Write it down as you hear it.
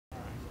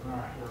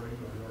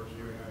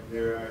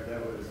There are,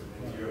 that was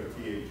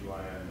 0THY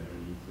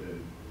underneath the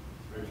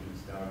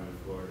Richards down in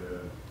Florida.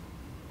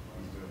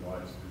 He's going to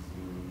watch this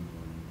Zoom,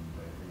 and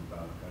I think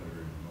Bob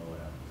Cutter and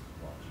Moab is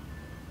watching.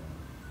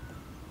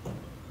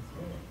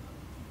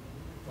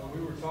 When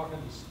we were talking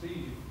to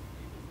Steve,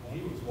 he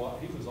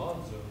was on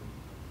Zoom.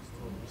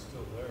 He's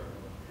still there.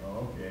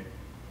 Oh, okay.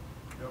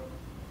 Yep.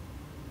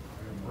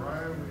 And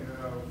Brian, we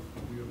have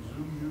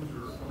Zoom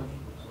user, looks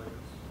like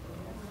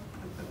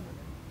it's,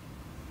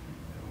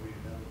 and we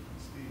have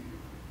Steve.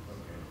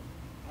 Okay.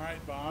 All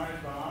right,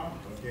 Bob.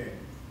 Okay.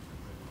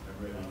 I'm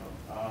ready.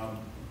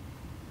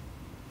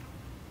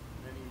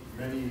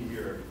 Many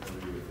here are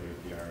familiar with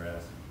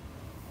APRS.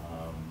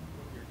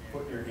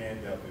 Put your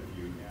hand up if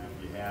you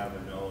have a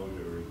node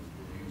or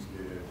used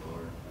it or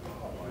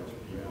watch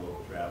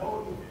people travel.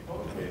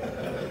 Okay.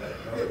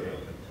 Okay.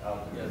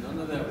 Yeah, none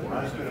of that works.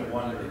 I was going to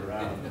wander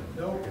around.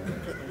 Nope.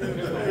 See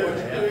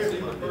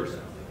the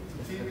person.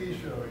 It's a TV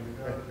show, you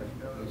got to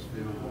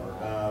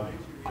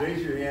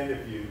Raise your hand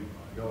if you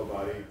know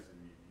about AIDS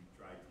and you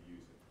tried to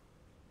use it.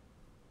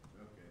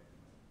 Okay,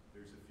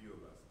 there's a few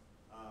of us.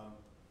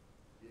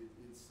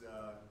 It's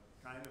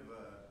kind of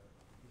the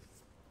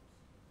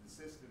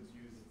system's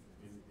used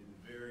in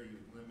very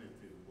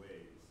limited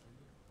ways.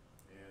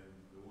 And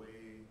the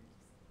way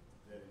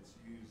that it's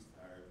used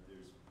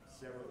there's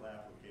several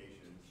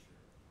applications.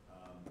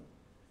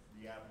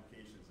 The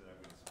applications that I'm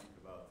going to speak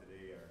about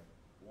today are,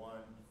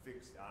 one,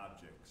 fixed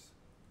objects.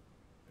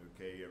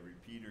 Okay, a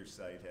repeater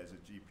site has a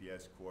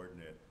GPS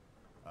coordinate.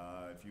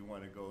 If you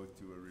want to go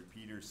to a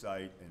repeater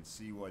site and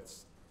see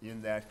what's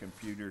in that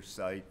computer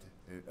site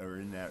or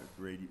in that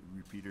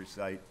repeater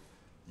site,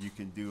 you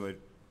can do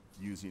it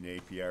using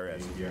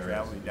APRS. If you're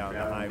traveling down the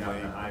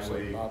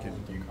highway,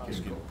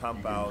 you can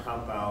pump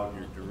out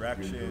your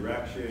direction,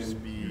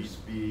 your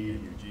speed,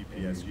 and your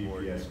GPS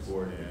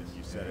coordinates, and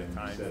you set a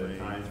time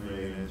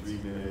frame, 3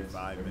 minutes,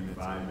 5 minutes,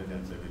 10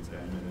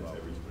 minutes,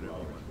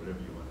 whatever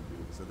you want to do.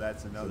 So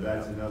that's another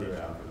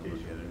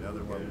application. And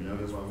another one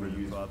we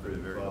use for the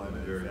very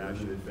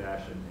limited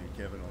fashion, and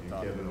Kevin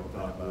will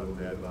talk a little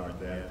bit about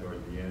that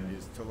toward the end,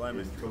 is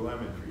telemetry.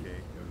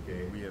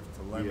 Okay. We have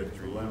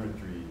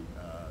telemetry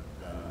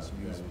that is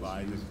used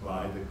by the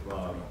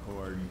club to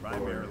record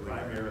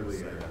primarily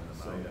on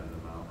the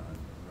mountain,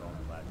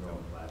 plateau,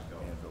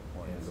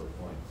 Anvil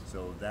points.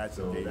 So that's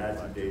a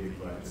data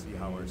collector. See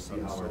how our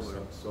solar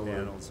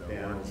panels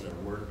are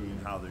working,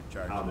 and how they're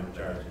charging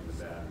the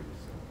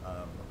batteries.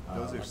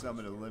 Those are some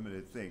of the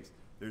limited things.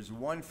 There's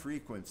one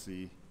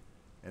frequency,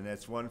 and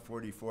that's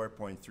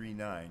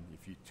 144.39.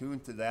 If you tune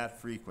to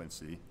that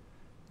frequency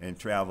and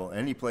travel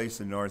any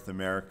place in North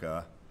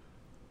America,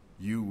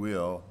 you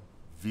will,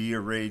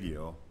 via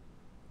radio,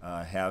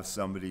 have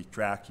somebody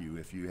track you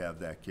if you have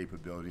that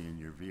capability in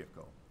your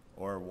vehicle,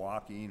 or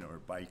walking, or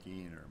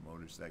biking, or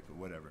motorcycle,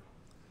 whatever.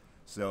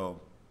 So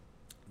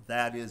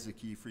that is a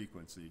key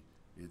frequency.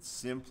 It's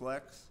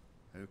simplex,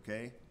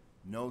 okay,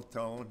 no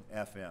tone,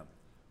 FM.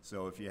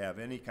 So if you have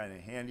any kind of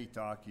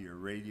handy-talkie or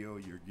radio,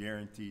 you're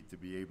guaranteed to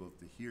be able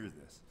to hear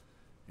this.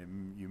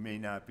 And you may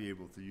not be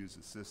able to use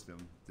the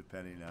system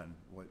depending on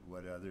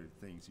what other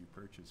things you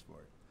purchase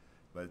for it.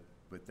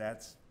 But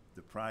that's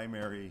the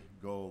primary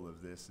goal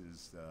of this,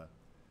 is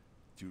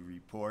to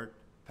report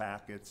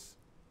packets,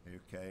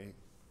 okay,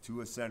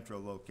 to a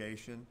central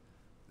location.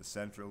 The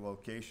central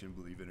location,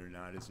 believe it or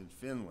not, is in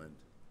Finland.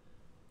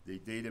 The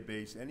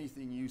database,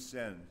 anything you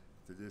send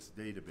to this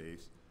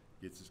database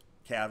gets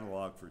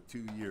cataloged for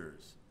 2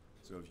 years.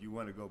 So if you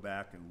want to go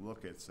back and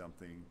look at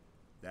something,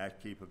 that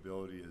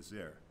capability is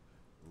there.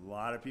 A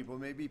lot of people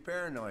may be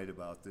paranoid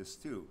about this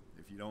too.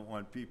 If you don't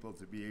want people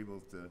to be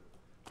able to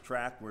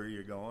track where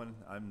you're going,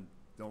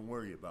 don't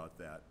worry about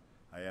that.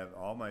 I have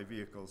all my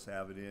vehicles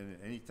have it in, and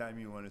anytime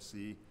you want to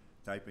see,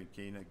 type in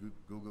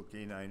Google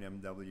K9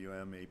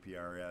 MWM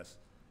APRS,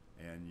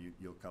 and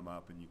you'll come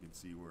up and you can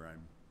see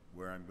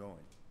where I'm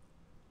going.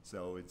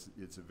 So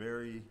it's a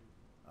very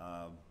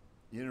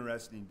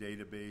interesting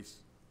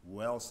database,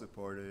 well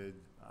supported,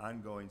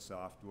 ongoing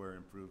software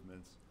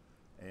improvements,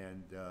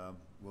 and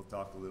we'll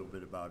talk a little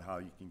bit about how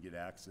you can get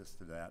access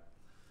to that.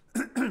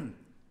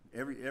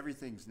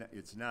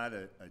 It's not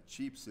a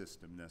cheap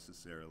system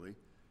necessarily.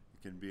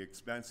 It can be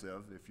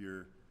expensive if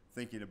you're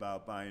thinking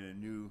about buying a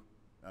new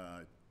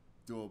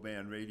dual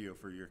band radio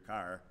for your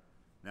car.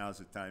 Now's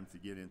the time to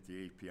get into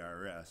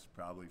APRS,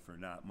 probably for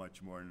not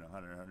much more than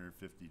 $100,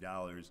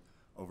 $150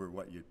 over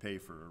what you'd pay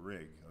for a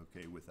rig,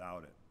 okay,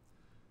 without it.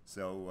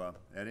 So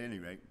at any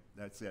rate,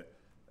 that's it.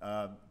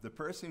 The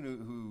person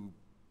who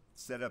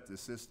set up the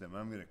system,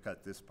 I'm going to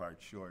cut this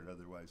part short,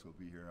 otherwise we'll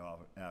be here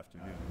all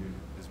afternoon,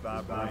 is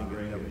Bob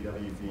Ring,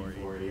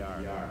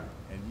 WD4APR,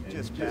 and he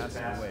just passed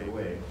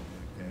away.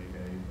 Okay,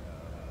 in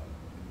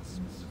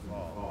this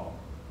fall.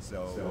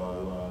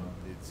 So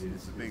it's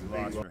a big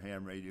loss for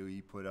ham radio.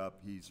 He put up,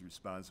 he's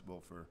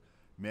responsible for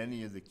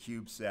many of the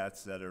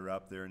CubeSats that are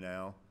up there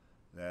now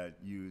that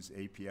use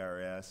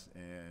APRS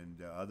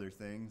and other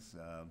things.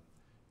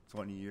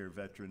 20-year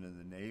veteran of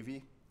the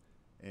Navy,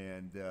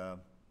 and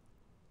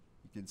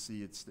you can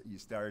see you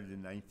started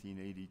in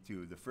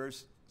 1982.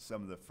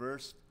 Some of the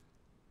first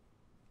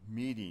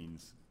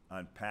meetings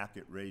on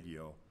packet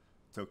radio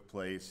took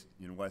place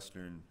in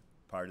western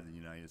part of the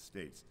United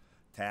States.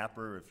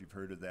 Tapper, if you've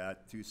heard of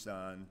that,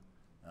 Tucson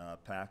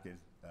packet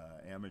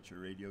amateur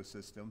radio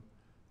system.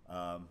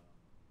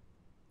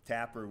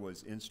 Tapper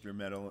was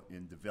instrumental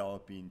in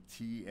developing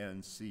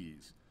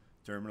TNCs,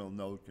 terminal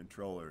node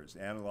controllers,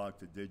 analog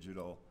to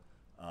digital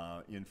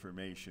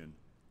information.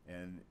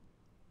 And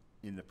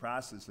in the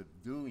process of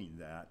doing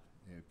that,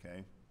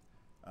 okay,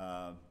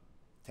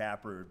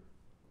 Tapper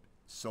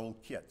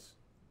sold kits.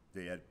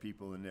 They had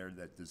people in there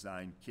that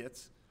designed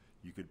kits.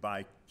 You could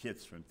buy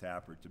kits from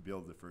Tapper to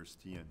build the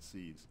first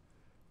TNCs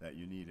that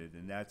you needed.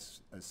 And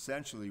that's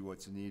essentially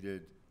what's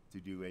needed to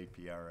do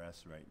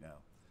APRS right now.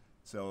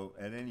 So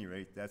at any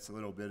rate, that's a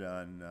little bit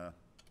on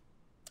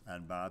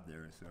Bob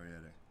there. Sorry, I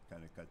had to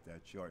kind of cut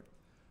that short.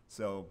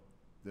 So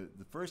the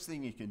first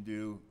thing you can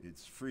do,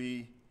 it's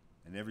free,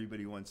 and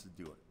everybody wants to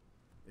do it.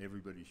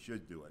 Everybody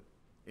should do it.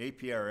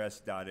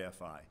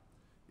 APRS.fi.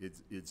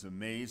 It's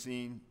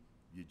amazing.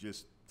 You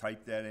just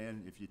type that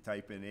in. If you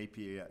type in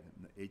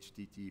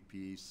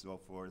HTTP, so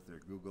forth, or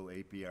Google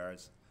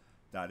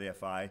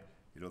APRS.fi,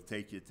 it'll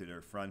take you to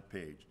their front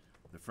page.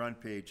 The front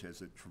page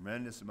has a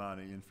tremendous amount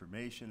of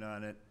information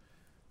on it.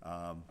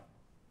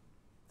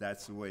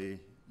 That's the way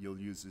you'll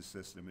use this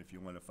system if you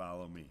want to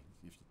follow me.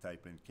 If you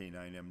type in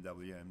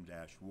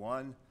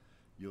K9MWM-1,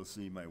 you'll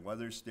see my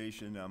weather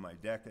station on my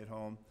deck at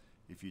home.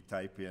 If you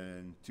type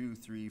in 2,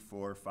 3,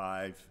 4,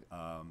 5,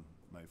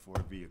 my 4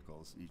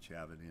 vehicles each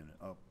have it in it.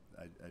 Oh,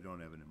 I don't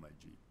have it in my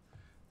Jeep.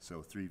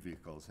 So 3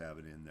 vehicles have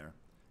it in there.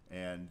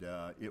 And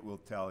it will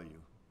tell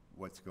you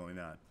what's going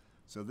on.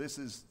 So this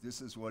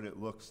is what it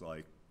looks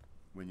like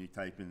when you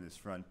type in this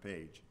front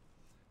page.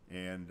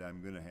 And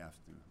I'm going to have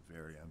to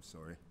vary, I'm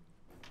sorry.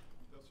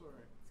 That's all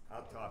right.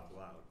 I'll talk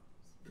loud.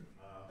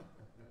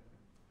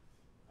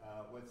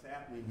 What's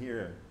happening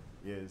here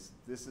is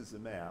this is a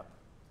map.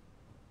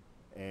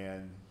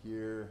 And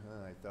here,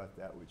 I thought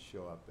that would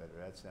show up better.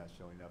 That's not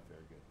showing up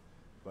very good.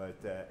 But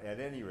at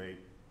any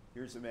rate,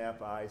 here's a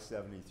map of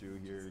I-70 through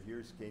here.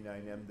 Here's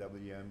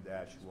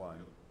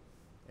K9MWM-1.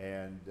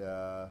 And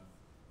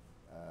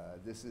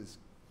this is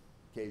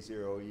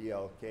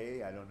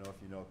K0ELK. I don't know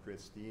if you know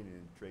Christine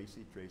and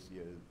Tracy. Tracy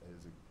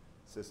has a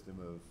system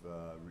of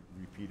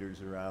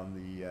repeaters around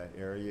the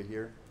area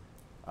here.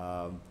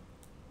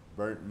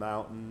 Burnt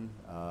Mountain.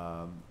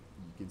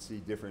 You can see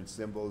different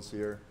symbols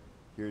here.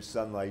 Here's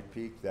Sunlight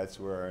Peak. That's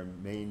where our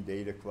main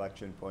data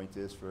collection point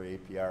is for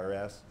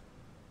APRS.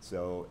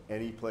 So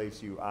any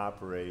place you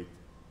operate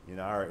in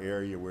our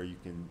area where you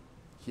can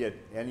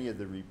hit any of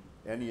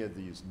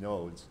these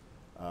nodes,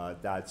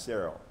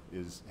 .0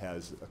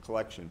 has a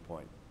collection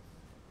point.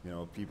 You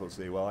know, people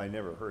say, well, I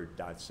never heard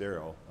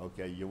 .0.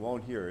 Okay, you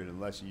won't hear it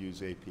unless you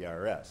use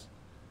APRS.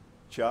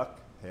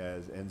 Chuck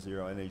has,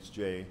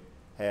 N0NHJ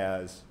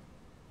has,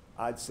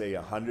 I'd say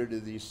 100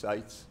 of these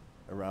sites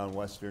around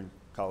western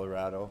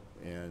Colorado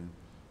and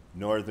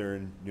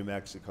northern New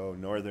Mexico,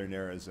 northern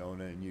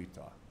Arizona, and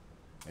Utah.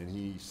 And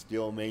he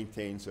still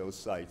maintains those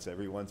sites.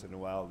 Every once in a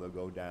while they'll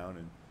go down,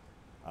 and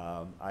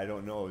I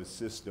don't know his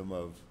system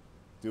of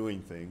doing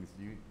things.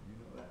 You know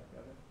that,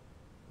 Kevin?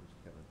 There's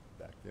Kevin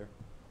back there.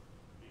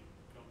 He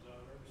comes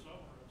out every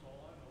summer, that's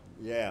all I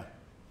know. Yeah,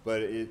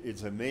 but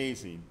it's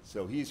amazing.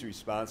 So he's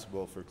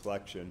responsible for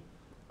collection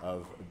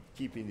of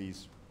keeping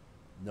these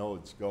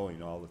nodes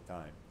going all the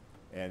time.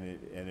 And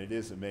it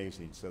is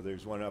amazing. So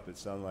there's one up at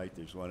Sunlight,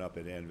 there's one up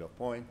at Anvil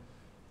Point,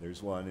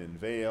 there's one in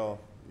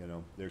Vail. You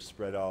know, they're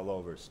spread all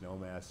over.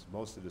 Snowmass,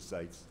 most of the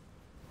sites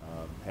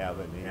have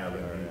an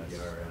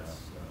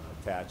APRS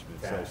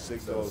attachment. So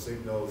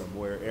signals from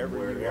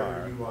wherever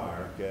you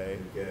are, okay,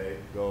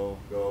 go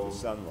to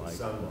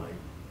Sunlight.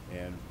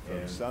 And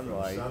from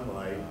Sunlight, yeah,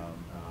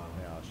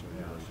 I'll show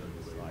you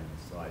the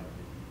slide.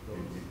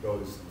 It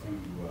goes to,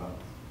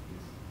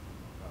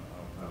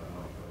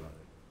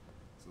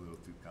 it's a little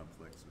too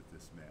complex with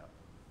this map.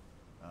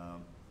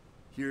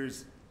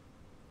 Here's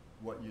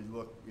what you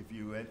look, if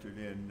you enter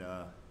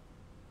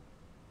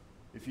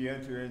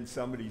in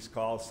somebody's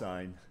call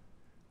sign.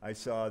 I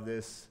saw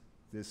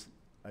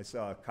I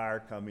saw a car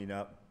coming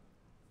up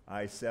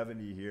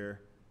I-70 here,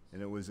 and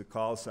it was a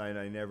call sign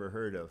I never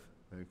heard of,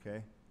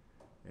 okay?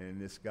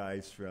 And this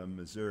guy's from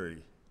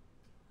Missouri,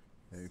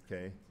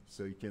 okay?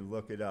 So you can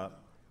look it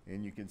up,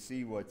 and you can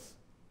see what's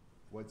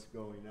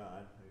going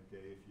on,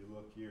 okay? If you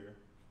look here,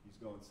 he's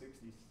going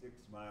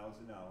 66 miles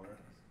an hour,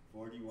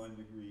 41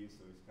 degrees,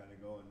 so he's kind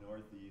of going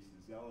northeast.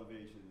 His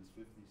elevation is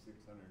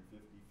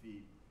 5,650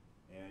 feet,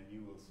 and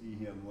you will see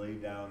him lay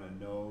down a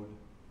node.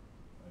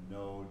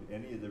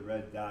 Any of the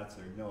red dots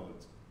are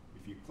nodes.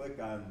 If you click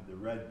on the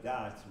red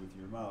dots with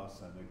your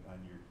mouse on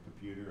your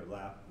computer or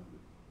laptop,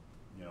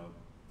 you know,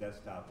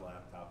 desktop,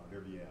 laptop,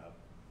 whatever you have,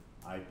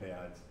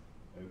 iPads,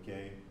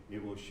 okay,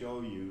 it will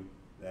show you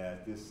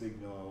that this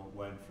signal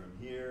went from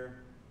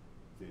here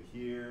to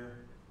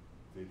here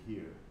to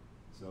here.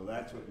 So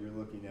that's what you're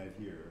looking at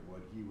here.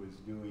 What he was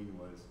doing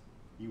was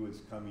he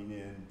was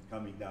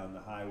coming down the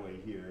highway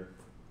here,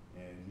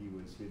 and he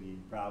was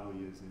hitting,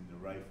 probably is in the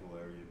rifle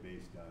area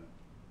based on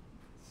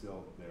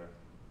silt there.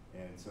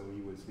 And so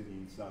he was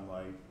hitting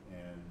sunlight,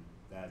 and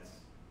that's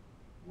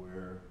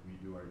where we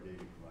do our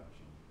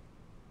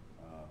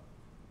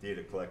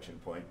data collection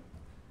point.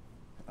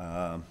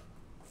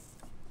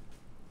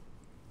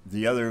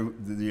 The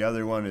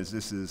other one is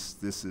this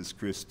is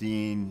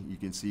Christine. You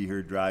can see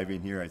her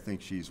driving here. I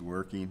think she's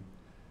working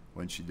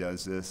when she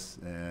does this,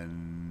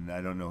 and I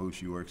don't know who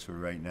she works for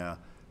right now,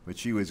 but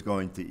she was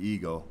going to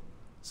Eagle,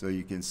 so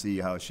you can see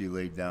how she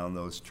laid down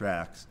those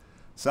tracks.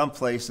 Some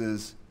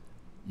places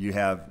you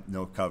have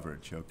no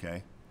coverage,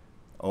 okay?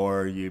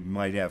 Or you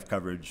might have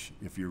coverage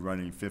if you're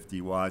running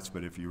 50 watts,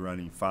 but if you're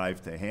running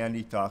 5 to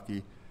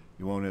handy-talkie,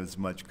 you won't have as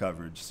much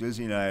coverage.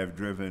 Susie and I have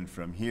driven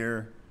from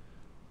here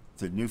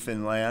to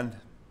Newfoundland.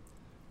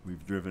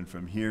 We've driven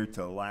from here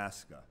to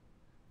Alaska,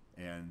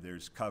 and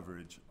there's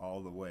coverage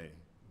all the way.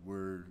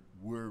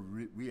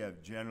 We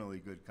have generally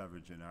good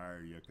coverage in our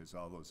area because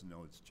all those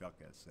nodes Chuck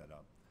has set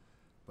up.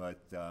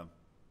 But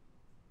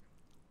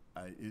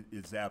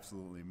it's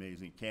absolutely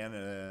amazing.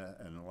 Canada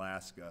and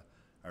Alaska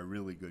are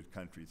really good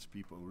countries.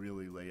 People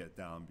really lay it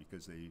down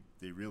because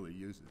they really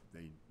use it.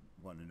 They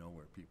want to know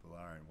where people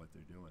are and what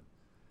they're doing.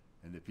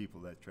 And the people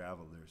that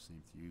travel there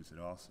seem to use it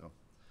also.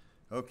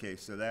 Okay,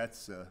 so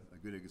that's a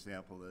good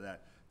example of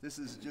that. This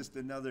is just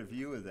another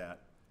view of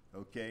that,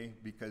 okay,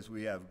 because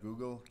we have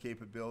Google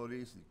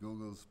capabilities.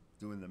 Google's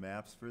doing the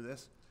maps for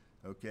this.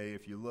 Okay,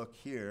 if you look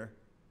here,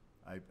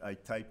 I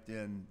typed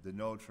in the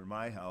node for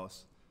my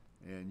house,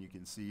 and you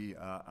can see,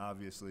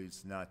 obviously,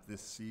 it's not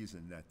this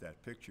season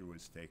that picture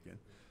was taken,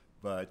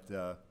 but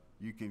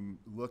you can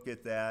look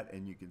at that,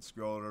 and you can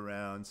scroll it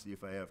around, see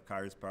if I have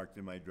cars parked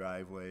in my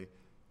driveway.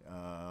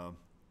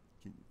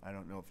 I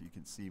don't know if you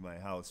can see my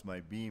house. My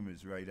beam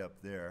is right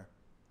up there,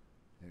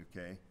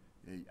 okay?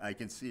 I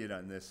can see it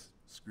on this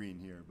screen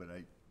here, but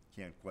I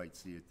can't quite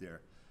see it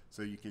there.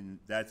 So you can,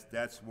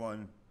 that's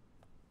one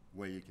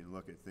way you can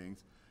look at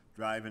things.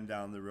 Driving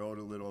down the road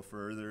a little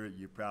further,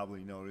 you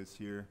probably notice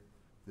here,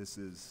 this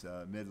is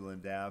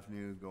Midland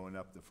Avenue going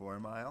up the 4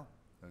 Mile,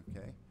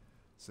 okay?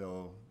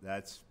 So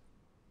that's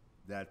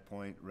that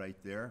point right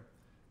there.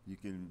 You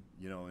can,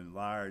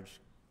 enlarge,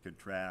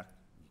 contract,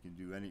 you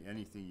can do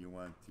anything you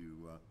want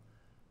to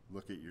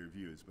look at your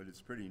views, but it's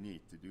pretty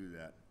neat to do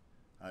that.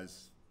 I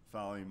was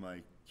following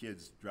my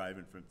kids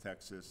driving from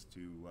Texas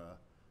to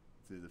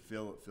the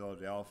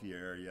Philadelphia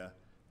area,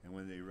 and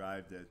when they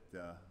arrived at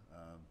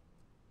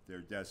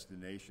their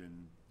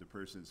destination, the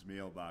person's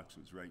mailbox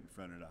was right in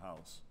front of the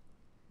house.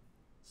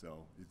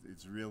 So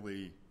it's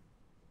really,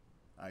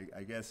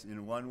 I guess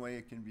in one way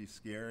it can be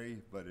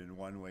scary, but in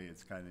one way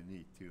it's kind of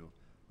neat too.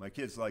 My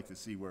kids like to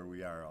see where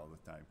we are all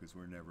the time because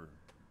we're never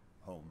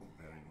home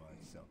very much,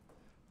 so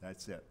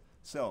that's it.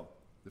 So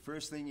the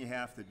first thing you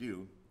have to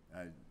do,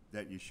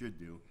 that you should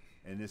do,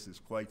 and this is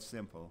quite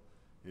simple,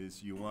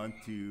 is you want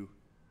to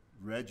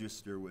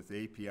register with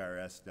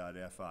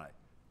APRS.fi.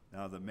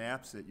 Now the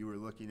maps that you were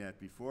looking at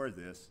before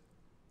this,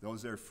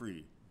 those are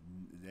free.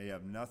 They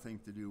have nothing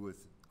to do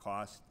with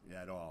cost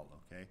at all,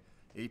 okay?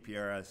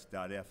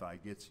 APRS.fi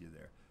gets you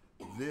there.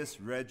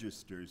 This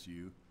registers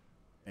you,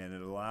 and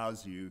it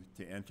allows you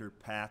to enter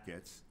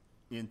packets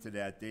into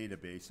that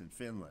database in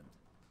Finland,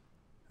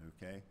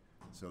 okay?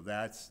 So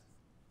that's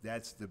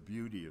the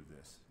beauty of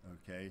this,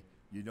 okay?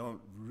 You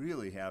don't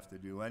really have to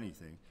do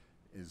anything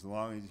as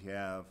long as you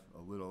have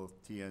a little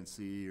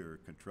TNC or a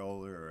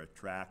controller or a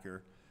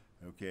tracker,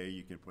 okay?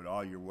 You can put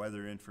all your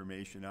weather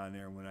information on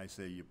there. When I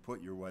say you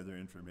put your weather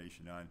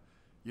information on,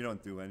 you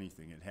don't do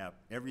anything.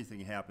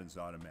 Everything happens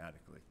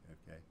automatically,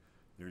 okay?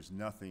 There's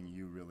nothing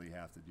you really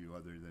have to do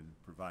other than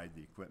provide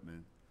the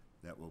equipment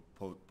that will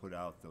put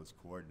out those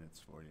coordinates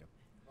for you.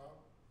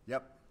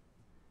 Yep.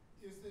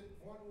 Is it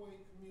one-way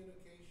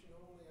communication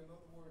only? In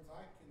other words,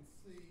 I can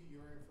see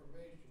your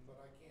information, but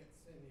I can't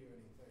send you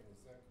anything.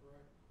 Is that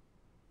correct?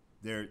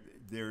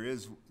 There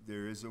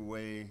is a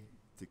way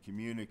to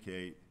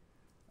communicate.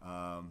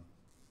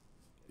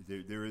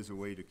 There is a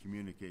way to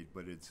communicate,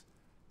 but it's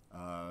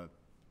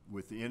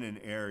within an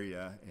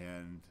area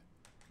and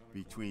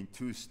between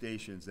two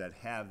stations that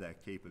have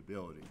that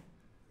capability.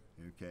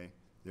 Okay.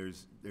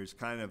 There's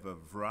kind of a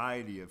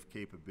variety of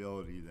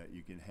capability that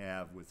you can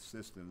have with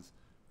systems,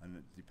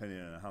 depending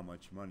on how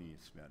much money you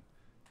spend.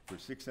 For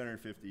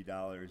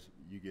 $650,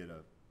 you get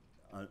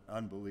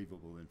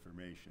unbelievable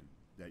information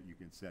that you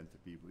can send to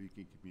people. You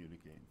can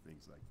communicate and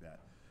things like that.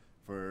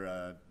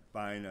 For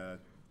buying a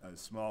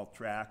small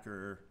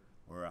tracker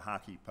or a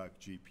hockey puck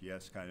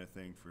GPS kind of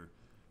thing for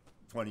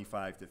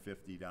 $25 to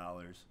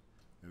 $50,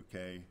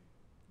 okay,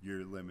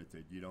 you're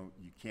limited. You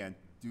can't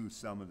do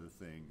some of the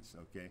things,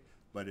 okay?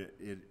 But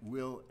it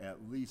will at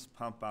least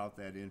pump out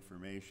that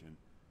information,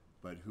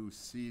 but who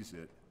sees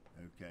it,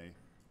 okay,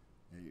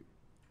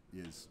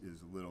 is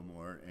a little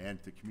more,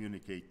 and to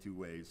communicate two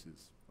ways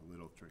is a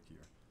little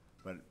trickier,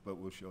 but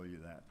we'll show you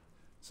that.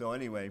 So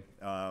anyway,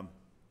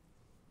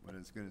 what I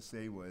was going to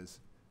say was,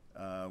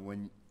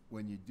 when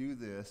you do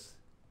this,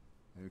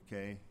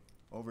 okay,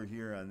 over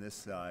here on this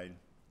side,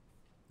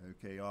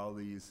 okay, all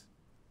these,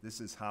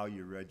 this is how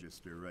you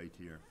register right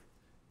here.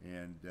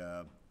 And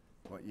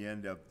what you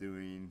end up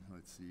doing,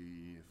 let's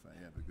see if I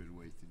have a good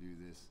way to do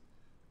this.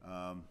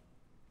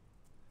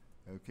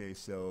 Okay,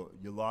 so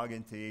you log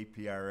into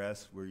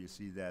APRS where you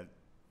see that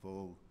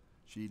full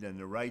sheet. On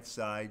the right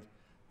side,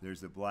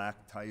 there's a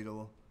black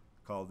title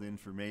called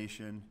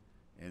Information,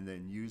 and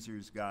then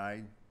User's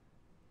Guide.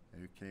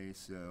 Okay,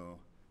 so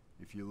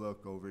if you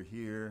look over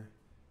here,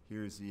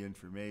 here's the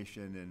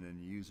information, and then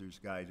the User's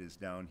Guide is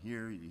down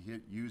here. You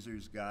hit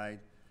User's Guide.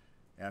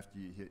 After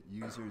you hit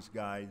User's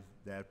Guide,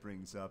 that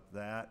brings up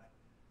that.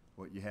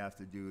 What you have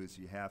to do is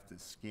you have to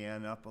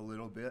scan up a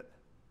little bit,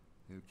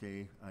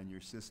 okay, on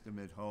your system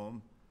at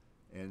home,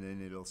 and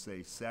then it'll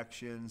say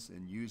Sections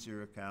and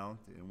User Account,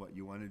 and what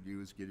you want to do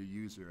is get a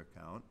user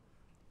account.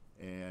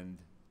 And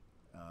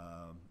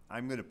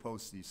I'm going to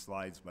post these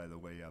slides, by the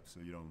way, up so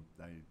you don't,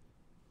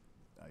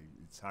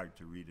 it's hard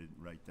to read it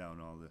and write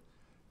down all the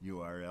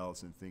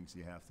URLs and things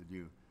you have to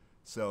do.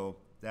 So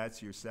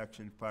that's your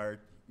section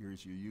part.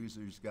 Here's your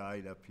user's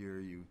guide up here.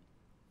 You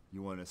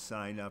want to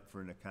sign up for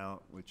an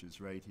account, which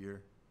is right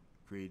here,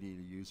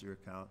 creating a user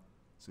account.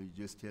 So you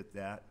just hit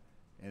that,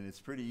 and it's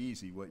pretty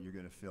easy what you're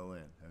going to fill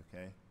in,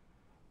 okay?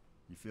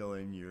 You fill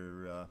in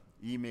your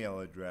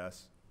email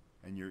address,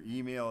 and your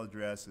email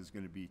address is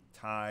going to be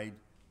tied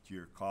to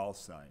your call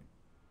sign.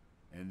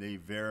 And they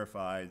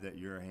verify that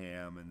you're a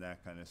ham and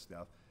that kind of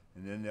stuff.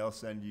 And then they'll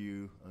send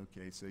you,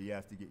 okay, so you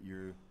have to get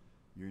your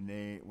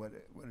name, what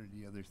are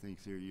the other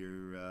things here?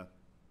 Your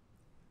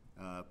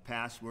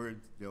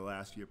password, they'll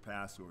ask you a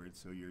password.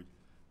 So you're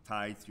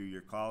tied through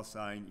your call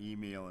sign,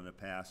 email, and a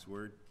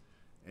password.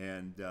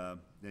 And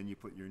then you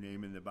put your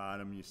name in the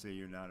bottom. You say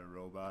you're not a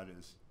robot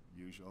as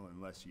usual,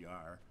 unless you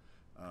are.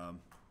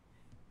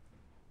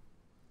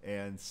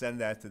 And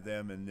send that to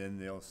them, and then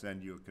they'll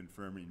send you a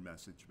confirming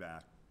message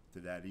back to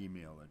that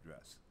email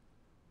address.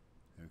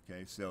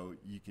 Okay, so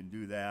you can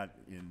do that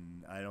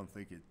in, I don't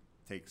think it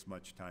takes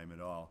much time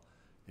at all.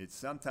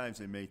 Sometimes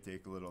it may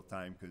take a little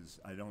time because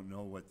I don't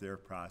know what their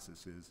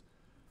process is,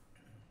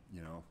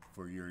 you know,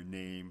 for your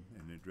name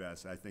and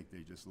address. I think they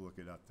just look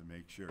it up to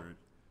make sure it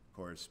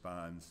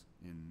corresponds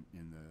in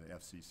the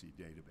FCC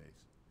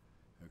database.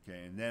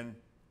 Okay, and then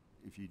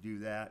if you do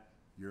that,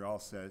 you're all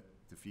set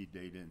to feed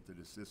data into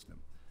the system.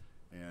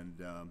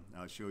 And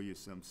I'll show you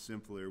some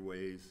simpler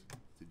ways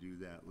to do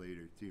that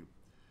later too.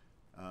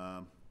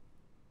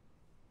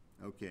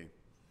 Okay,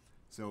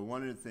 so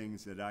one of the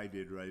things that I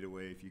did right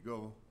away, if you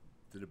go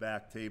to the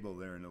back table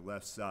there on the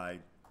left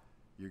side,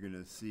 you're going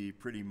to see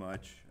pretty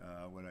much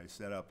what I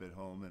set up at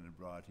home and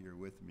brought here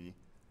with me.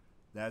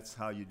 That's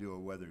how you do a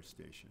weather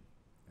station,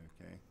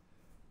 okay?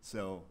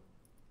 So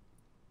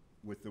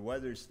with the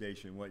weather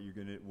station, what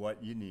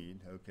you need,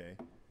 okay,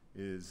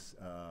 is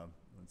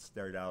let's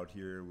start out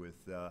here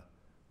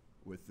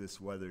with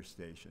this weather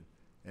station.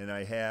 And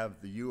I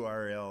have the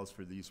URLs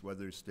for these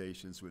weather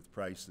stations with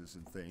prices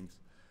and things.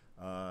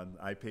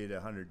 I paid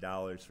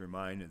 $100 for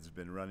mine. It's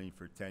been running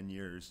for 10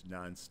 years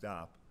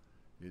nonstop.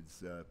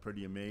 It's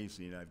pretty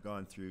amazing. I've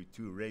gone through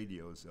 2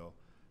 radios though,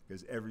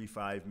 because every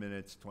 5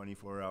 minutes,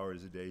 24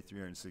 hours a day,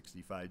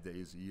 365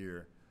 days a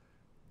year,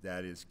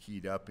 that is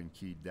keyed up and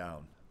keyed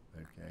down,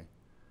 okay?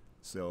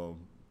 So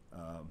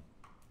I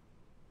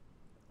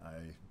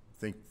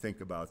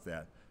think about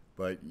that.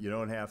 But you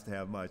don't have to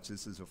have much.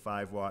 This is a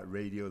 5-watt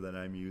radio that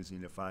I'm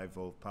using, a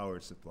 5-volt power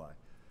supply.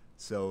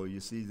 So you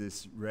see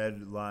this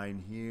red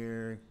line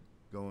here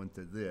going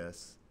to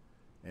this,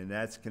 and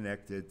that's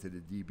connected to the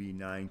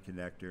DB9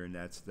 connector, and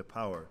that's the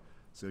power.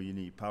 So you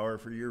need power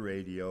for your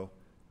radio.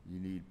 You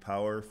need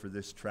power for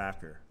this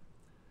tracker.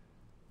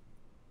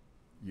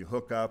 You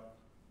hook up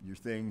your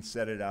thing,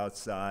 set it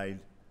outside,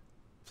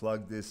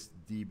 plug this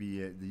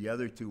DB, the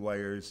other 2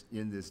 wires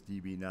in this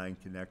DB9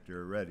 connector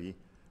already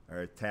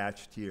are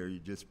attached here. You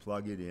just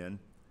plug it in,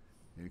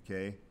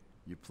 okay?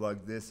 You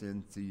plug this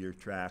into your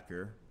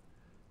tracker,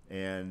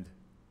 and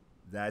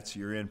that's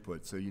your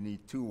input. So you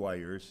need 2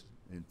 wires,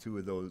 and 2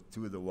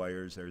 of the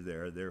wires are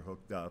there. They're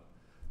hooked up.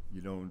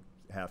 You don't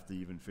have to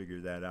even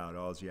figure that out.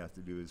 All you have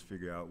to do is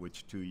figure out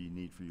which 2 you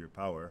need for your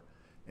power.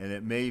 And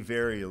it may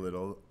vary a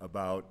little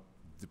about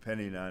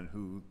depending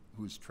on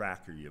whose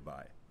tracker you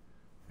buy,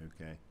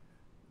 okay?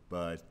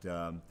 But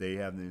they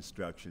have the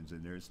instructions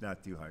in there. It's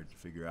not too hard to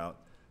figure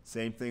out.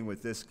 Same thing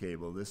with this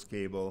cable. This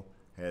cable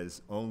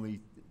has only,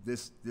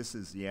 this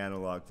is the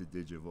analog to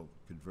digital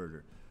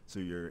converter. So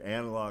your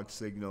analog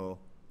signal,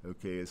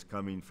 okay, is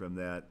coming from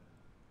that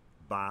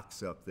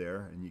box up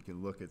there, and you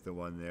can look at the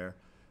one there.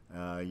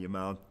 You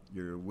mount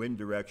your wind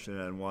direction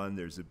on one.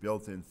 There's a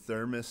built-in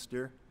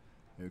thermistor,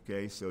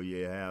 okay? So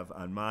you have,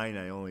 on mine,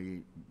 I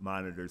only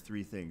monitor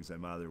 3 things. I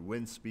monitor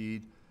wind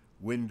speed,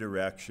 wind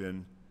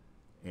direction,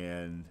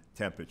 and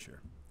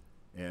temperature.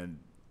 And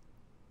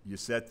you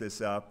set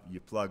this up, you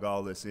plug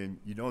all this in,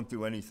 you don't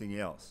do anything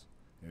else,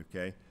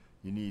 okay?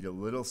 You need a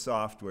little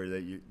software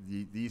that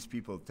these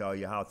people tell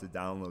you how to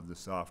download the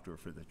software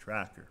for the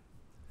tracker.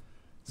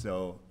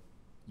 So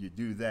you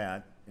do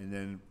that, and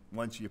then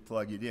once you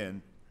plug it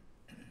in,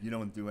 you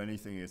don't do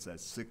anything. It's that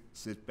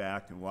sit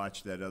back and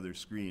watch that other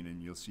screen,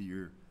 and you'll see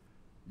your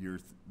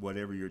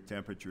whatever your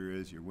temperature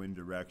is, your wind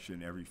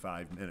direction every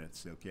 5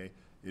 minutes, okay?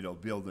 It'll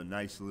build a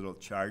nice little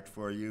chart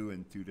for you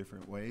in 2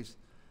 different ways.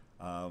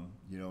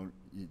 You know,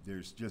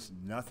 there's just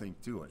nothing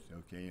to it,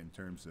 okay, in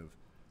terms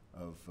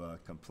of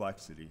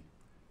complexity.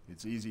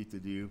 It's easy to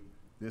do.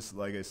 This,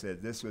 like I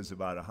said, this was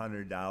about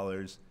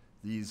 $100.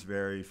 These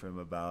vary from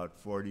about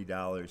 $40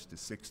 to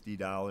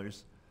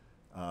 $60.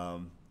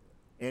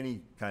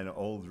 Any kind of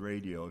old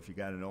radio, if you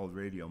got an old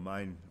radio,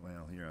 mine,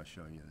 well, here, I'll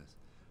show you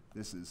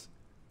this.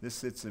 This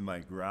sits in my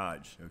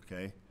garage,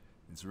 okay?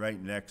 It's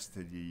right next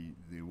to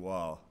the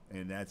wall,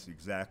 and that's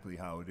exactly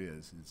how it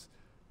is. It's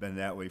been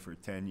that way for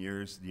 10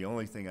 years. The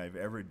only thing I've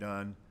ever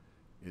done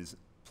is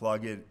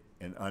plug it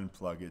and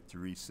unplug it to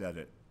reset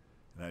it.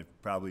 And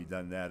I've probably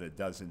done that a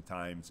dozen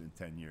times in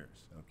 10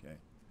 years, okay?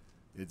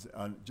 It's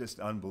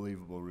just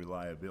unbelievable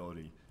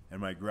reliability.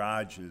 And my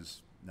garage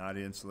is not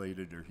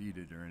insulated or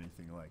heated or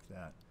anything like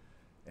that.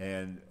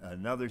 And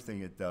another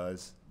thing it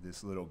does,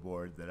 this little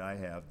board that I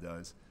have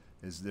does,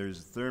 is there's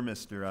a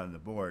thermistor on the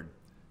board.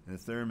 And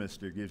the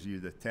thermistor gives you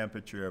the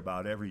temperature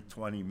about every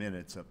 20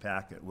 minutes. A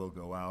packet will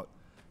go out.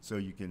 So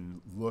you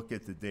can look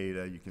at the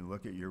data, you can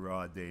look at your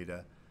raw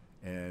data,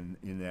 and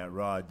in that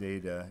raw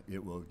data,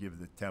 it will give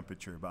the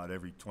temperature about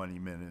every 20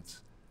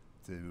 minutes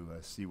to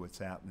see what's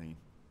happening.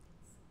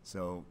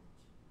 So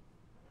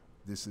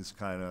this is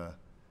kind of,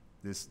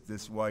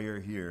 this wire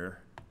here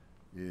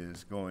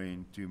is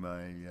going to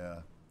my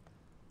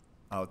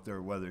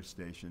outdoor weather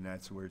station.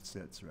 That's where it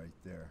sits right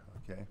there,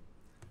 okay?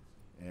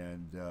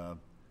 And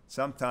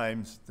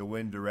sometimes the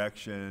wind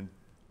direction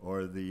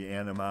or the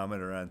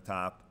anemometer on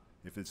top,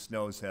 if it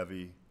snows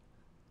heavy,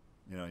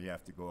 you know, you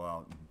have to go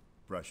out and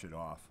brush it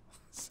off.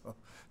 so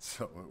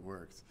it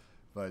works.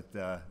 But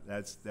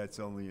that's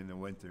only in the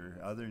winter.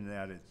 Other than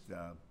that,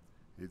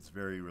 it's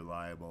very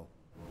reliable.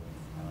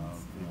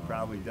 It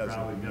probably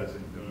doesn't meet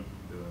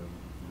the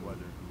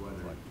weather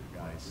collector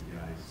guys.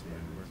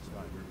 It works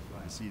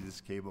fine. You see this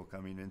cable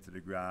coming into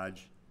the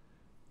garage.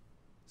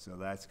 So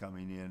that's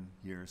coming in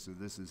here. So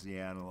this is the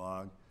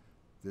analog.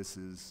 This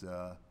is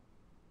the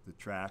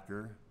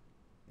tracker.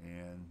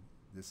 And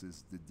this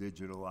is the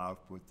digital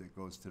output that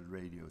goes to the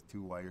radio.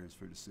 2 wires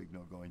for the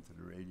signal going to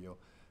the radio.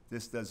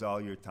 This does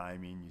all your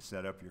timing. You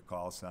set up your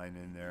call sign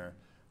in there.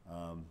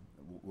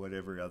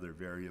 Whatever other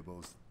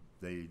variables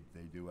they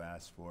do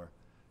ask for.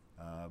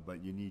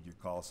 But you need your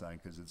call sign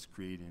because it's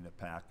creating a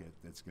packet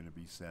that's going to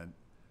be sent.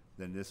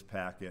 Then this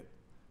packet,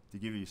 to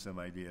give you some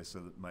idea, so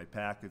that my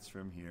packets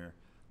from here,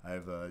 I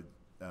have a,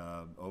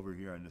 over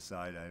here on the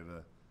side, I have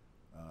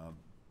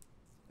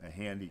a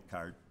handy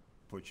cart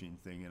pushing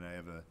thing, and I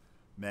have a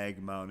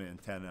mag mount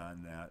antenna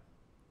on that,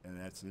 and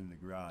that's in the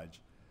garage.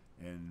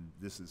 And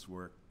this has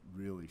worked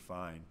really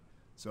fine.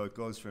 So it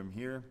goes from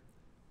here,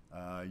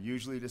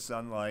 usually to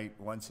sunlight,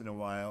 once in a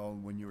while.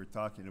 When you were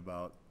talking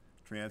about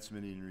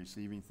transmitting and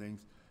receiving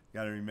things, you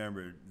got to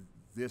remember,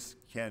 this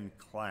can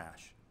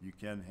clash. You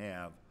can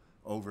have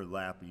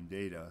overlapping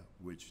data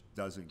which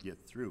doesn't get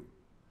through.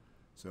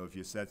 So if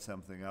you set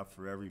something up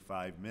for every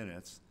 5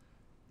 minutes,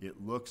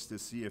 it looks to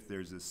see if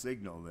there's a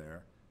signal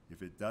there.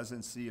 If it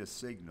doesn't see a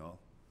signal,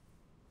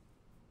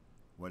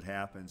 what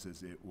happens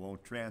is it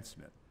won't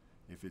transmit.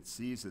 If it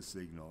sees a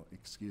signal, if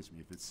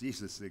it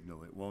sees a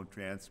signal, it won't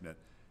transmit.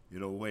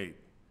 It'll wait.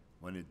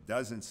 When it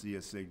doesn't see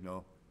a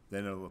signal,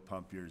 then it'll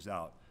pump yours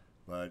out.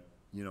 But,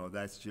 you know,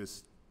 that's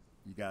just,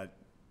 you got,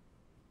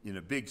 in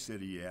a big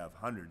city, you have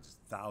hundreds,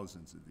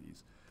 thousands of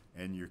these,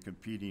 and you're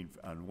competing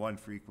on one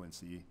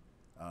frequency.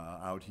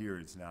 Out here,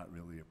 it's not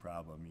really a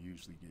problem. You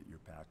usually get your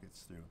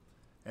packets through.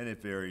 And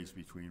it varies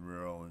between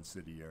rural and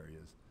city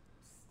areas.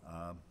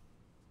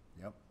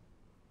 Yep.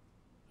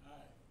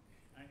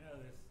 I know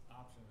there's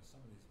option with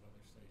some of these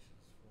weather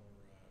stations for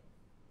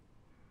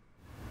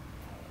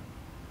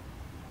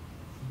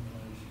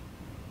simulation,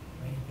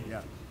 rain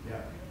gauges.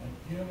 Yeah.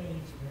 Do you have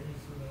any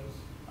experience with those?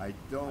 I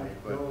don't,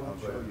 but I'll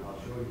show you.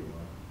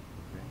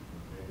 Okay.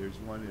 There's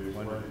one of the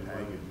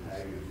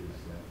packages.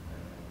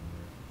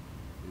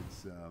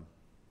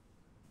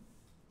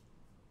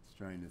 It's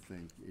trying to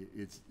think.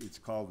 It's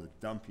called a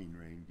dumping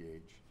rain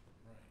gauge,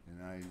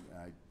 Right.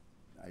 and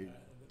I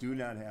do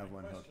not have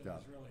one hooked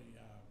up. The question is really,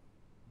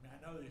 I mean, I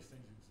know these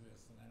things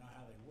exist and I know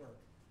how they work,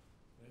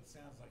 but it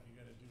sounds like you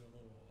got to do a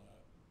little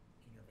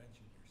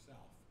intervention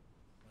yourself,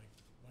 like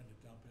when to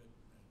dump it.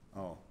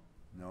 Oh,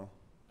 no.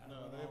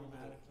 No, they have a little-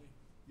 automatically.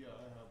 Yeah,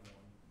 I have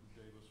one, the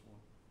Davis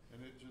one,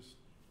 and it just,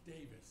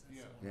 Davis, that's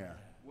Yeah. the one I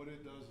Yeah. had. what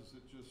it does is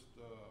it just,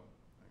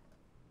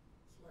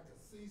 It's like a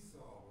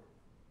seesaw.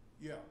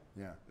 yeah,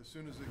 Yeah. as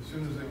soon as it Gets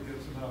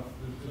enough,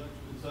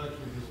 it's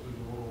actually just a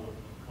little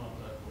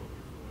contact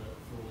worker, so it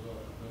fills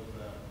up, it does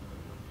that, and then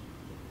it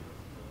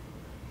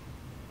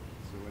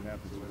So what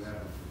happens? it's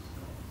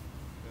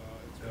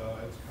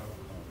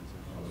covered.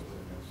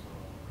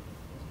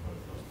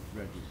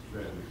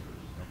 Registered.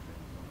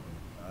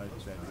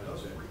 Okay.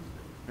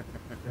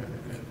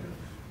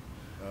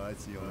 Oh,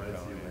 that's the only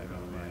comment I have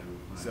on mine.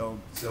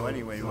 So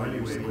anyway, what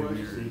you're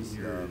seeing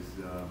here is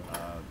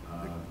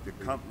the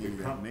company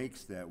that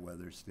makes that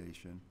weather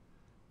station.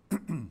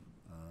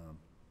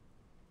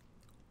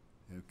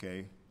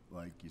 Okay,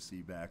 like you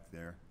see back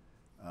there,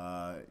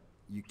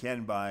 you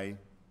can buy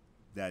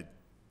that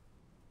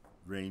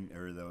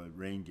the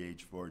rain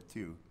gauge for it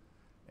too,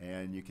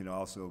 and you can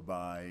also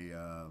buy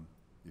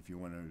if you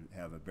want to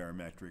have a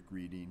barometric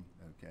reading.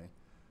 Okay,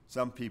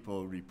 some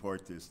people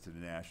report this to the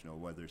National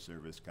Weather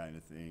Service kind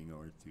of thing,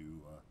 or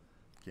to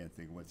can't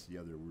think what's the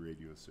other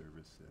radio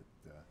service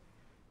that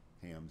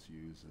hams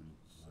use and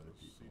a lot of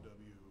people.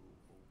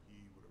 CWOP,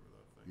 whatever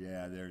that thing.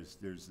 Yeah,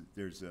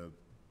 there's a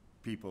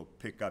people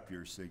pick up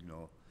your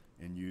signal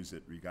and use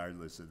it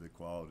regardless of the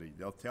quality.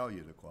 They'll tell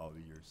you the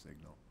quality of your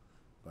signal,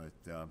 but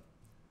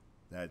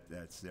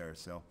that's there.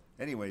 So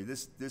anyway,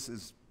 this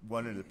is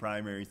one of the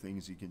primary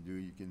things you can do.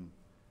 You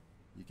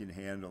can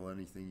handle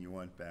anything you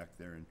want back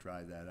there and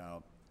try that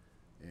out.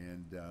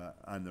 And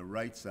on the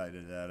right side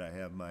of that, I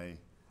have my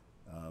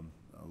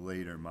a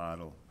later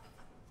model,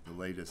 the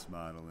latest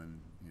model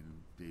in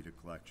data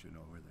collection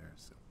over there.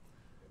 So.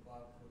 Hey,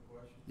 Bob, quick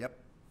question. Yep.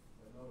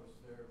 I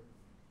noticed there,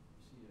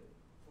 you see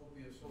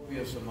a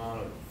copious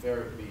amount of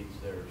ferret beads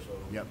there, so.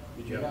 Yep.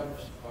 Did you have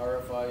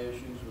RFI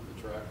issues with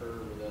the tracker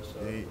or with that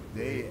stuff?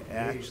 They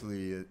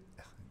actually,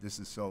 this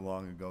is so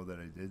long ago that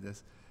I did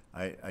this.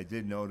 I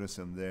did notice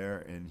them there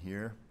and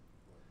here,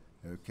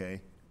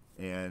 okay?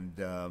 And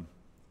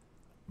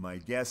my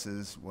guess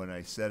is when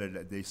I set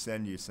it, they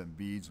send you some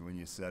beads when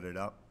you set it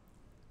up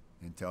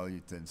and tell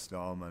you to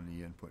install them on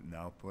the input and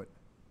output.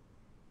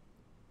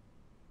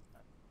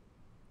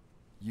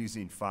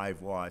 Using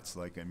 5 watts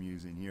like I'm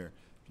using here,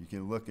 if you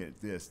can look at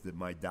this, that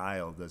my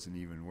dial doesn't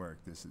even work.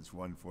 This is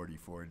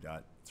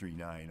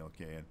 144.39,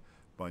 okay, and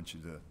a bunch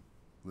of the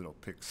little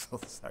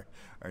pixels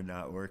are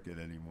not working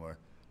anymore.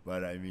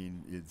 But I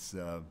mean, it's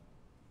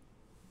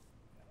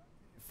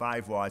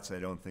 5 watts. I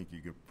don't think you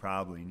could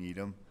probably need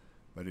them,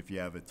 but if you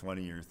have a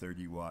 20 or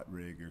 30 watt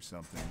rig or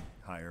something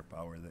higher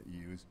power that you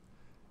use,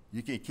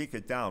 you can kick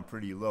it down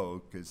pretty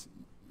low because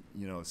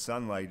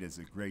sunlight is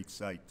a great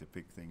site to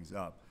pick things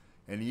up.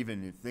 And even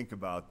if you think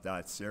about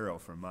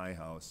 .0 from my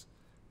house,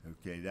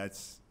 okay,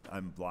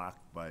 I'm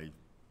blocked by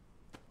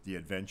the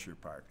adventure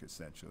park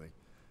essentially,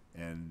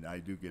 and I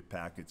do get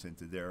packets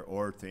into there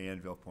or to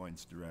Anvil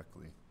points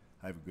directly.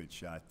 I have a good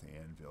shot to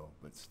Anvil,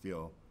 but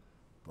still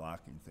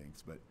blocking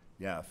things. But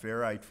yeah,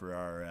 ferrite for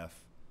RF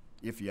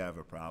if you have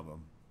a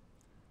problem.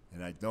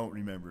 And I don't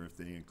remember if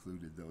they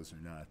included those or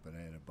not, but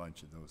I had a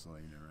bunch of those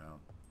laying around.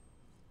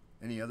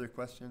 Any other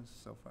questions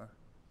so far?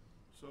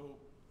 So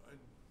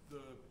the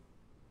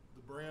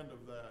brand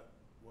of that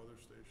weather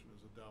station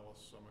is a Dallas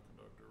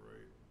Semiconductor,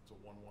 right? It's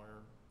a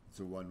one-wire. It's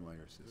a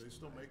one-wire system. Do they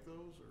still right? make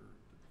those, or?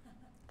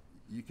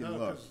 You can No,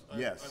 look. 'cause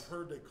Yes. I've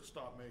heard they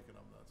stopped making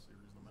them. That's the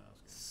reason I'm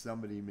asking.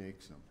 Somebody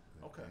makes them.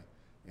 Okay.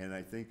 And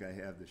I think I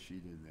have the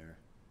sheet in there.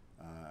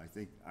 I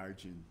think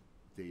Argent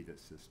Data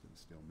System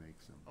still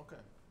makes them.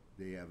 Okay.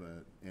 They have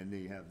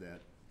they have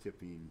that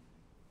tipping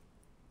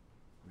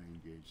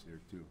rain gauge there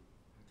too.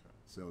 Okay.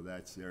 So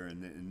that's there,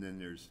 and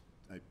then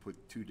I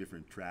put 2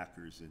 different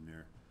trackers in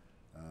there.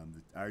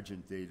 The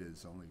Argent Data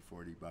is only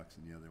 $40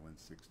 and the other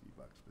one's $60,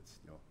 but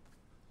still,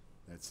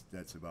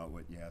 that's about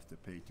what you have to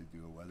pay to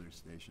do a weather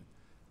station.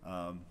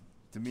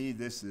 To me,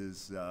 this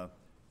is,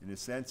 in a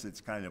sense,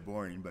 it's kind of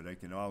boring, but I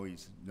can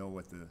always know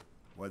what the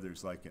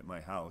weather's like at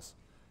my house.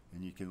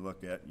 And you can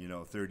look at,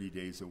 30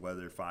 days of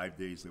weather, 5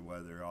 days of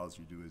weather. All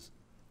you do is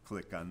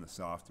click on the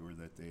software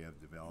that they have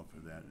developed for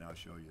that, and I'll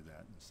show you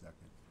that in a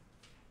second.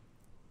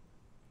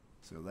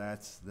 So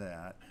that's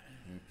that,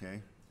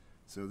 okay?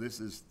 So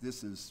this is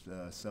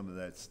some of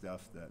that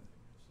stuff that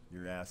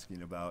you're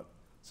asking about.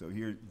 So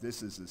here,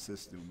 this is the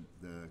system,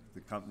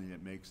 the company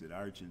that makes it,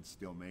 Argent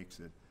still makes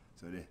it.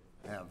 So they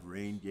have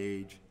rain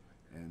gauge,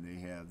 and they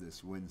have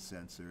this wind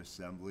sensor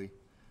assembly.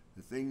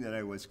 The thing that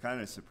I was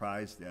kind of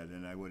surprised at,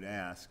 and I would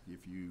ask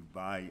if you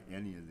buy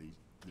any of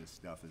this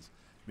stuff, is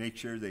make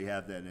sure they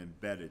have that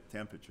embedded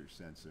temperature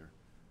sensor.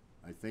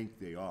 I think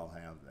they all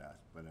have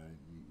that, but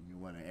you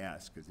want to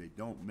ask because they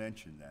don't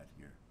mention that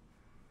here.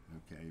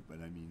 Okay,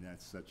 but I mean,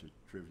 that's such a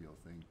trivial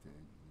thing to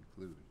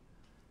include.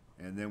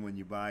 And then when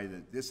you buy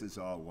this is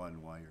all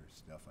one-wire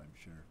stuff, I'm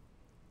sure.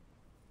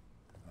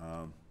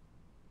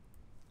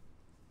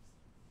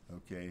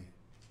 Okay,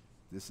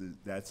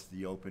 that's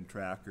the open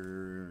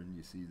tracker, and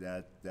you see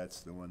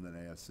that's the one that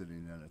I have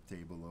sitting on a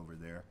table over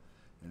there.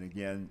 And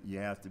again, you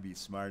have to be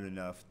smart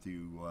enough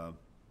to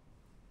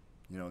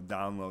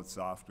download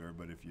software,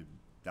 but if you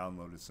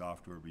downloaded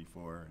software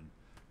before and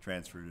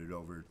transferred it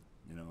over,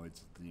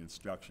 the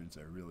instructions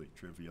are really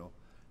trivial.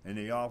 And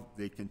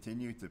they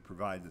continue to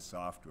provide the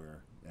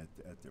software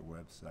at their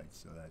website,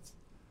 so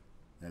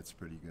that's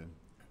pretty good.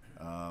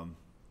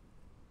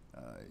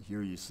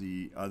 Here you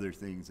see other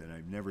things, and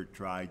I've never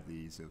tried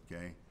these,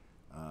 okay?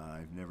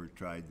 I've never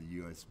tried the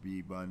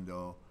USB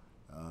bundle,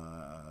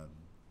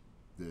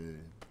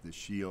 the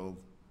shield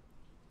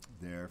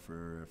there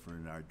for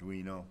an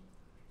Arduino.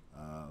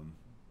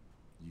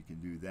 You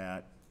can do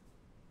that.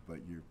 but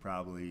you're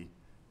probably,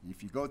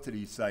 if you go to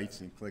these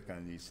sites and click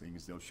on these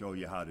things, they'll show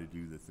you how to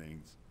do the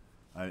things.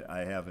 I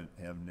have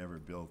never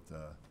built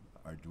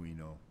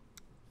Arduino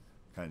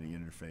kind of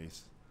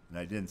interface, and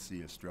I didn't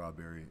see a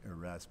strawberry or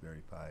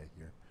Raspberry Pi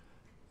here.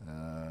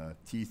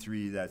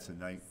 T3, that's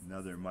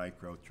another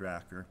micro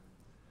tracker.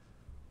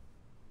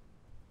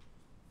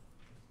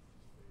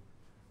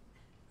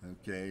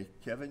 Okay,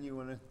 Kevin, you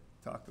want to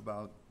talk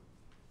about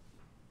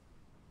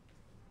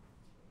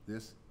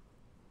this?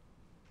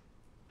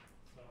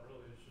 Not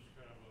really, it's just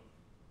kind of a,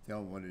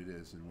 Tell them what it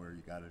is and where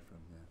you got it from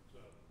there.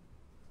 it's a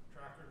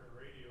tracker and a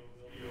radio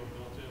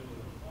built into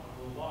one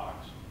of the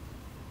locks.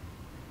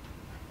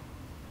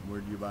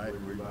 Where'd you buy it?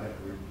 Where'd you buy it?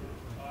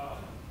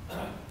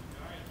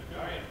 The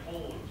guy in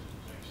Poland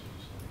takes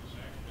these things,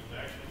 it's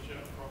actually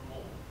shipped from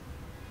Poland.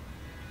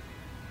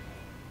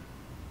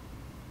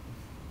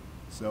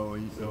 So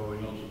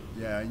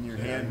yeah, in your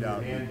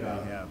handout, you may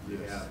have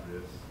this.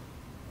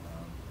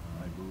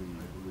 I believe.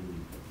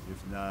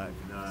 If not,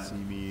 see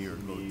me or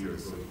go to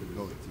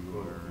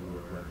our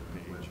web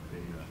page.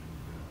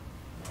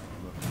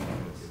 Look at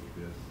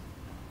this.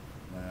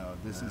 Now,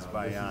 this is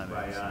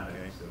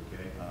Bionics,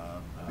 okay?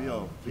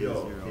 Bill,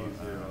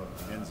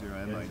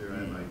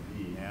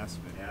 N0MIP,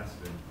 Aspen,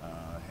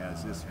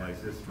 has this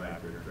micro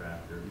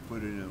tracker. You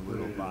put it in a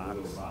little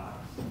box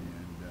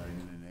and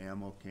in an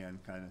ammo can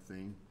kind of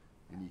thing,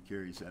 and he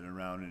carries that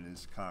around in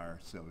his car.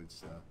 So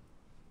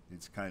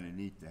it's kind of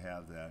neat to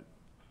have that,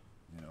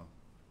 you know,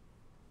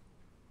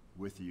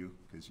 with you,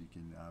 because you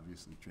can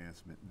obviously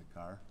transmit in the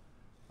car.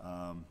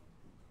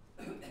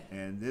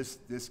 And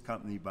this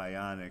company,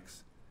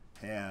 Bionics,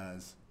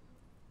 has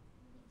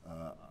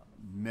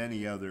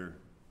many other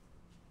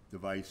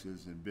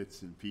devices and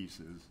bits and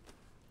pieces,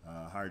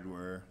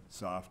 hardware,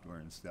 software,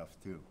 and stuff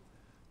too.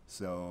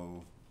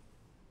 So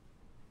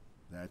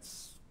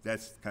that's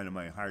kind of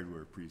my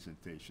hardware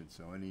presentation.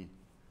 So any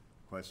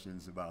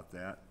questions about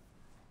that?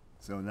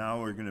 So now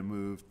we're going to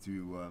move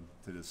to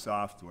the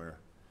software.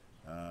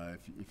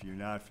 If you're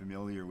not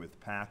familiar with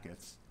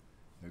packets,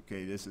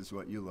 okay, this is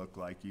what you look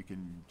like. You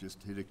can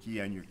just hit a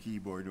key on your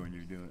keyboard when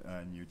you're doing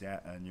on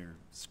your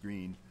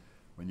screen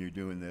when you're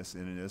doing this,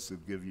 and this will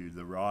give you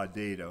the raw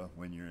data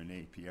when you're in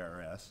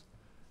APRS.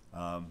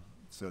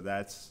 So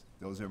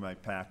those are my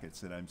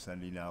packets that I'm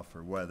sending out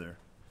for weather,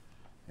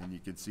 and you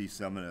can see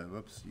some of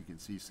the you can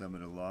see some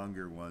of the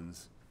longer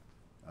ones.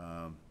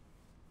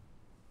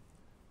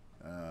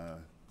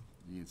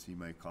 You can see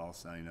my call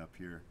sign up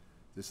here.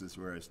 This is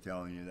where I was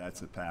telling you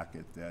that's a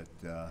packet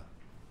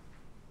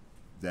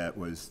that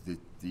was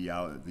the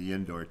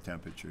indoor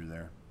temperature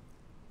there,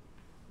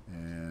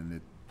 and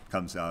it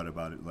comes out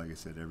about it, like I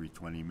said, every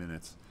 20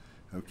 minutes.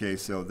 Okay,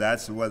 so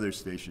that's the weather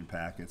station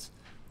packets.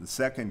 The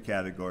second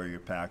category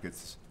of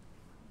packets,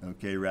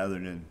 okay, rather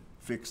than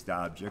fixed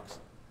objects,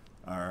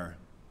 are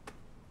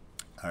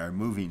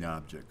moving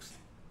objects,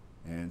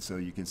 and so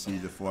you can see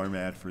the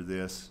format for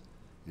this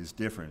is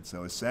different.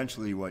 So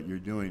essentially, what you're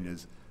doing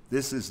is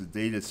this is the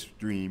data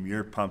stream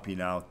you're pumping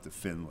out to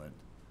Finland.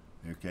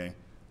 Okay.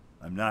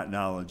 I'm not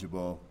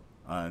knowledgeable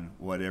on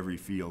what every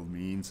field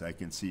means. I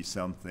can see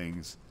some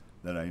things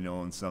that I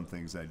know and some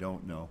things I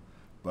don't know.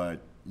 But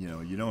you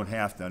know, you don't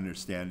have to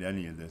understand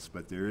any of this,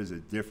 but there is a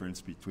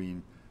difference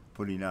between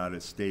putting out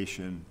a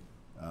station,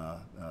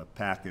 a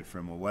packet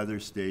from a weather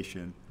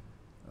station,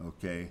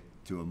 okay,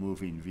 to a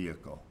moving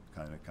vehicle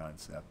kind of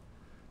concept.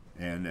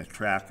 And a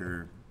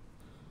tracker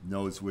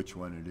knows which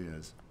one it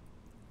is.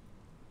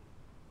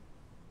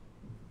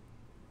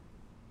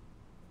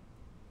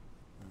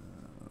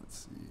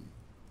 Let's see.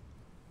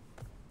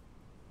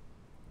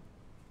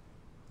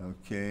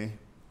 Okay.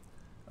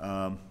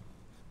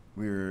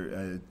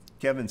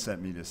 Kevin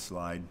sent me this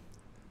slide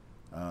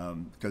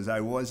because I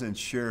wasn't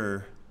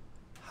sure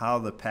how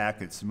the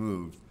packets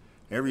moved.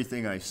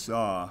 Everything I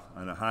saw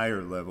on a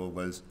higher level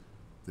was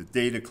the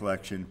data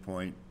collection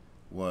point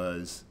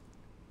was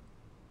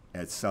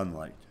at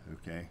sunlight,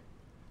 okay?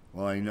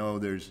 Well, I know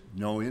there's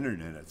no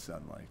internet at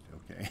sunlight,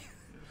 okay?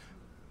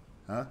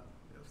 Huh?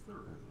 Yes, there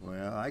is.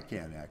 Well, I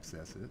can't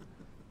access it,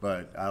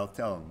 but I'll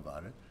tell them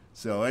about it.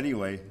 So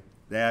anyway,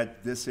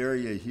 this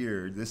area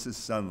here, this is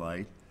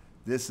sunlight.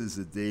 This is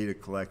the data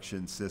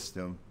collection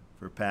system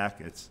for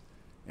packets.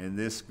 And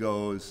this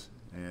goes,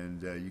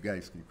 and you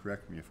guys can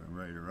correct me if I'm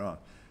right or wrong.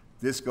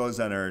 This goes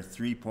on our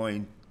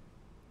 3.3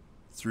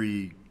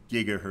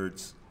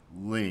 gigahertz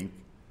link,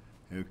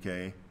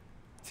 okay,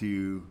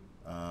 to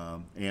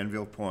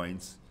Anvil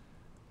Points,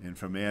 and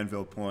from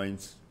Anvil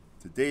Points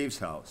to Dave's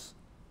house.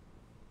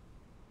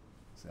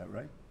 Is that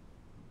right?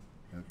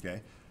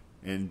 Okay.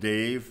 And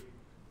Dave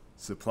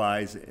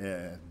supplies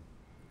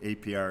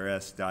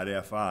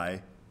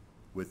APRS.fi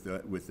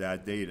with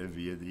that data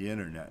via the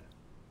internet.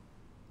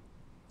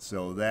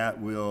 So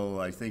that will,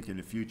 I think, in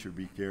the future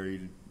be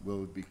carried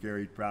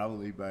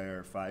probably by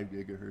our 5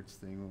 gigahertz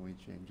thing when we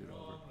change it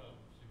over. I'm going to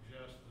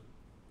suggest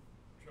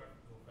that Chuck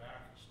go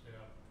back a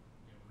step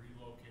and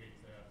relocate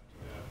that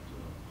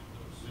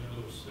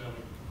Windows 7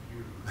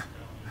 computer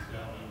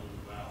down into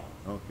the valley.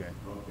 Okay.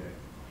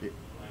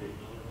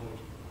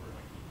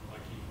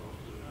 Like he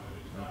posted it on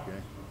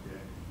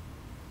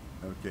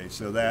Okay,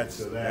 so that's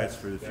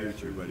for the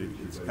future, but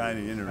it's kind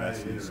of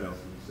interesting. So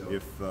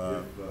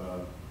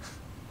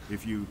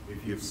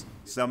if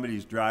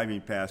somebody's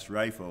driving past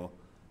Rifle,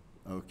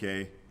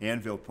 okay,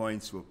 Anvil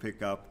Points will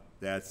pick up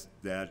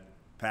that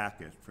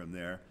packet from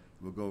there.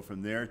 We'll go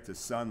from there to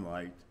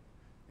Sunlight,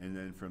 and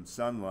then from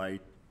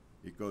Sunlight,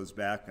 it goes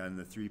back on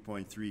the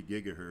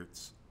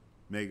 3.3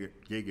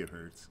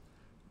 gigahertz,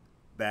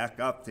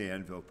 back up to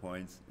Anvil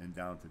Points and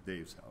down to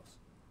Dave's house.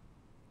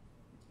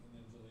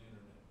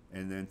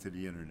 And then to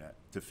the internet,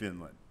 to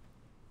Finland.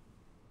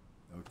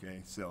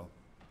 Okay, so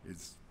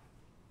it's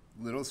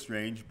a little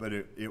strange, but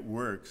it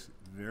works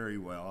very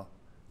well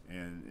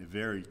and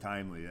very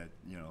timely.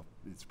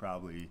 It's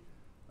probably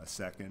a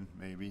second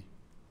maybe,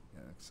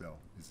 so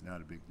it's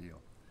not a big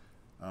deal.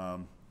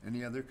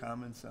 Any other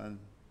comments on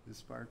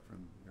this part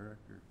from Eric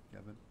or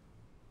Kevin?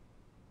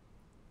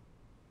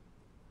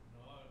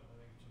 No, I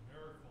think it's a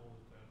miracle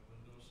that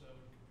Windows 7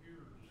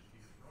 computer just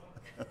keeps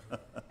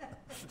running.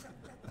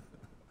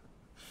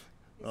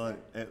 Well,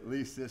 at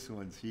least this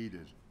one's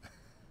heated.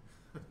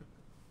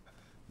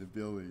 The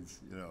buildings,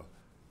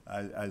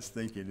 I was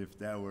thinking if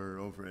that were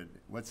over at,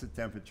 what's the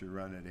temperature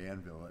run at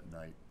Anvil at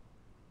night?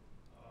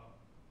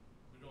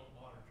 We don't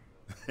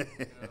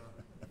monitor that.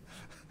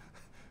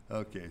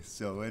 Okay,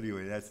 so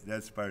anyway,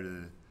 that's part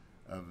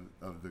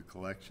of the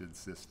collection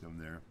system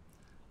there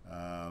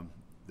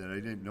that I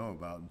didn't know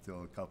about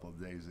until a couple of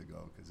days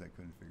ago because I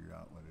couldn't figure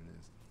out what it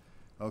is.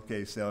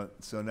 Okay, so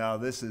now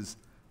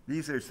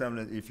these are some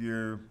of the, if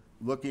you're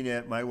looking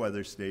at my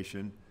weather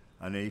station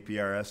on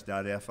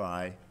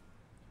APRS.fi,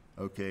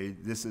 okay,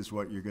 this is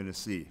what you're going to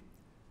see,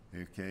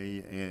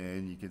 okay,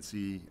 and you can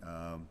see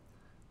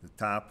the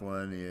top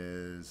one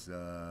is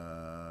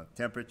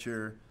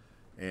temperature,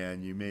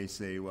 and you may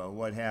say, well,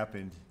 what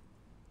happened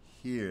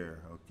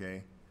here,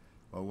 okay?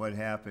 Well, what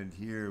happened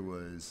here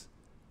was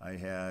I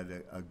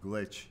had a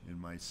glitch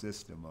in my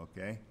system,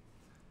 okay?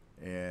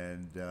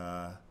 And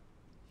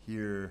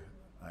here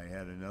I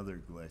had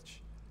another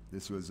glitch.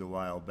 This was a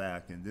while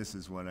back, and this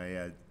is when I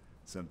had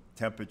some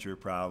temperature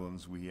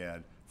problems. We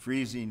had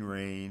freezing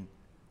rain,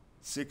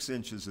 6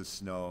 inches of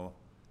snow,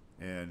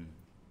 and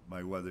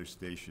my weather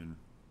station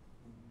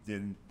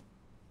didn't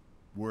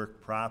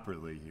work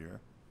properly here,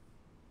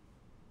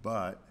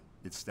 but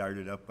it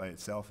started up by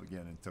itself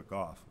again and took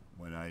off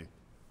when I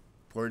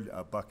poured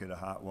a bucket of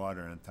hot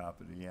water on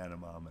top of the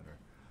anemometer.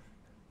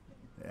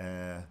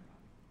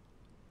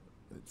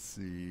 Let's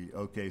see.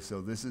 Okay,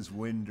 so this is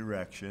wind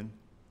direction.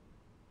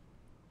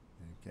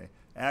 Okay.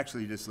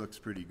 Actually, this looks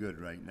pretty good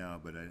right now,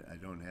 but I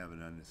don't have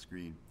it on the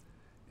screen.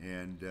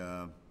 And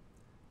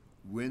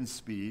wind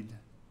speed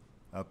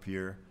up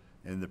here,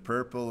 and the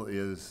purple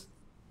is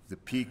the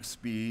peak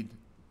speed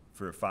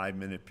for a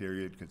 5-minute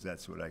period, because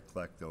that's what I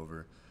collect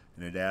over,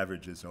 and it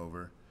averages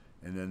over.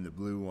 And then the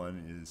blue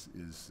one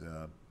is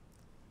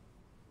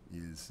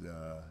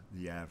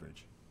the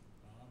average.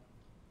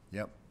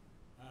 Yep.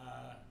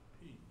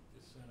 Pete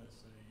just sent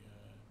us a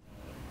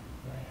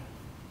graph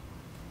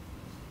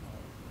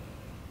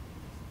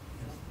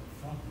of the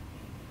front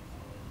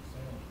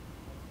sailing.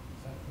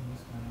 Is that from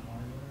this kind of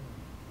hardware?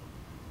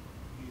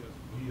 He has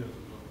his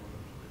own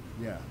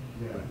website. Yeah.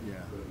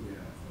 Yeah.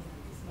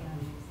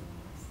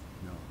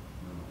 No.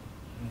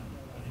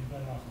 But he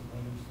got it off the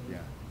weather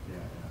station?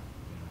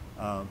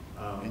 Yeah.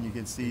 And you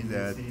can see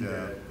that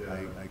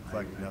I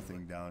collect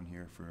nothing down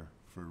here for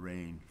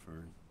rain,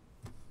 for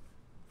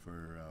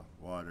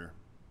water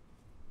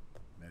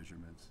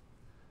measurements.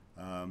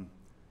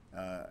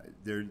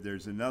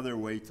 There's another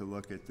way to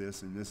look at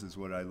this, and this is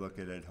what I look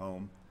at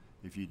home.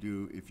 If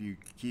you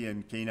key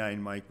in K9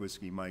 Mike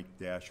Whiskey Mike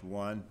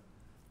 -1,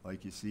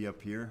 like you see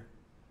up here,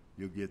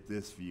 you'll get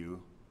this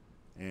view,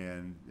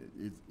 and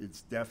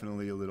it's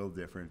definitely a little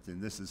different.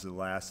 And this is the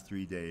last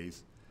 3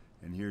 days,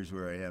 and here's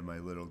where I have my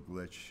little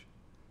glitch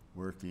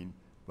working.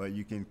 But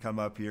you can come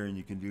up here and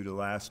you can do the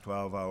last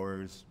 12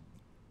 hours,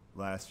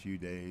 last few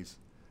days,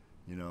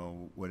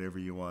 whatever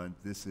you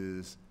want. This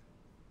is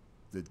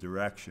the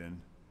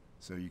direction,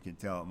 so you can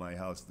tell at my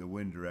house the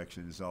wind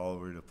direction is all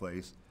over the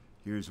place.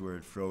 Here's where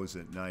it froze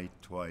at night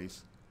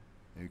twice,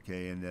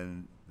 okay, and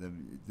then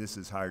this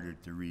is harder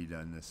to read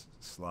on this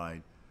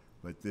slide,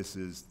 but this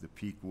is the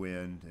peak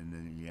wind and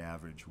then the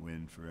average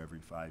wind for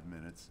every 5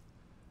 minutes.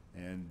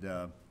 And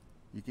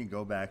you can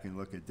go back and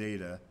look at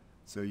data,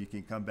 so you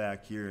can come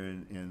back here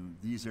and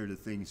these are the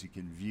things you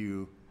can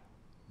view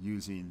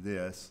using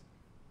this,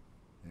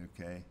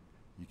 okay.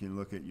 You can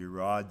look at your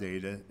raw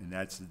data, and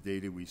that's the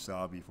data we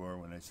saw before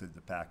when I said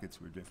the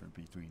packets were different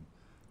between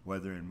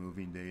weather and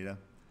moving data.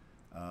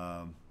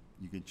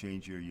 You can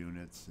change your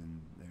units,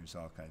 and there's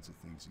all kinds of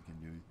things you can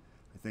do.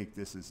 I think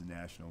this is the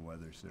National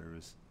Weather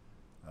Service.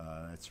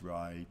 That's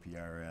raw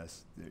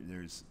APRS.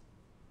 There's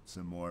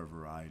some more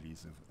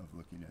varieties of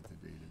looking at the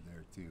data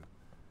there too.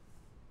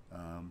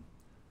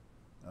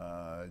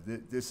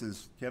 This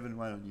is, Kevin,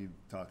 why don't you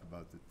talk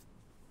about the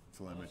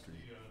telemetry?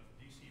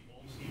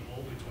 DC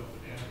voltage up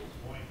at Anvil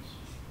Points.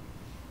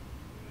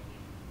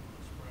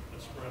 And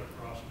it's spread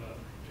across about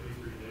 2 or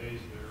 3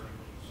 days there, and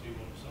you see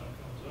when the sun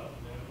comes up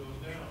and then it goes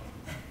down.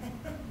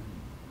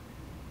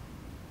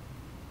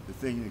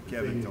 thing that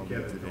Kevin told me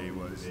today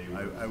was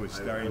I was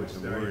starting to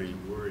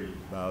worry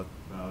about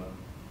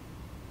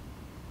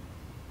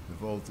the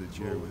voltage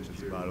here, which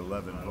is about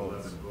 11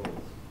 volts.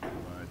 But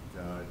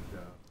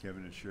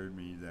Kevin assured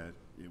me that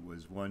it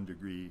was 1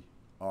 degree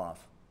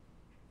off.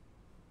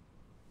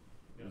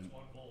 That's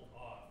 1 volt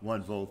off.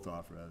 1 volt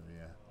off, rather,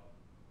 yeah.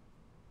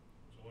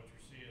 So what you're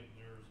seeing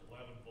there is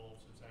 11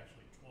 volts, it's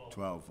actually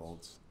 12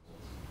 volts.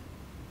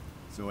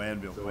 So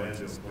Anvil Points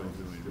is still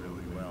doing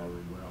really well.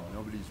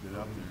 Nobody's been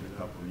up there in a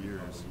couple of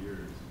years.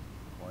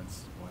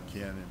 Once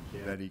Ken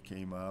and Betty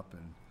came up,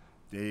 and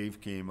Dave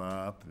came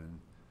up,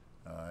 and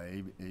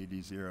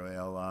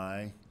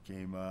 80LI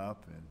came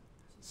up, and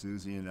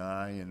Susie and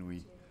I, and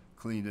we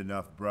cleaned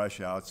enough brush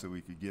out so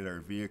we could get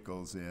our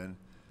vehicles in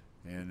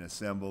and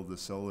assembled the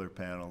solar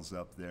panels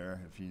up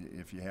there.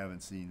 If you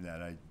haven't seen that,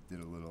 I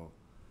did a little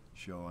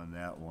show on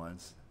that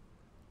once,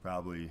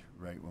 probably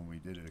right when we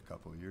did it a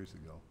couple of years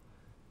ago.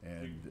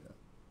 And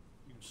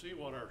You can see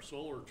what our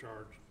solar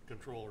charge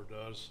controller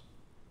does.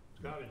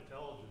 It's got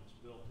intelligence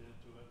built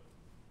into it,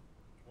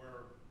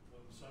 where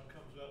when the sun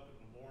comes up in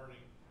the morning,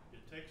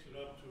 it takes it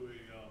up to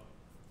a,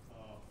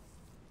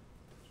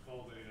 it's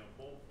called a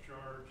bulk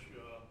charge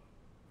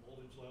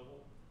voltage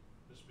level.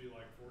 This would be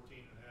like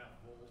 14.5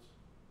 volts.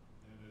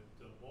 And it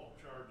bulk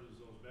charges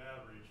those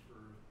batteries for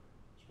a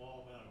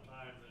small amount of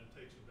time, then it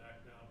takes it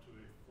back down to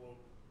a float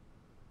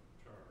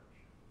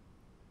charge.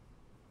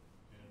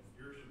 And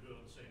yours is doing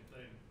the same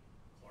thing,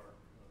 Clark.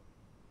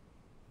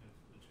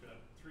 It's got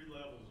 3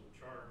 levels of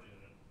charge in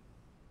it.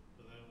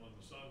 So then when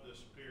the sun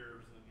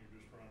disappears, then you're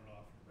just running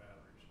off your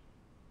batteries.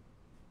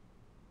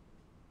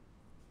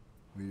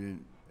 we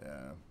didn't,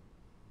 So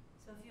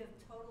if you have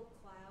total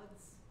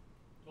clouds,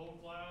 Total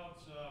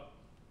clouds,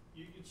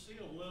 you can see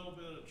a little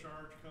bit of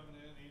charge coming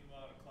in even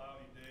on a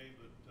cloudy day,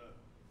 but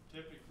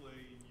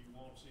typically you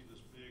won't see this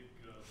big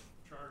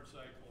charge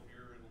cycle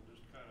here. It'll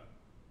just kind of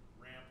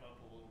ramp up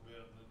a little bit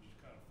and then just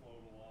kind of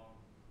float along,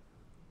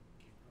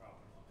 keep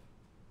dropping off.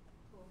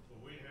 cool. So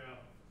we have,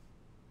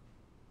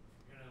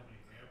 I forget how many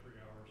ampere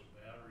hours of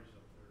batteries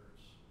up there.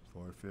 It's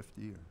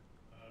 450, or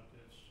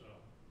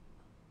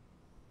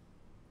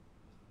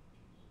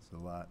it's a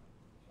lot.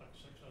 like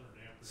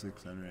 600 ampere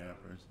 600 hours.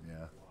 amperes,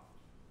 yeah, And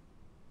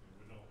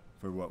we don't,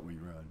 for what we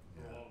run,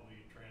 for yeah. what we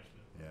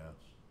transmit. Yeah.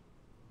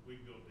 We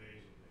can go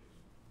days and days.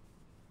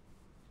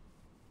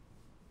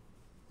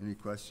 Any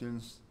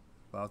questions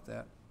about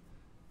that?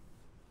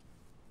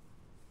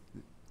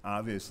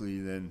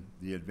 Obviously, then,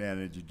 the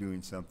advantage of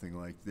doing something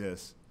like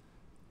this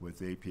with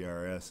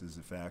APRS is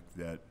the fact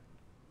that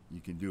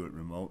you can do it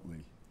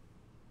remotely.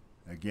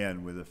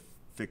 Again, with a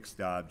fixed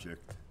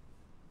object.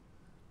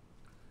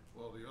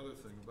 Well, the other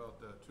thing about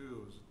that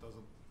too is it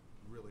doesn't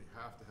really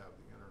have to have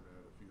the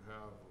internet. If you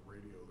have a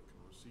radio that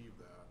can receive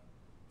that,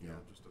 you know,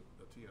 just a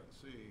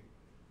TNC,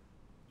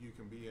 you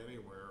can be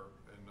anywhere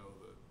and know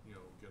that, you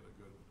know, get a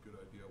good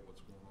idea of what's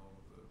going on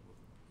with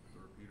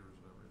the repeaters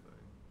and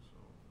everything. So,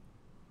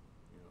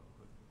 you know,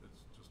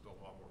 it's just a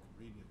lot more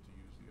convenient to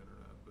use the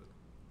internet. But,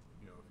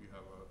 you know, if you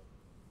have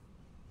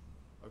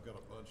I've got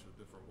a bunch of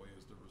different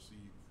ways to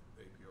receive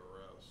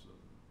APRS, and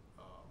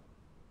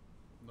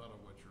none of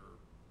which are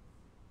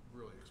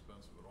really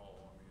expensive at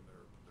all. I mean,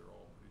 they're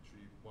all pretty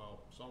cheap.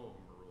 Well, some of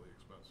them are really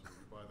expensive. If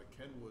you buy the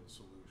Kenwood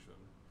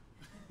solution,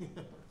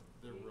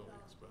 they're really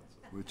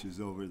expensive. Which is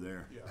over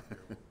there. Yeah,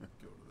 here, we'll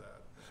go to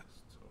that.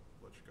 So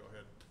let you go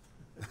ahead.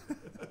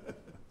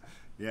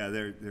 Yeah,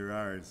 there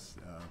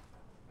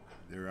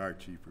are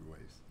cheaper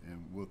ways,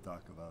 and we'll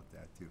talk about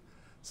that too.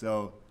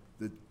 So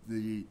the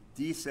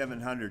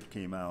D700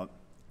 came out,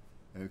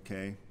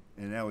 okay,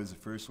 and that was the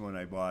first one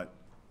I bought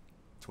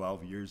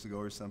 12 years ago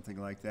or something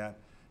like that.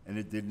 And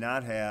it did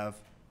not have,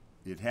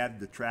 it had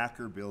the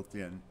tracker built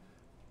in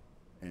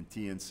and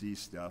TNC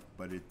stuff,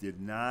 but it did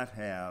not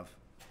have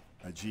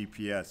a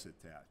GPS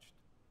attached.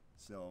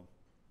 So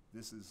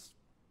this is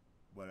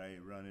what I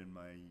run in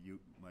my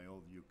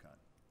old Yukon,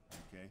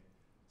 okay?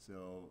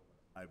 So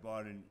I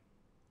bought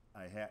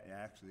I had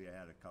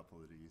a couple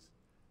of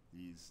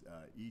these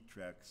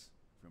E-Treks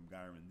from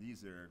Garmin.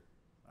 These are,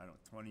 I don't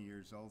know, 20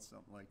 years old,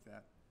 something like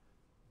that.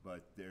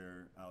 But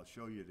I'll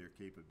show you their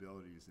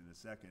capabilities in a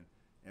second.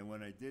 And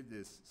when I did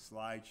this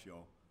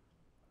slideshow,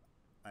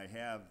 I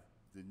have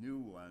the new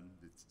one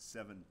that's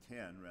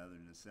 710 rather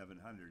than the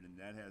 700, and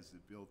that has the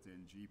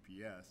built-in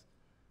GPS.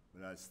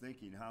 But I was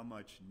thinking how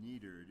much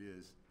neater it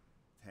is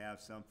to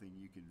have something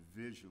you can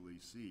visually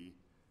see,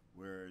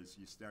 whereas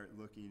you start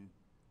looking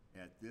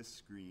at this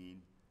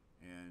screen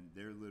and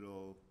their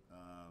little,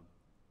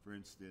 for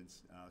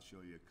instance, I'll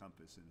show you a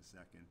compass in a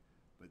second,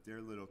 but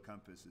their little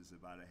compass is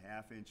about a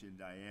 ½ inch in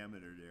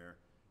diameter there,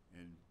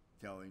 and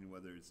telling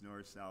whether it's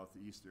north, south,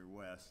 east, or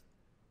west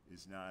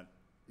is not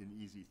an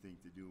easy thing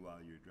to do while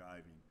you're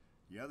driving.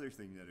 The other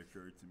thing that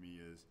occurred to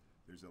me is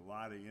there's a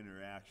lot of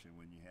interaction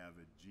when you have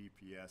a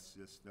GPS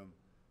system,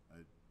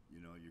 you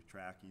know, you're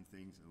tracking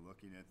things and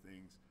looking at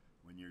things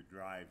when you're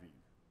driving.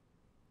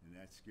 And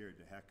that scared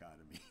the heck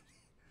out of me.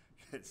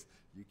 Because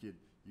you can,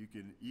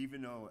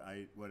 even though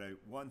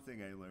one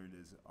thing I learned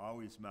is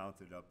always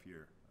mount it up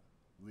here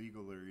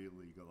legal or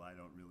illegal, I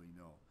don't really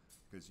know.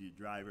 Because you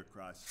drive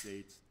across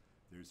states,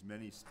 there's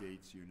many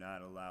states you're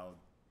not allowed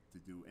to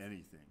do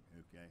anything,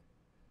 okay?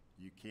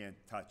 You can't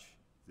touch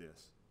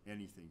this,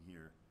 anything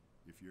here,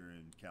 if you're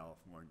in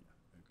California,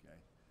 okay?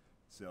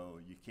 So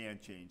you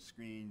can't change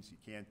screens, you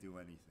can't do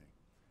anything.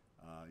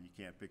 You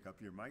can't pick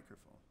up your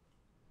microphone.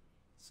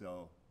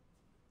 So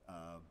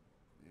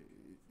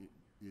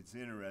it's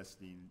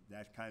interesting.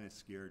 That kind of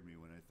scared me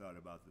when I thought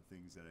about the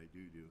things that I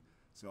do.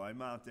 So I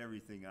mount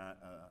everything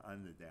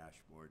on the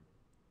dashboard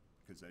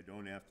because I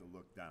don't have to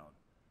look down.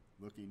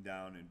 Looking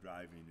down and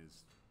driving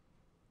is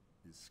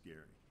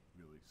scary,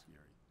 really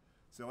scary.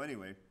 So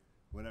anyway,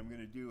 what I'm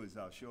going to do is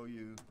I'll show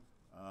you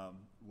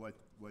what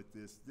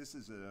this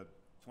is a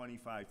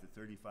 $25 to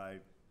 $35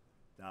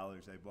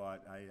 I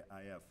bought.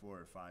 I have 4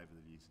 or 5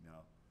 of these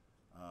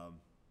now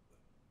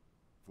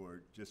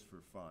just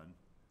for fun,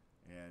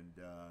 and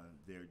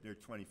they're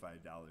 $25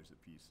 a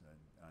piece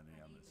on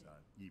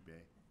Amazon,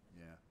 eBay.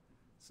 Yeah.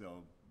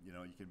 So you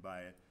can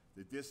buy it.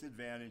 The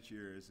disadvantage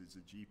here is it's a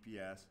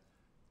GPS.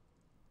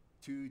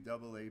 2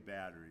 AA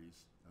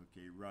batteries,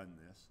 okay, run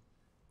this,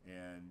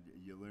 and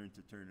you learn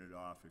to turn it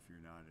off if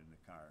you're not in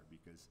the car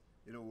because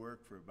it'll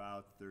work for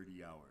about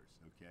 30 hours,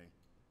 okay,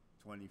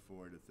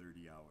 24 to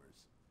 30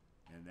 hours,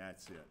 and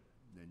that's it.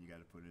 Then you got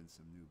to put in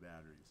some new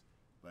batteries,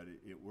 but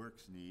it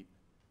works neat,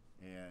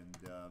 and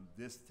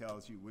this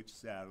tells you which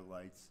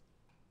satellites,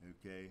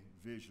 okay,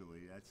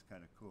 visually, that's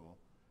kind of cool,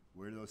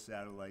 where those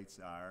satellites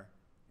are,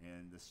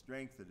 and the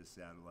strength of the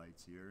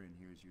satellites here, and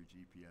here's your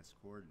GPS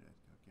coordinate,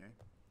 okay?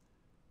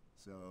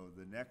 So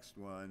the next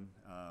one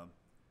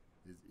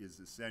is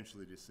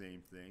essentially the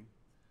same thing.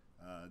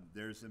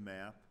 There's a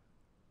map.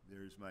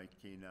 There's my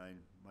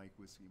K9 Mike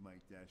Whiskey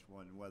Mike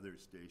 -1 weather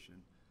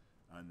station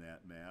on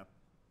that map.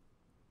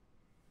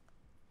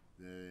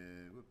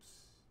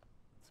 Whoops,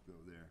 let's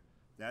go there.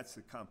 That's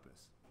the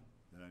compass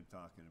that I'm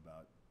talking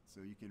about.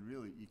 So you can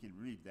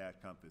read that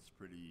compass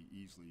pretty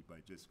easily by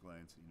just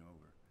glancing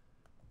over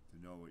to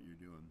know what you're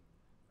doing.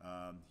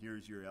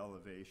 Here's your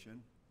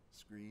elevation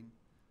screen.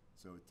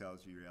 So it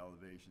tells you your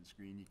elevation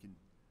screen. You can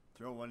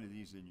throw one of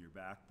these in your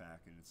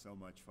backpack, and it's so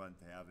much fun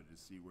to have it to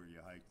see where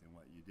you hiked and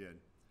what you did.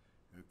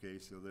 Okay,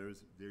 so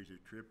there's your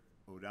trip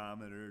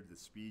odometer, the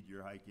speed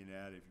you're hiking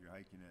at. If you're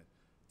hiking at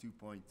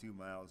 2.2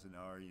 miles an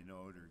hour, you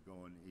know it, or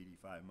going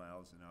 85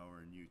 miles an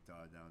hour in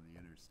Utah down the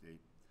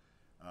interstate.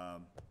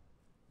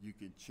 You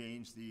can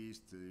change these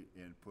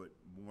and put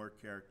more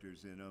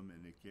characters in them,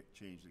 and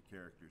change the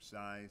character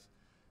size.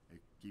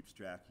 It keeps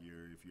track of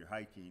if you're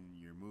hiking,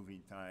 your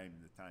moving time,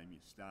 the time you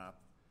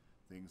stop,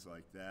 things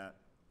like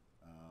that,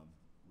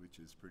 which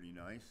is pretty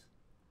nice.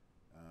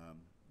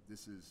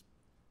 This is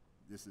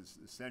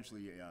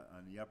essentially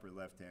on the upper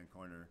left-hand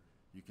corner.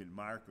 You can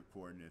mark a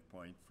coordinate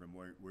point from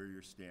where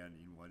you're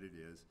standing, what it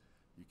is.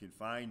 You can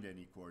find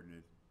any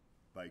coordinate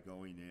by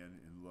going in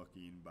and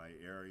looking by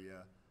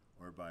area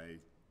or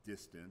by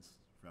distance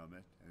from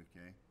it,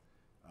 okay?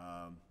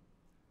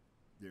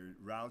 There are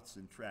routes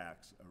and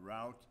tracks. A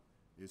route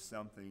is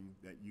something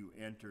that you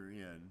enter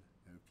in,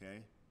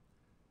 okay?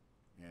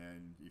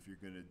 And if you're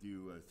going to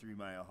do a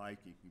 3-mile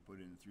hike, you can put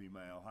in a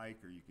 3-mile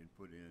hike, or you can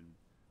put in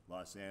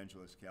Los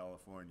Angeles,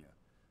 California.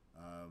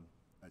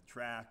 A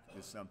track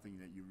is something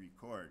that you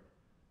record.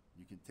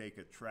 You can take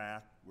a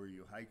track where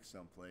you hike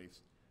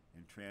someplace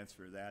and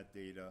transfer that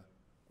data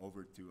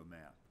over to a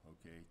map,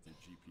 okay, to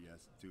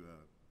GPS, to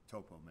a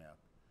topo map.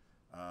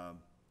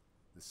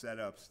 The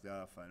setup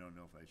stuff, I don't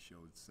know if I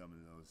showed some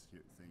of those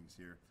things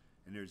here.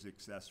 And there's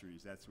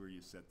accessories. That's where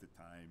you set the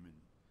time and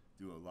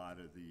do a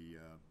lot of the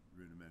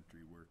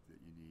rudimentary work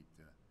that you need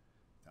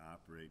to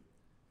operate.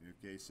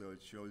 Okay, so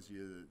it shows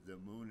you the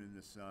moon and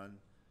the sun.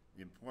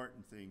 The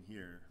important thing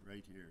here,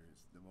 right here,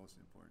 is the most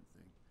important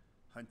thing: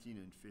 hunting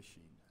and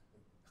fishing.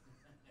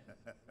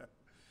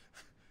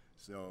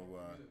 So.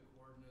 Give you the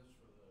coordinates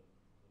for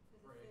the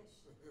prey.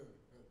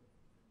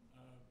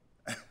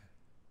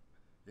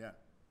 Yeah. Yeah,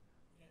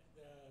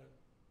 the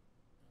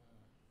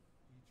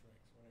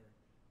E-Trex, whatever.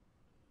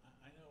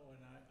 I know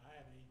when I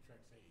have an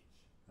E-Trex H,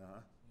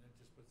 Uh-huh. and it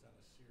just puts out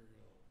a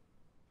serial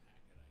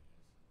packet, I guess,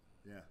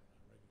 Yeah.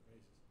 on a regular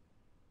basis.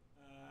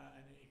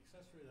 And the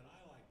accessory that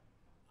I like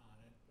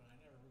on it, but I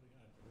never really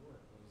got it to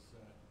work, was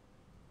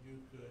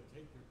you could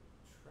take your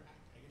track,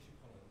 I guess you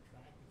call it a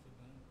track that you've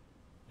done,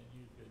 and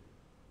you could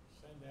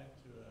send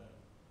that to a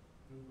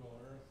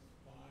Google Earth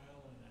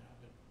file and have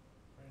it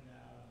printed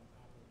out on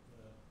top of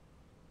the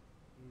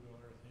Google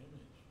Earth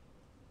image.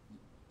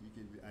 You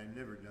can. I've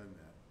never done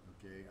that.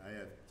 Okay, I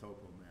have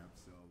topo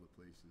maps to all the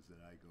places that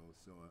I go.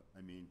 So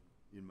I mean,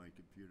 in my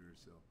computer,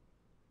 so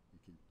you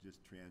can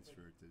just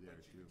transfer it to there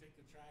But you too. can take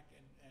the track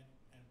and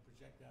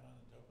project that on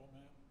the topo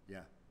map?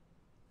 Yeah,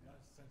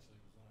 That essentially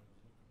was what I was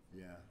looking for.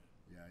 yeah,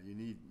 yeah. You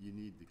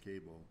need the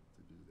cable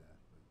to do that,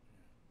 but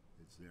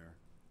Yeah. it's there.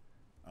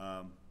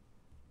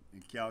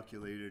 And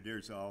calculator.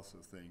 There's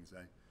also things.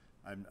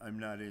 I'm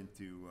not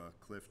into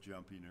cliff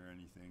jumping or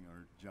anything,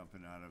 or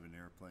jumping out of an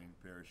airplane,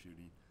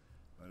 parachuting,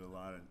 but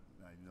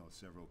I know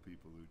several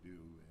people who do,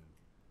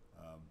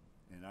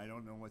 and I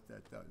don't know what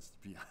that does, to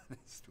be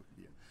honest with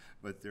you.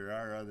 But there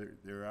are other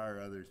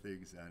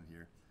things on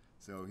here.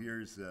 So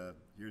here's a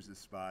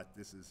spot.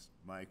 This is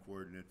my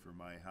coordinate for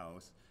my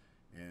house,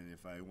 and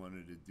if I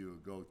wanted to do a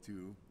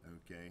go-to,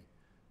 okay,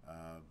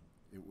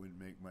 it wouldn't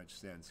make much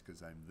sense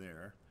because I'm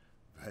there,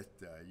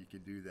 but you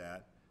can do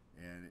that,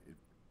 and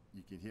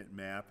you can hit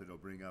map. It'll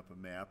bring up a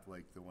map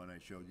like the one I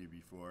showed you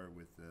before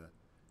with the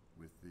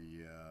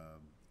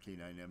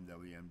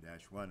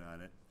K9MWM-1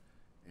 on it,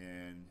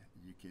 and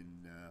you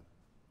can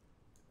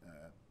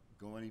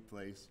go any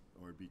place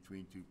or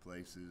between two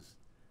places,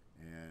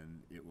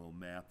 and it will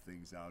map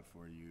things out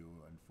for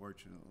you.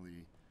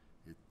 Unfortunately,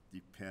 it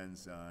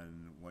depends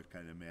on what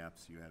kind of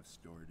maps you have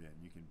stored in.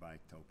 You can buy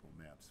topo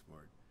maps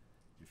for it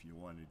if you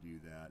want to do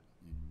that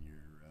in your,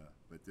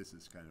 but this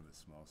is kind of a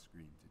small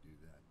screen to do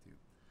that too.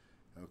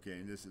 Okay,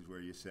 and this is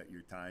where you set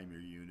your time,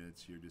 your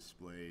units, your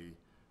display,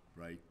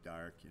 bright,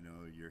 dark, you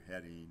know, your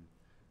heading,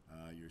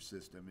 your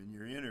system, and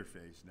your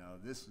interface. Now,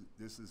 this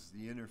is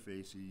the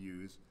interface you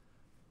use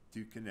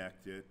to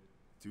connect it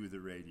to the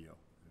radio,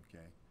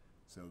 okay?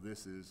 So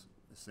this is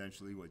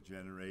essentially what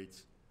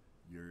generates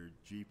your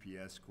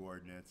GPS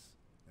coordinates,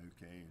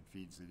 okay, and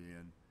feeds it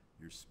in,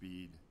 your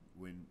speed,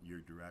 your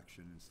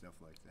direction, and stuff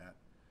like that.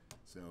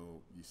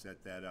 So you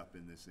set that up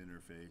in this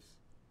interface,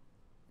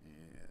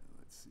 and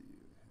let's see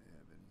if I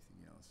have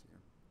anything else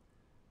here.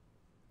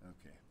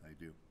 Okay, I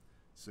do.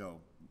 So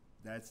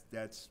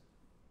that's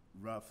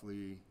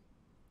roughly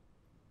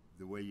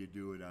the way you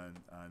do it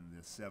on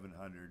the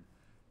 700.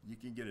 You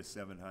can get a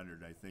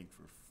 700, I think,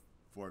 for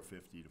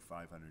 $450 to $500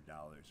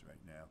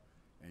 right now,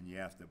 and you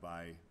have to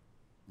buy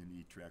an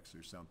E-Trex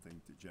or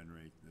something to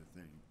generate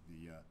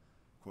the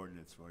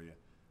coordinates for you.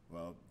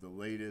 Well, the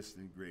latest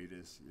and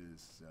greatest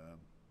is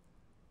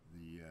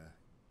the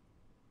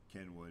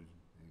Kenwood,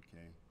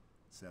 okay,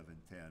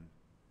 710,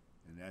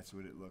 and that's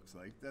what it looks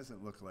like. It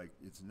doesn't look like,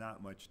 it's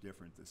not much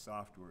different. The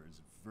software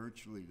is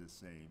virtually the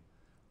same.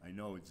 I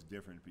know it's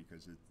different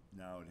because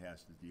now it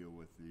has to deal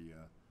with the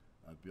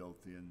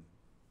built-in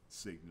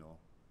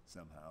signal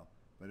somehow,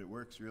 but it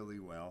works really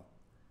well,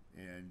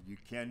 and you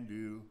can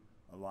do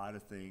a lot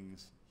of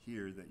things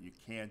here that you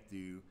can't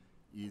do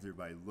either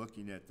by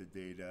looking at the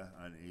data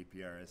on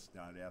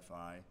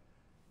APRS.fi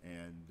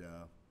and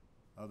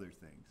other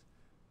things.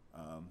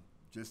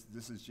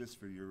 This is just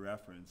for your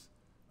reference.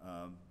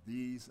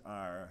 These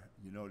are,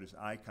 you notice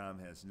ICOM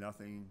has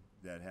nothing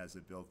that has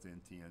a built-in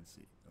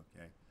TNC,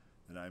 okay,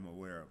 that I'm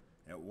aware of.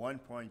 At one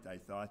point I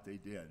thought they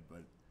did,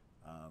 but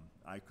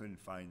I couldn't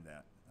find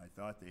that. I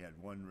thought they had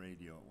one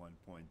radio at one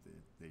point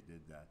that they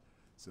did that.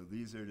 So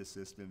these are the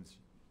systems,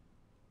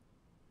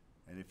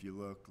 and if you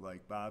look,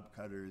 like Bob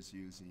Cutter's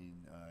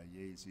using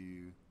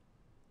Yaesu,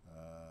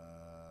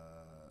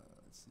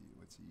 let's see,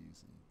 what's he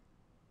using?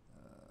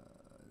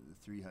 The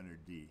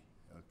 300D,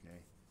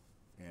 okay?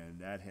 And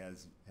that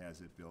has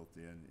it built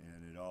in,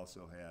 and it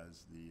also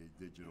has the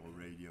digital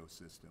radio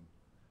system,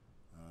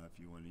 if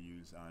you want to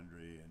use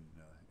Andre and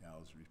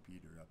Al's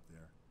repeater up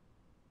there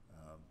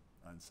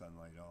on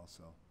Sunlight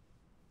also.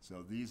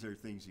 So these are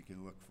things you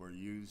can look for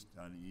used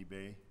on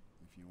eBay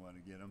if you want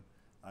to get them.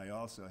 I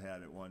also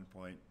had at one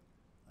point,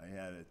 I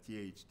had a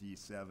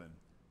THD7,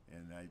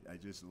 and I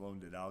just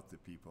loaned it out to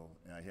people.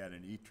 And I had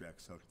an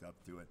E-Trex hooked up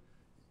to it.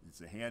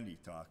 It's a handy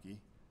talkie,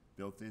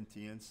 built-in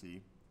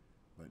TNC,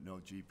 but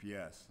no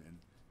GPS.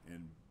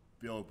 And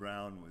Bill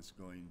Brown was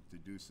going to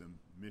do some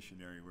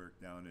missionary work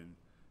down in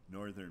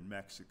northern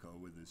Mexico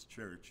with his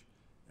church,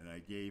 and I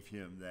gave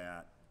him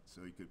that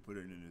so he could put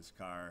it in his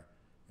car,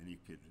 and he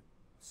could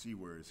see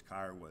where his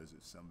car was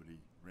if somebody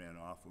ran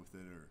off with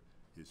it, or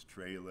his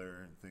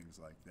trailer and things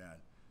like that.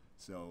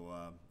 So,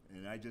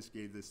 and I just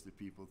gave this to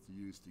people to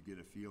use to get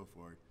a feel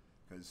for it,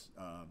 because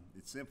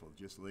it's simple.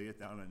 Just lay it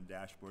down on the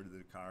dashboard of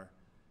the car,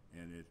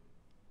 and it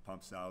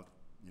pumps out,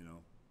 you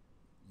know,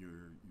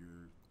 your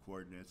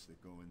coordinates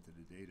that go into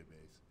the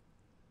database.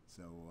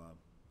 So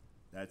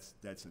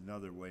that's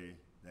another way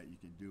that you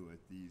can do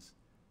it. These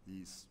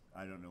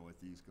I don't know what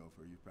these go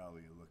for. You're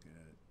probably looking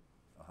at it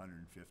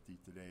 150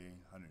 today,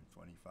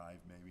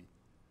 125 maybe,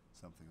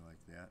 something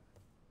like that.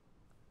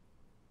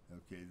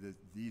 Okay,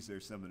 these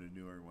are some of the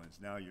newer ones.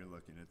 Now you're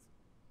looking at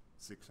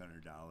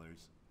 $600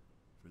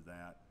 for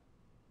that.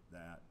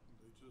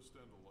 They just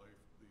end of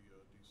life, the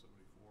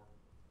D74.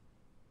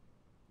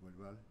 What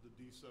about it? The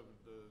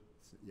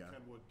Yeah.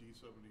 Kenwood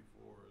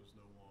D74 is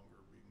no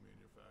longer being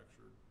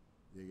manufactured.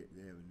 They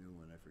have a new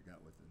one. I forgot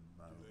what the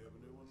model Do they have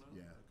a new number one was.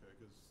 now? Yeah. Okay,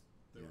 because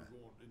they were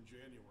going, in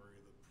January,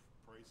 the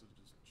prices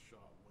just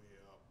shot way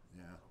up.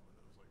 Yeah. And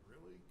I was like,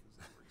 really? Because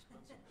they were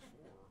expensive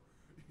before.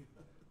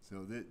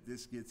 So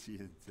this gets you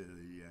into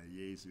the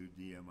Yaesu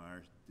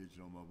DMR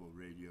digital mobile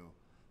radio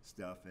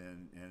stuff,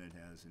 and it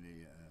has an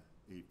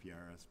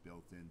APRS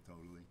built in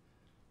totally.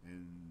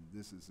 And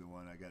this is the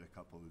one, I got a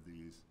couple of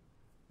these,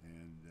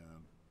 and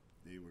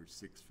they were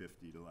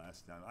 $650 the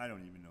last time. I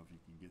don't even know if you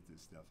can get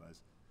this stuff. I'm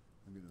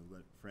going to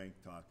let Frank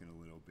talk in a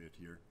little bit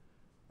here,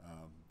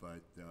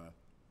 but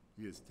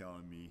he is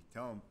telling me,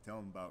 tell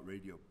him about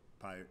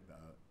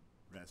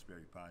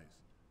Raspberry Pis.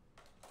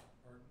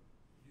 Pardon?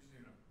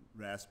 Using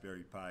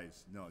Raspberry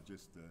Pis, no,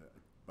 just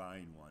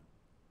buying one.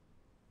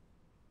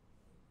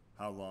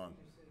 How long?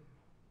 You said,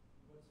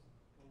 what's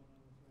going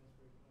on with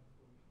Raspberry Pi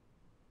 4s?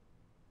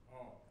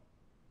 Oh,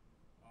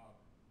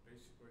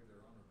 basically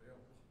they're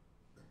unavailable.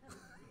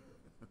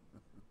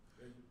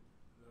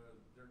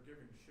 They're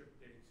giving ship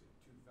dates at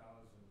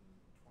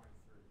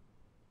 2023.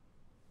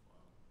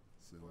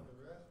 So, For the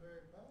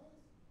Raspberry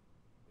Pis?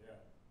 Yeah.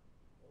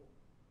 Oh.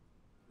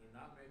 They're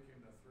not making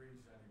the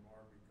 3s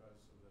anymore because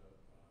of the,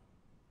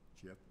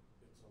 chip?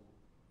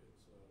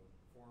 it's a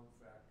form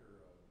factor,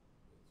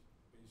 it's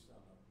based on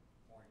a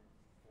 0.48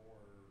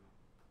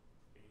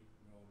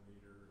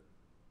 millimeter.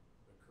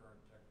 The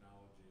current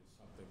technology is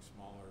something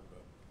smaller,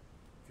 but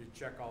if you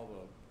check all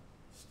the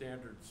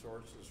standard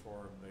sources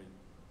for them,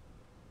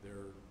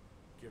 they're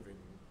giving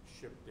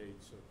ship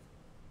dates of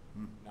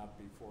not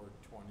before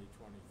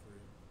 2023.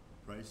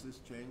 Prices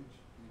change?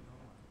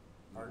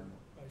 Pardon?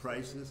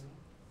 Prices?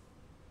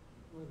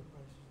 What are the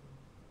prices?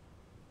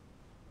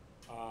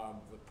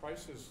 The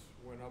prices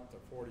went up to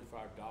 $45,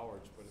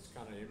 but it's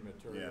kind of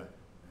immaterial.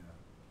 Yeah,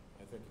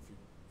 I think if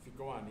you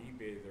go on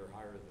eBay, they're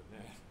higher than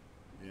that.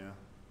 yeah.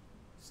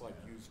 It's like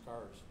Yeah. used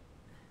cars.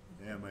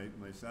 Yeah,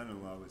 my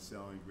son-in-law was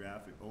selling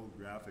old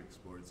graphics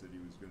boards that he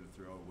was gonna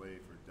throw away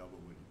for double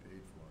what he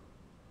paid for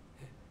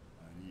them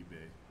on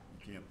eBay. You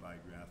can't buy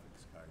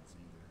graphics cards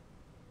either.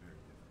 Very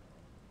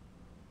difficult.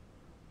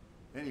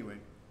 Anyway,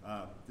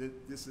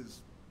 this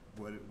is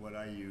what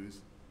I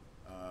use.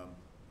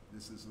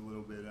 This is a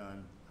little bit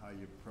on how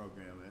you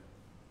program it,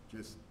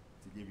 just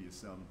to give you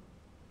some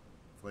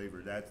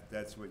flavor.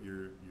 That's what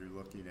you're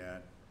looking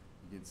at.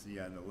 You can see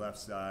on the left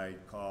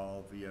side,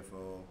 call,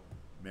 VFO,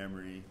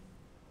 memory.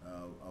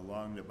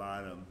 Along the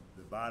bottom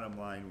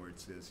line where it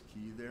says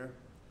key there,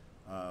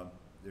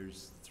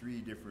 there's 3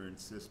 different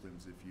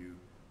systems. If you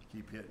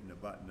keep hitting the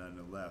button on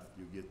the left,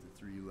 you'll get the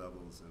 3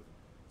 levels of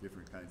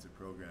different kinds of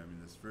programming.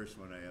 This first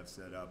one I have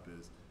set up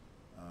is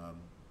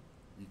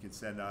you can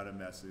send out a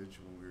message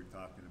when we were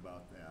talking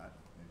about that,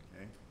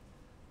 okay?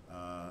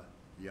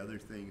 The other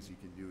things you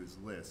can do is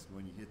list.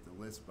 When you hit the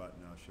list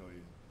button, I'll show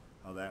you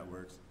how that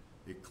works.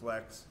 It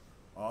collects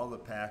all the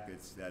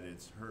packets that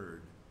it's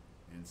heard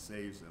and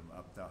saves them,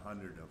 up to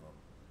 100 of them.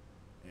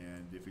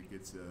 And if it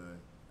gets 100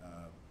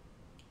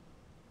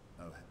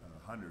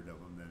 of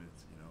them, then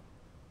it's,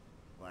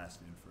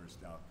 last in,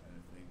 first out kind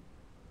of thing.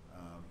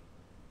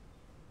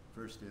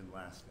 First in,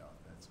 last out,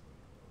 that's what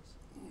it goes.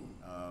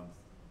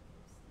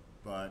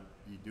 But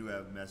you do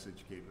have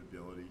message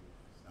capability.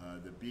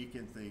 The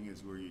beacon thing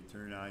is where you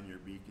turn on your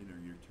beacon or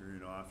you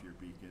turn off your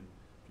beacon.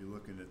 If you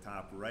look in the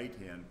top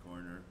right-hand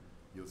corner,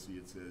 you'll see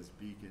it says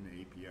beacon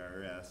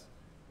APRS.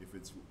 If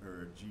it's,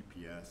 or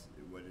GPS,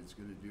 what it's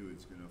gonna do,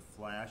 it's gonna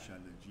flash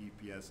on the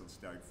GPS, will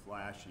start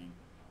flashing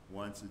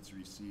once it's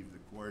received the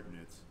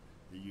coordinates.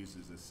 It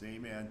uses the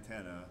same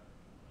antenna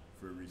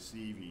for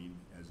receiving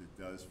as it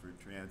does for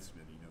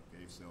transmitting,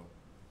 okay? So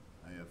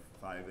I have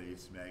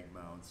 5/8 mag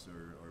mounts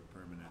or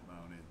permanent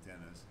mount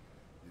antennas.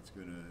 It's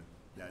gonna,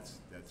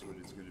 that's what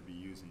it's gonna be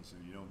using. So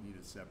you don't need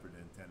a separate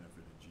antenna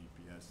for the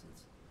GPS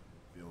that's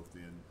built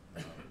in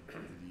to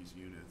these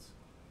units.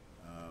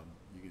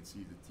 You can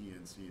see the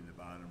TNC in the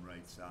bottom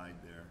right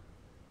side there,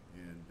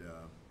 and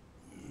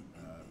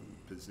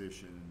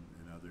position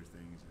and other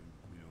things. And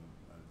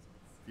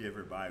if you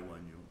ever buy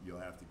one, you'll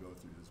have to go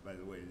through this. By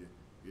the way,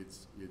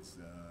 it's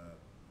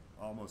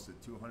almost a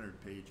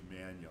 200-page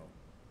manual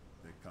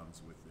that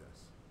comes with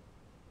this.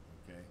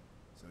 Okay,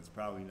 so it's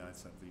probably not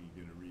something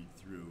you're going to read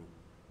through.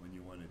 When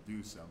you want to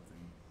do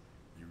something,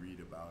 you read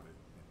about it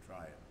and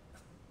try it.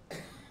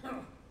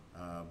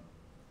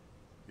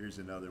 Here's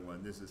another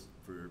one. This is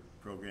for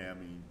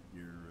programming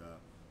your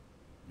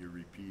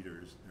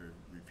repeaters.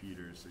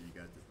 So you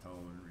got the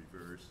tone,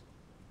 reverse,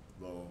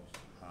 low,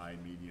 high,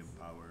 medium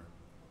power,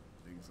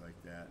 things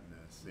like that, and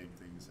the same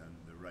things on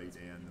the right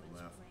and the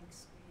left.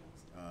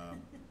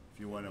 If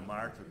you want to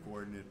mark a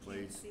coordinate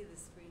place, Can't see the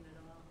screen at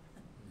all.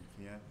 you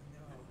can't.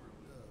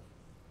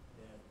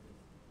 Yeah, it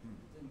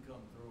didn't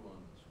come through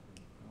on the screen.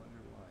 I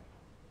wonder why.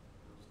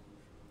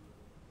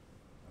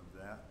 Of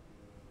that?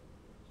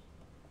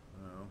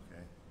 Oh,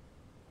 okay.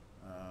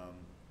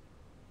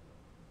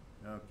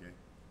 Okay.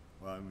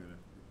 Well,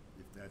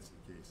 if that's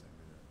the case, I'm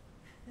gonna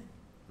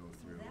go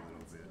through a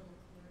little bit.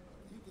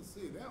 You can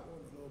see that one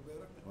a little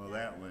better. Well,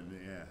 that one,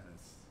 yeah,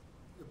 that's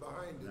You're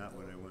behind it. not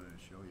what I though. wanted to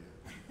show you.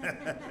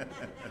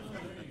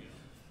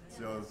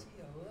 So,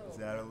 is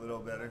that a little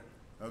better?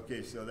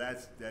 Okay, so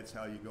that's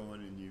how you go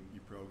in and you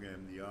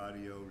program the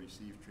audio,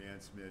 receive,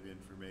 transmit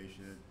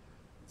information,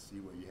 see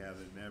what you have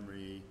in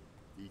memory,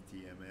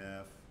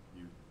 DTMF,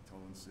 your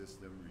tone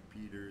system,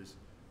 repeaters,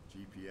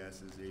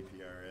 GPSs,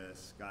 APRS,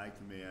 Sky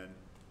Command.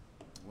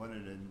 One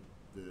of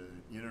the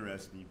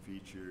interesting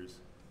features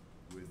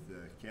with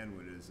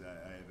Kenwood is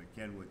I have a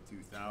Kenwood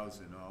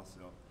 2000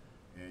 also,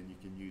 and you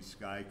can use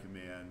Sky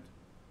Command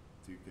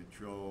to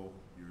control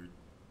your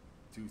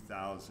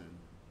 2000,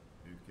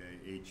 okay,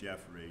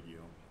 HF radio,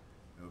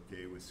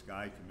 okay, with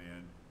Sky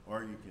Command,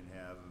 or you can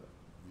have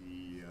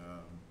the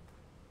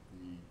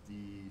the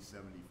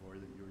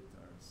D74 that you were,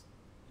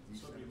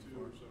 Seventy-two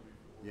or 74?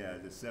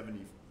 Yeah, the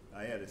 70,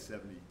 I had a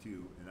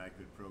 72, and I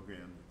could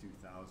program the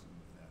 2000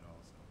 with that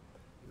also.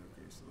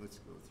 Okay, so let's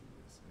go through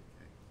this,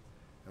 okay.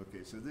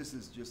 Okay, so this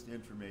is just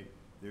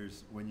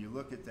there's, when you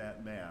look at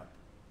that map,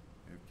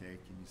 okay,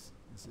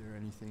 is there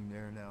anything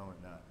there now or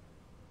not?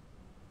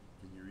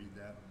 Can you read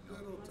that? No?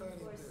 Little tiny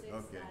bit.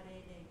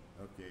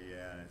 146.88. Okay,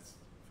 yeah,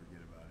 forget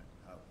about it.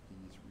 Can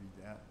you just read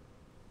that?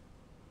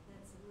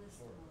 That's a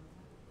list one.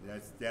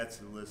 That's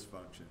the list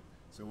function.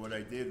 So what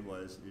I did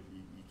was, if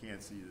you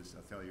can't see this,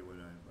 I'll tell you what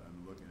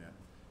I'm looking at.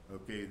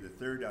 Okay, the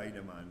third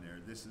item on there,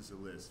 this is a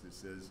list. It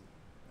says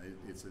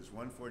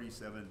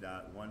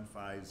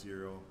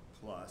 147.150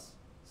 plus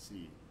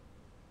C.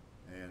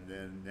 And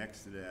then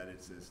next to that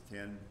it says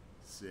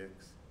 10.6,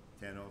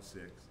 10.06,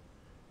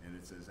 and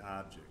it says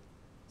object.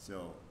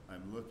 So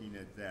I'm looking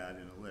at that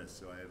in a list.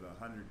 So I have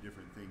 100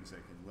 different things I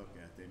can look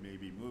at. They may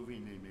be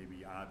moving, they may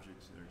be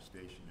objects that are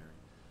stationary.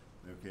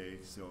 Okay,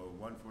 so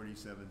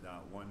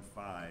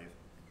 147.15,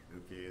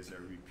 okay, is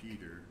our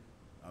repeater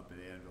up at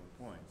Anvil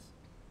Points.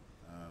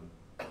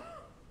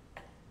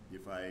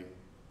 If I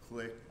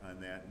click on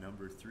that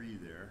number 3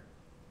 there,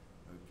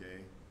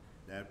 okay,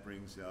 that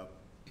brings up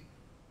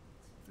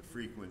the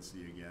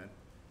frequency again,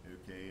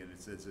 okay, and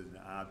it says it's an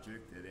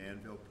object at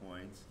Anvil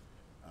Points.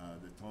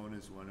 The tone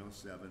is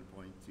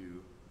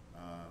 107.2.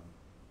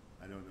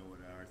 I don't know what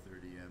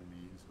R30M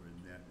means or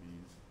net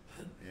means.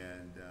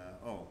 And,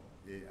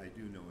 I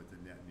do know what the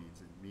net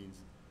means. It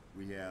means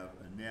we have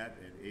a net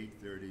at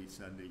 8:30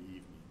 Sunday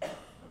evening,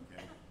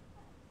 okay?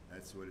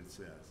 That's what it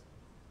says.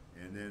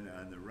 And then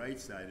on the right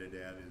side of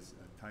that is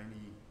a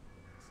tiny,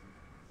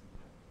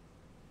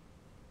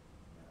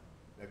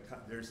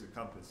 there's the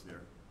compass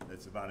there.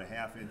 That's about a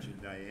 1/2 inch in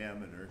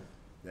diameter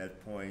that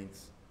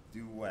points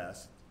due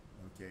west.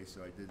 Okay,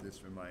 so I did this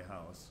from my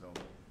house. So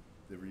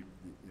the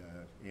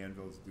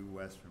anvil's due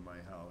west from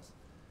my house.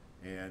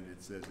 And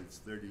it says it's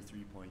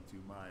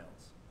 33.2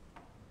 miles.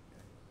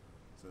 Okay.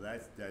 So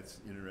that's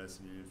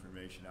interesting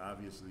information,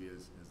 obviously,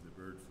 as the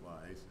bird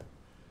flies.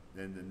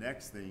 Then the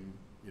next thing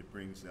it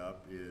brings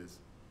up is,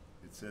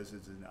 it says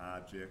it's an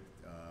object.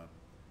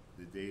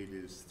 The date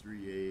is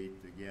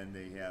 3/8. Again,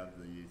 they have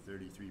the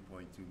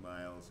 33.2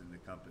 miles in the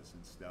compass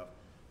and stuff.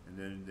 And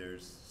then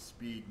there's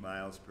speed,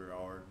 miles per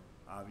hour,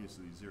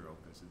 obviously 0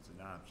 because it's an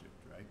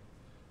object, right?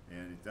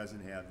 And it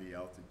doesn't have the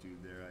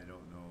altitude there. I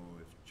don't know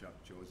if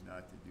Chuck chose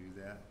not to do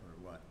that or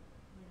what.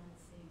 We're not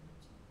seeing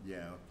much.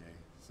 Yeah, okay.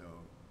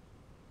 So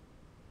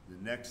the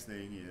next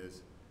thing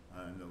is,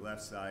 on the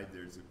left side,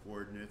 there's the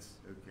coordinates,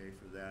 okay,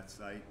 for that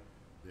site.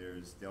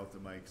 There's Delta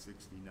Mike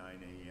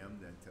 69 AM,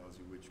 that tells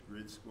you which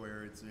grid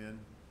square it's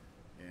in,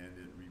 and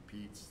it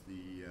repeats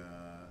the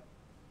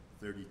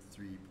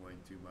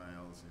 33.2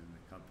 miles in the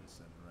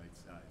compass on the right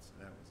side, so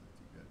that wasn't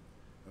too good.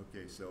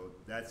 Okay, so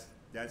that's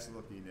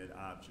looking at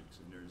objects,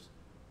 and there's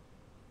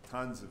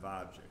tons of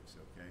objects,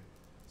 okay?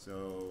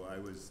 So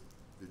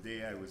the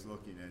day I was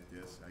looking at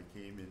this, I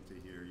came into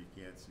here, you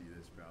can't see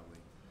this probably.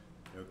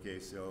 Okay,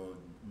 so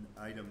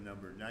item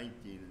number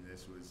 19 in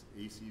this was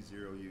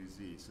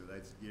AC0UZ, so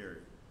that's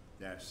Gary,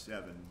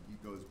 -7. He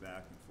goes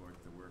back and forth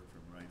to work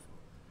from Rifle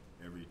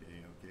every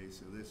day, okay?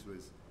 So this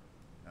was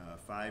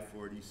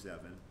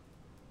 547,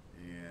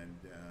 and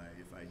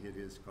if I hit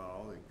his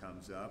call, it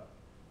comes up,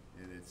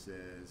 and it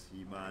says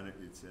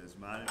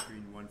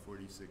monitoring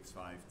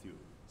 146.52.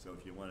 So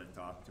if you want to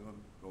talk to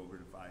him, go over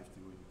to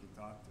 52 and you can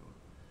talk to him.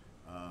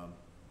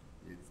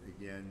 It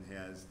again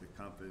has the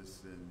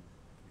compass and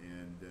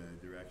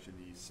direction.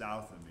 He's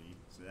south of me,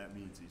 so that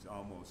means he's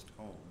almost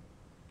home,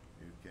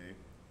 okay?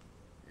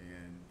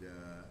 And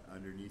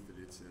underneath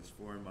it says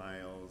 4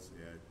 miles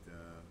at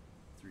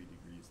 3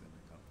 degrees on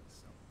the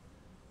compass. So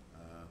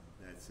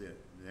that's it.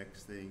 The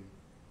next thing,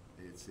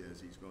 it says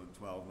he's going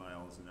 12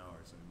 miles an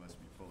hour, so he must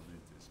be pulling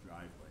into his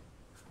driveway.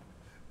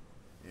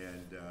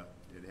 And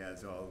it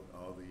has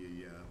all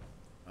the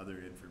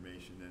other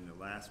information. And the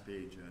last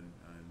page on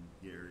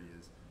Gary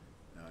is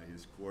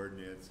his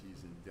coordinates.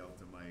 He's in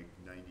Delta Mike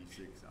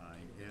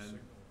 96IN,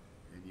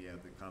 and you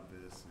have the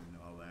compass and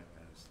all that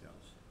kind of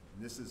stuff.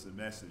 And this is a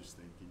message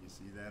thing. Can you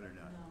see that or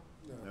not? No.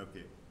 No.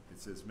 Okay, it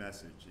says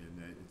message,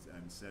 and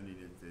I'm sending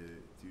it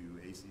to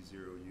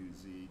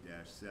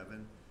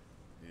AC0UZ-7,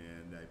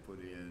 and I put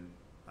in,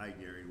 "Hi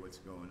Gary, what's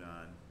going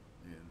on?"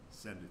 and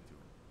send it to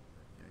him.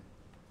 Okay,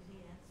 Did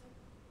he answer?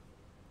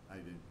 I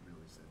didn't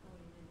really send Oh,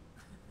 it you didn't.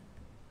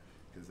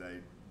 because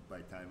by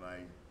the time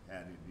I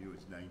had him, he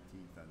was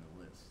 19th on the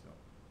list, so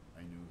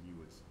I knew he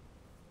was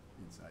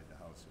inside the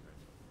house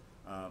already.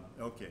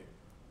 Okay,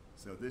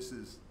 so this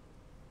is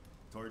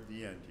toward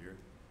the end here,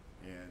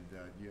 and do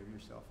you have your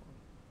cell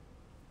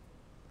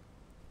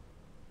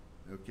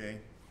phone?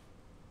 Okay,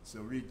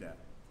 so read that.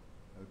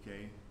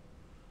 Okay,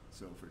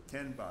 so for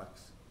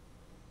 $10,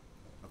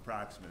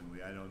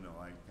 approximately, I don't know,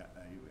 I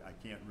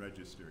can't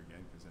register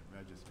again because I'm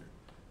registered.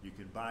 You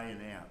can buy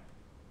an app,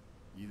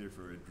 either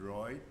for a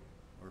Droid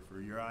or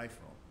for your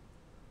iPhone.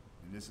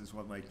 And this is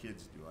what my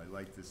kids do. I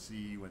like to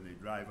see when they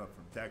drive up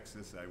from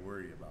Texas, I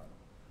worry about them,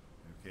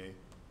 okay?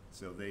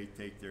 So they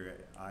take their,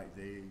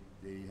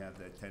 they have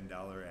that $10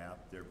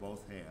 app. They're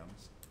both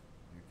hams,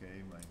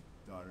 okay, my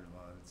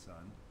daughter-in-law and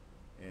son.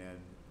 And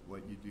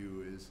what you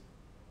do is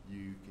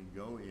you can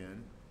go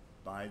in,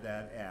 buy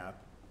that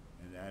app,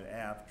 and that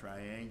app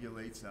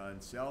triangulates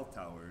on cell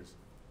towers,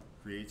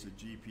 creates a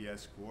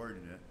GPS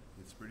coordinate.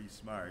 It's pretty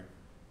smart.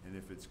 And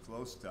if it's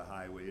close to a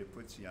highway, it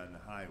puts you on the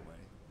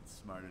highway. It's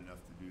smart enough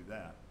to do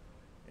that.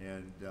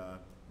 And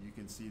you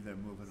can see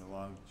them moving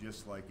along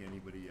just like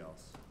anybody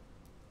else.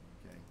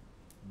 Okay?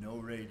 No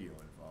radio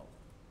involved.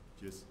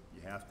 Just,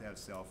 you have to have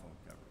cell phone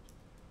coverage.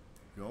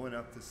 Going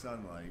up to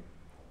sunlight,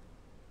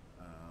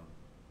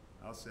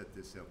 I'll set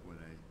this up when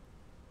I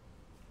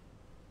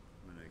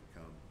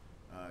come.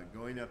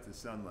 Going up to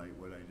sunlight,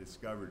 what I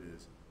discovered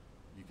is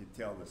you can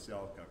tell the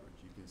cell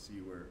coverage. You can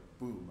see where,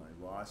 boom,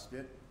 I lost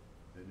it.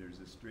 Then there's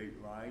a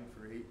straight line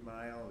for 8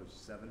 miles, or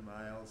 7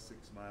 miles,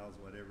 6 miles,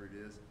 whatever it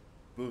is.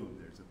 Boom,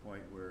 there's a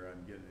point where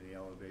I'm getting the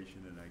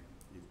elevation and it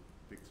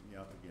picks me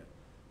up again.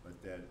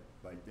 But that,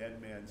 by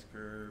Dead Man's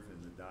Curve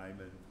and the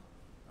Diamond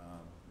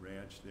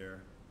Ranch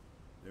there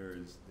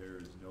is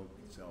no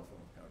cell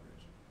phone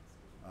coverage.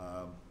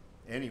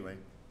 Anyway,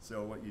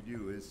 so what you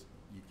do is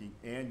you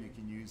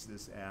can use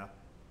this app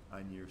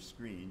on your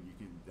screen.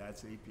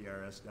 That's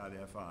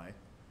APRS.fi.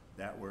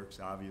 That works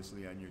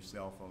obviously on your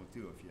cell phone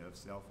too, if you have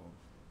cell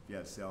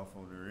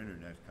phone or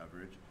internet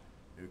coverage.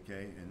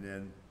 Okay, and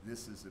then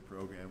this is the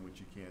program which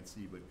you can't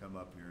see, but come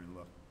up here and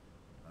look.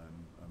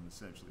 I'm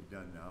essentially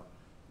done now.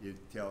 It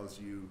tells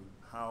you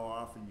how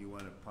often you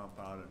want to pump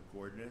out a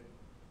coordinate,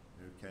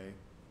 okay,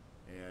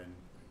 and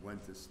when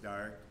to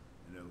start,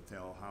 and it'll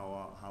tell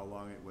how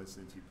long it was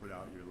since you put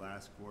out your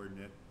last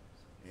coordinate,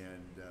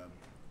 and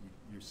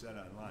you're set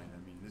online. I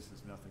mean, this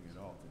is nothing at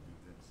all to do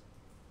this.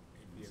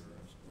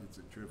 It's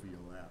a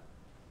trivial app.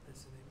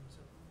 That's the name of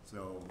something.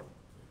 So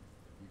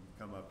you can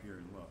come up here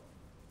and look.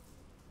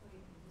 Or you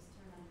can just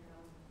turn on your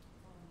own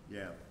phone.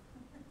 Yeah.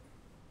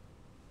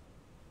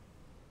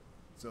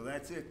 So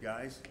that's it,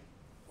 guys.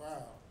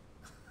 Wow.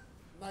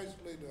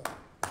 Nicely done.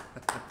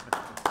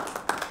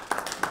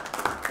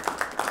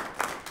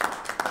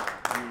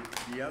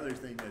 The other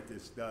thing that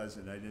this does,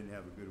 and I didn't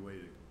have a good way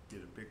to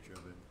get a picture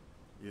of it,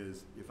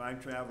 is if I'm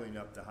traveling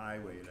up the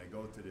highway and I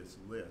go to this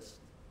list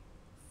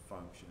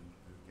function,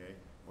 okay,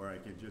 or I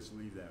can just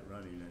leave that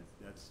running,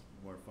 that's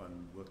more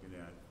fun looking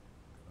at,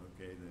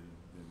 okay,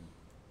 than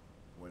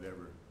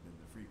whatever, than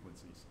the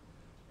frequencies.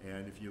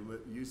 And if you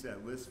use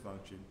that list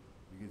function,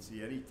 you can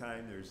see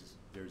anytime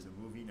there's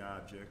a moving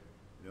object,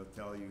 it'll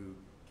tell you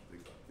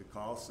the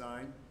call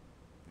sign,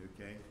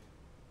 okay,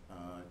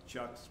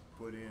 Chuck's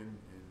put in,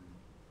 and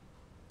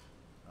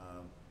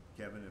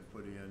Kevin have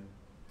put in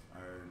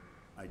our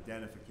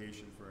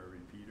identification for our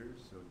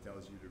repeaters, so it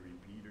tells you the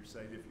repeater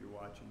site if you're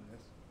watching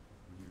this,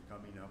 when you're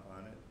coming up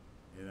on it.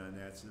 And on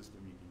that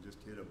system, you can just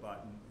hit a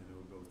button and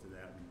it'll go to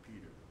that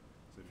repeater.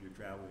 So if you're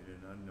traveling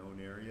in an unknown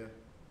area,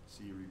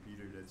 see a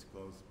repeater that's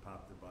close,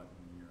 pop the button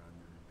and you're on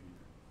the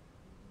repeater.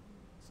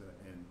 So,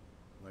 and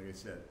like I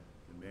said,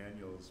 the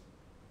manual's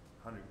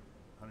 150,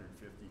 200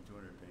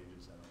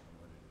 pages, I don't know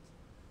what it is.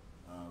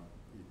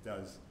 It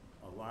does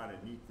a lot of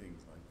neat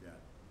things like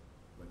that,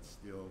 but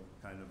still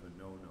kind of a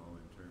no-no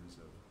in terms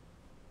of,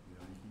 you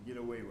know, you can get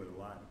away with a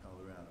lot in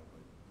Colorado,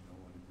 but you don't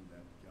want to do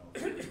that in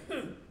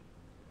California.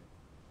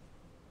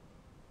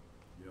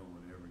 You don't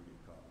want to ever get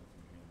caught with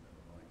your hand on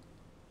the mic.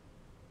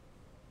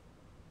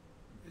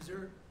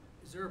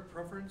 Is there a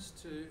preference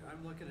to,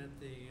 I'm looking at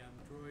the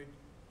Droid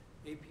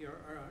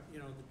APR, the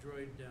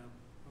Droid,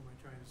 what am I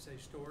trying to say,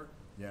 store?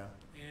 Yeah.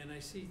 And I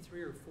see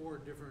 3 or 4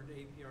 different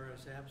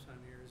APRS apps on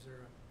here. Is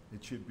there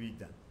It should be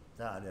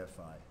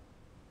 .fi.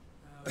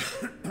 a,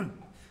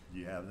 Do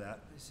you have that?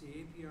 I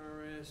see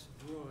APRS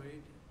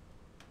Droid,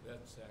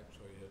 That's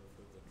actually it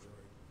for the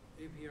Droid.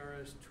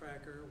 APRS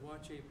Tracker,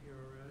 Watch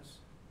APRS.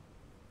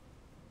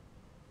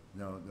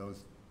 No,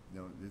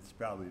 it's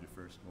probably the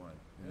first one.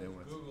 And then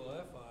That's what's- Google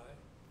FI.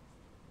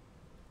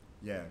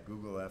 Yeah,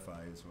 Google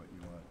FI is what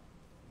you want.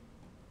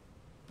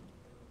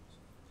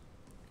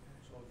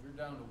 So if you're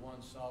down to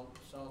one cell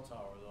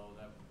tower though,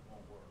 that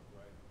won't work,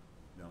 right?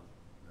 No.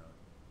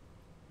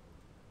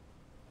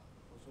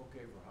 It's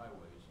okay for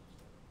highways and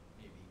stuff,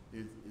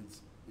 maybe.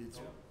 It's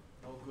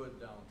No good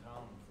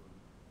downtown for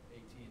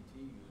AT&T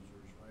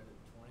users right at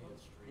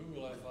 20th Street.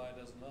 Google FI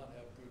does not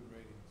have good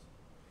ratings.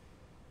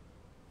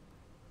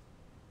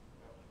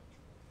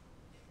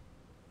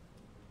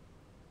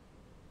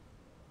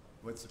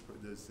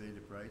 does it say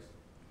the price?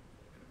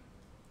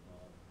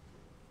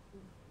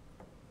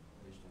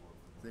 They used to work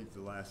I think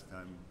the last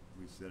time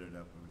we set it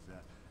up it was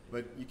that.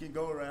 But you can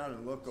go around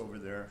and look over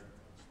there.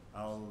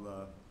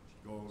 I'll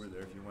go over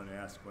there if you want to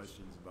ask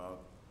questions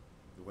about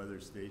the weather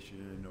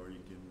station, or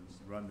you can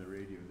run the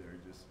radio there.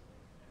 Just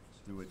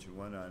do what you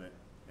want on it.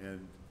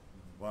 And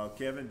while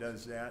Kevin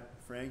does that,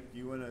 Frank, do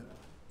you want to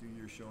do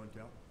your show and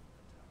tell?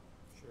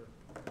 Sure.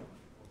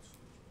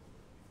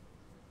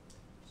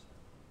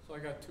 So I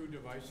got 2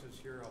 devices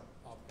here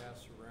I'll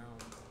pass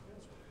around.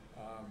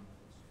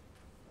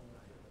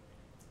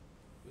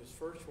 This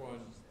first one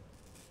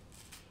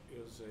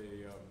is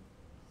a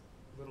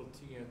little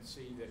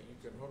TNC that you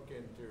can hook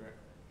into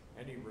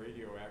any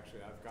radio.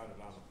 Actually, I've got it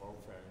on a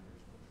Bofang.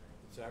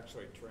 It's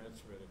actually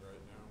transmitting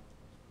right now,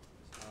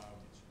 and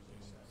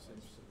it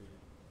seems to be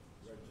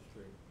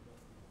registering.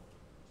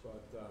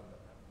 But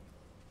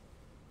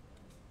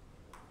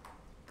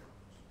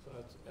so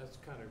that's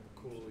kind of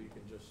cool. You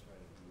can just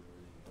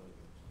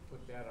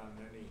put that on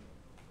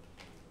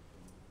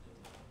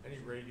any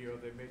radio.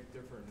 They make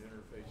different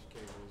interface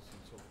cables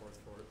and so forth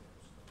for it.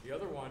 The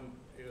other one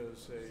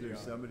is a. Is there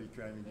somebody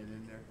trying to get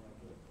in there?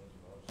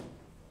 Let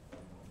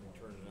me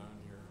turn it on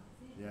here.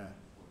 Yeah.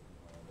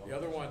 The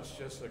other one's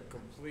just a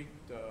complete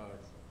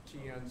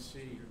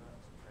TNC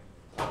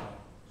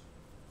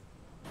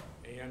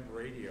and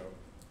radio,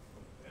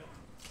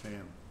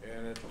 Pam.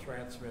 and it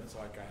transmits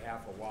like a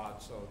half a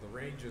watt, so the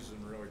range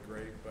isn't really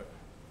great, but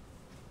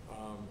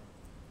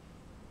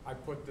I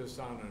put this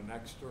on an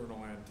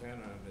external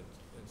antenna, and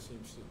it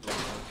seems to do an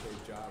okay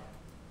job.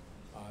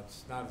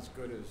 It's not as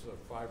good as a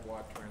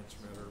 5-watt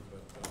transmitter,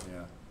 but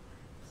Yeah.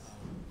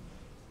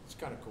 It's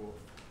kind of cool.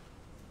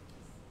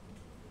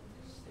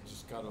 I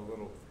just got a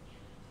little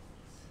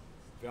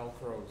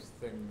Velcro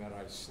thing that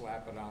I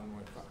slap it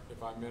on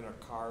if I'm in a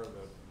car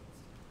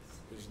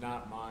that is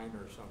not mine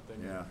or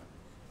something. Yeah.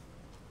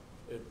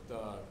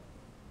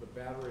 The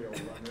battery will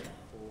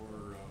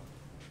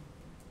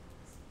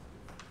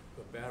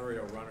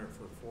run it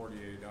for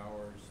 48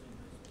 hours.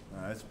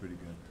 That's pretty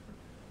good.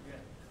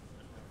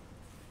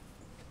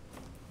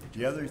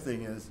 The other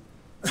thing is,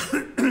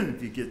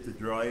 if you get the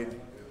Droid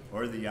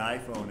or the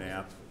iPhone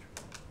app,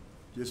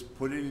 just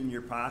put it in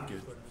your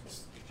pocket,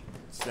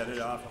 set it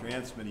off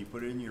transmitting,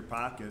 put it in your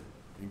pocket,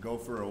 and go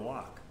for a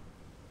walk.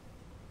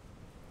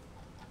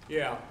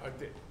 Yeah,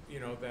 you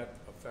know, that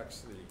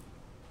affects the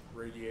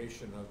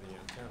radiation of the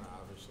antenna,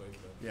 obviously,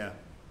 but Yeah.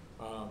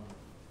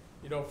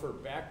 you know, for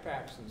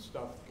backpacks and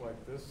stuff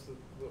like this,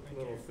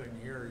 little thing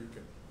here,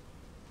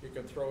 you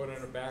can throw it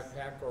in a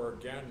backpack, or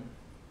again,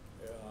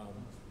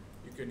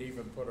 you can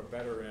even put a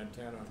better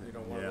antenna, you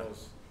know, one Yeah. of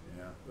those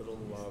Yeah. little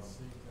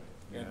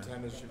Yeah.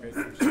 antennas you make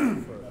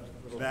yourself for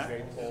little Back-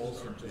 J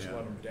poles and just Yeah.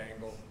 let them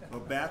dangle.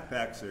 Well,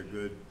 backpacks are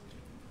good,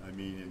 I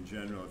mean, in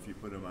general, if you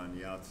put them on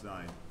the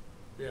outside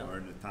Yeah. or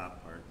in the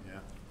top part,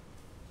 yeah.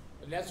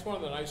 And that's one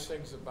of the nice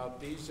things about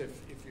these,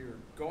 if you're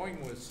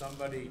going with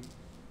somebody,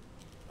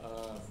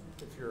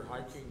 if you're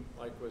hiking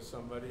like with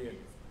somebody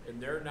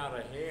and they're not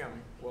a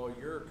ham, well,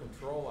 you're a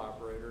control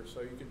operator,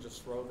 so you can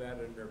just throw that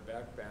in their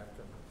backpack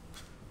and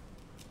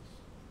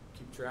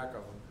keep track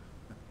of them.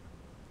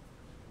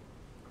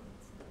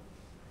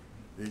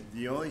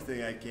 The only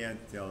thing I can't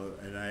tell,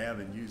 and I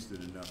haven't used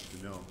it enough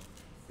to know,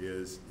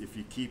 is if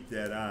you keep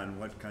that on,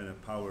 what kind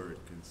of power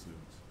it consumes.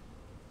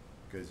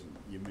 Because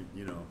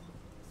you know,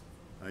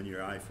 on your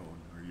iPhone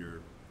or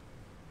your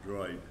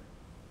Droid.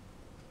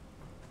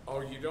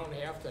 Oh, you don't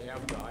have to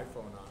have the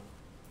iPhone on.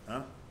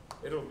 Huh?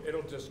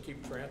 It'll just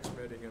keep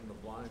transmitting in the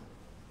blind.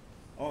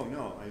 Oh,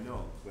 no, I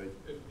know, but,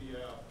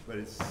 Yeah. but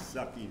it's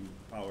sucking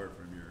power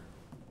from your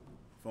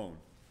phone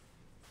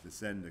to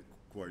send the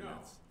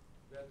coordinates.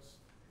 No, that's,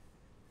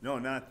 No,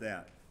 not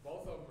that.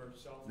 both of them are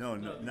self. No,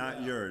 No, the not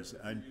app. yours.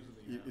 If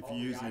If you're using the app. you're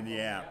using the iPhone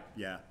app, app?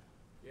 yeah.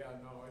 Yeah,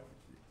 no,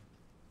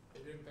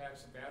 it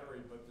impacts the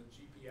battery, but the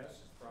GPS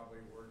is probably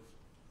worse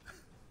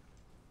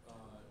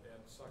at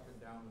sucking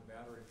down the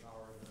battery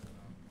power than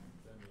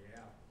the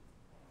app.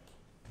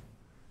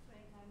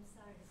 Frank, I'm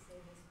sorry to say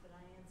this, but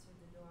I answered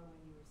the door when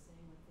you were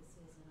saying what this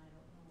is, and I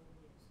don't know what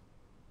it is.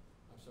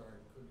 I'm sorry,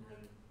 couldn't hear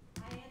you.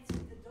 I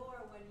answered the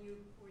door when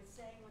you were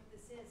saying what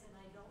this is, and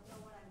I don't know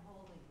what I'm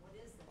holding. What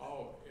is this?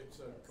 Oh, it's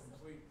a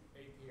complete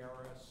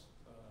APRS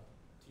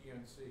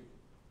TNC.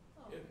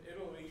 Oh.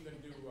 It'll even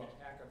do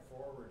packet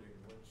forwarding,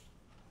 which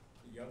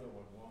the other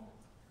one won't.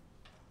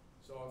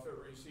 So if it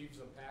receives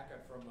a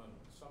packet from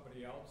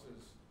somebody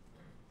else's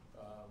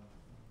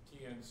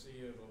TNC,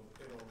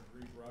 it'll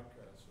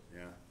rebroadcast it.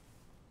 Yeah.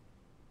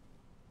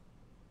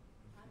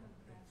 I'm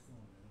impressed.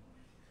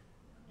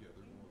 Yeah,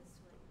 they're Came more. this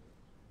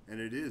way. And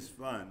it is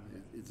fun.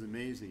 It's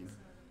amazing.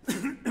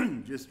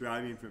 Just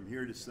driving from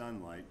here to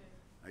Sunlight,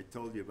 I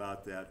told you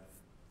about that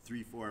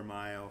 3-4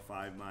 mile,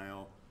 5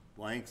 mile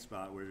blank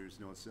spot where there's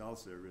no cell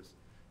service.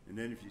 And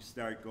then if you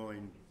start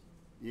going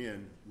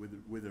in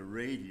with a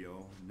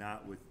radio,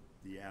 not with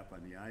the app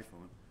on the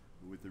iPhone,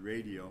 but with the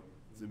radio,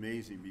 it's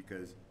amazing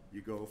because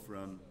you go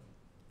from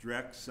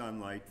direct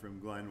sunlight from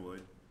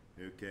Glenwood,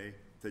 okay,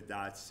 to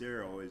Dot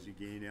Cerro as you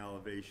gain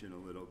elevation a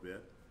little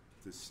bit,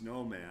 to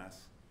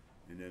Snowmass,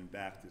 and then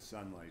back to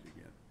sunlight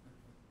again.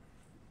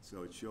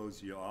 So it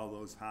shows you all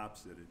those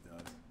hops that it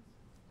does.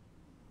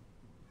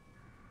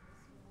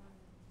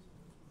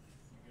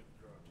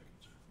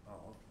 Oh,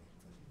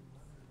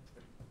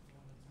 okay.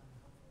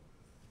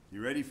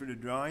 You ready for the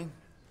drawing?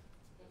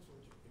 That's what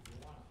if you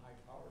want a high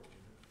power unit,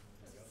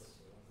 the other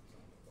one is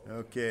on the boat.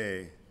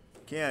 Okay.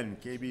 Ken,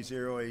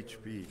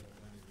 KB0HP.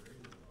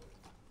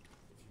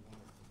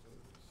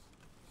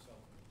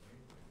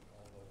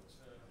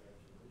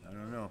 I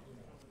don't know.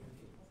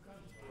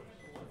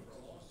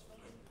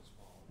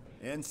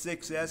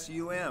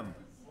 N6SUM.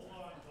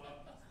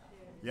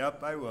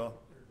 Yep, I will.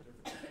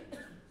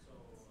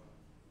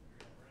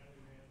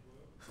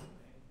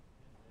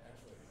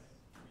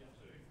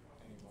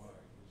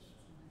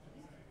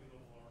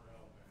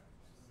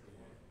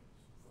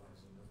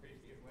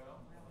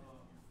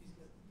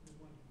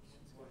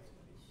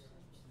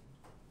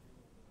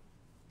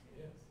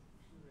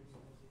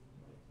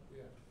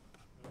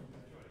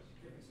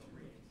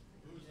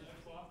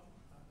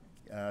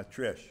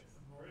 Trish.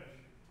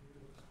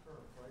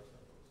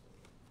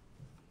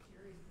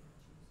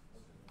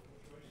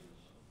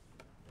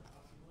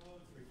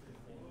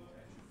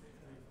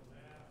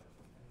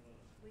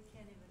 We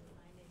can't even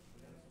find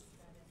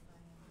APRS.fi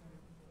on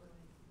Android.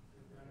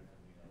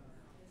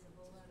 There's a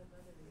whole lot of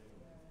other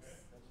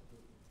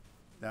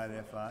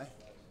APRS. .fi.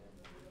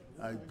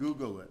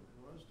 Google it.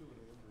 When I was doing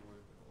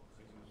Android,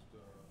 I used,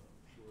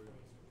 Android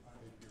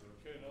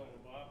APRS. Okay, no,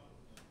 Bob.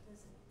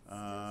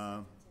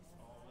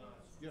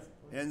 Yeah.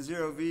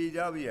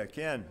 N0VW,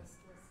 Ken.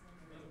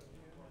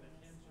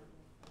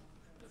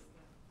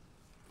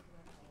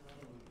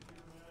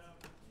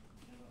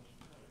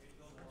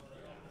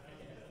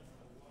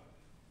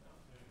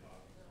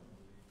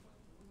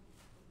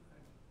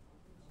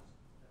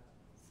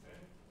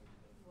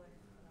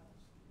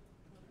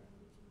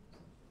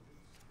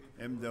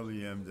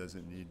 MWM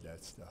doesn't need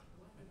that stuff.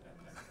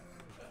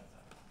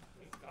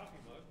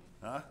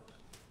 Huh?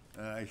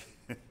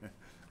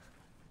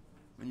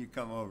 When you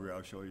come over,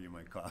 I'll show you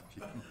my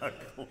coffee mug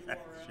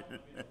collection.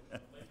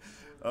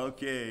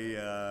 Okay,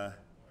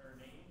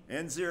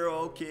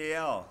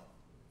 N0OKL.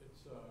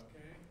 It's,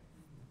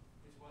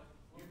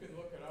 you can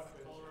look it up,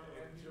 it's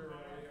N0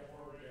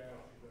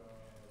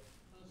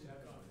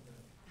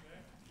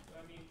 I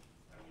mean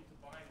to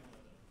buy one of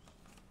those.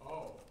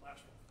 Oh,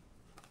 Last one.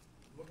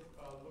 look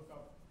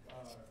up,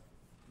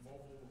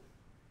 mobile.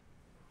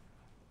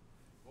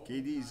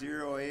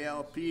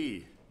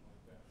 KD0ALP.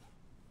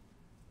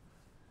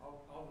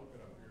 I'll look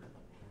it up here.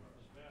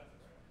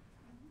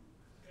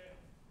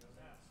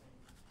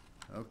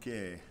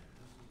 Okay.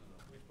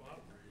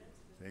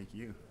 Thank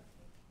you.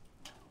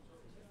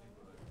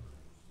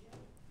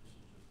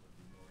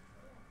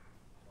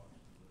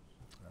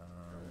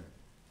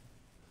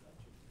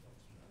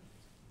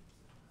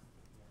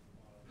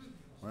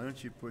 Why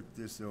don't you put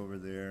this over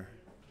there?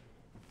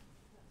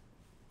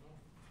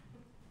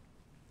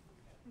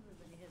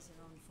 Everybody has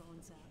their own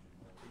phones out.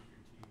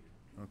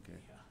 Okay.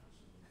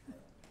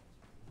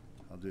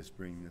 I'll just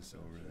bring this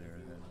over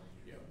there then.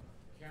 Yeah,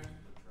 Ken,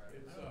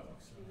 it's,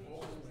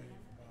 mobile.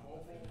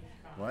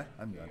 What?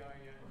 I'm done.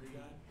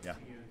 Yeah. Is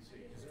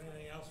there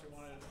anything else you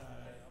wanted to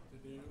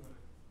do?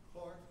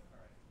 Clark?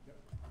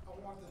 I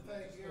want to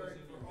thank Eric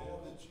for all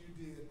that you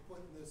did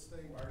putting this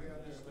thing together. I got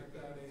a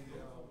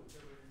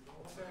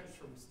text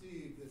from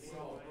Steve that said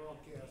the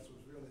broadcast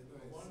was really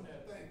nice. So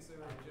thanks,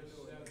 Eric, for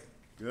doing it.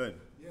 Good.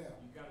 Yeah.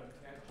 You gotta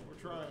attach it. We're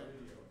trying.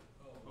 Video.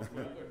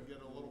 Hopefully we can get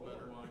a little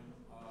better. One,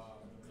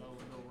 No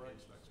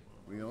regs next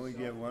month. We only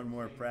get one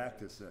more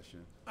practice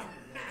session. you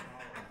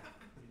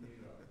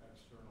need an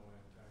external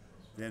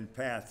antenna. Then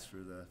Pat's for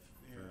the,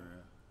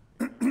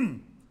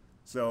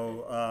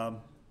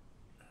 so,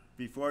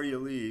 before you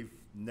leave,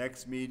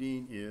 next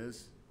meeting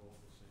is,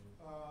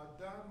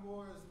 Don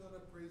Moore is gonna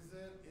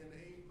present in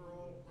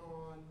April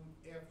on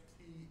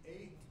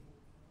FT8.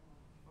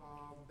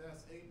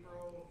 That's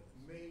April.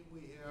 May,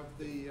 we have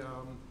the,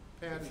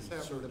 Pat is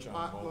having the Search on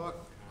potluck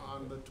mobile.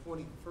 on the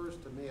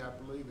 21st, to me, I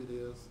believe it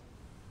is.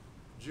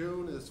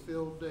 June is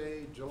field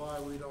day. July,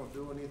 we don't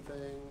do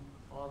anything.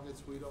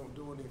 August, we don't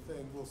do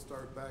anything. We'll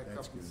start back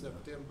That's up in good enough.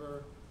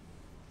 September.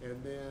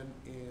 And then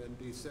in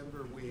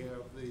December, we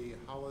have the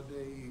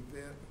holiday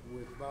event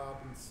with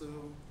Bob and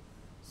Sue.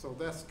 So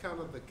that's kind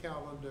of the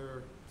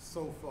calendar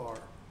so far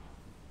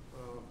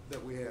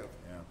that we have.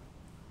 yeah,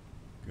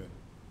 good.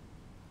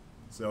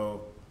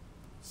 So,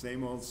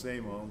 same old,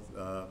 same old.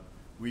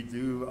 We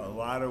do a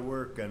lot of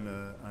work on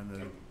the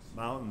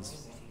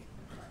mountains,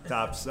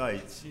 top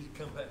sites.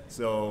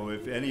 So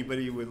if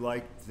anybody would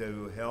like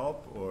to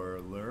help or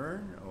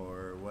learn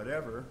or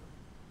whatever,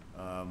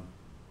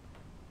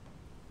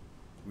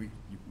 we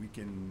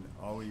can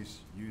always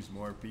use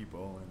more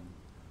people,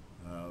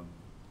 and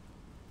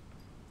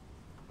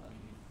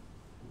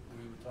We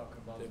were talking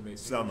about. They may be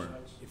Summer.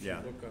 If Yeah.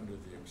 you look under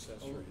the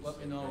accessories. Let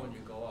me know when you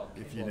go up.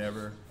 if you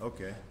never,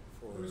 okay.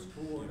 For, Who's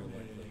you know, like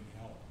coordinating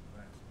help?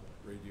 the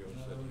radios In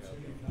that other words, have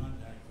who you the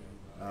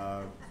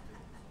contacting?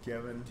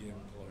 Kevin, dim or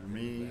plug.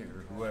 me,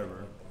 or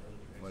whoever,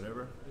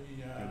 whatever, The,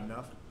 good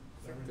enough?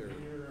 the think they're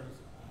repeater,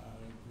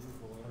 group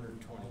will order $125.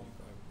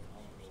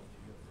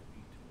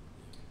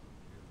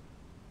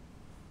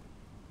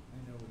 I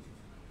know what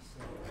you're trying to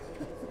say.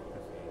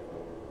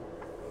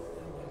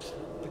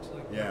 Looks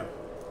like. Yeah.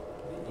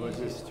 the Was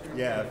easiest it, turn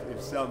yeah, back.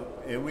 if some,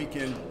 and we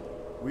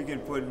can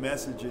put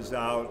messages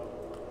out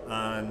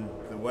on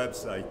the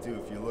website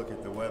too. If you look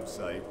at the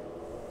website,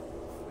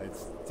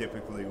 that's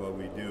typically what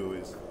we do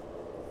is,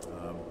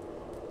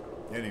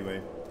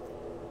 anyway,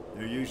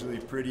 they're usually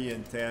pretty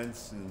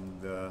intense,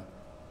 and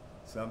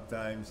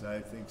sometimes, I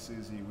think,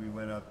 Susie, we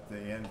went up to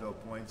Anvil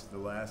Points the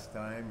last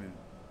time, and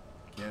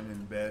Ken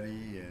and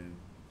Betty and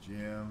Jim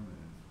and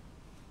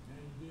Yeah,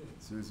 you did.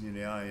 Susie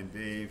and I and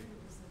Dave.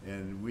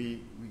 And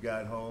we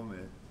got home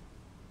and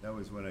that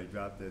was when I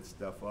dropped that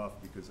stuff off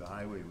because the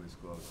highway was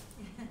closed.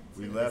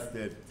 We left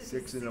at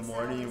 6 in the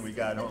morning and we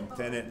got home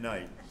 10 at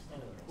night.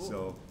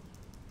 So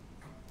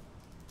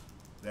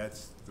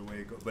that's the way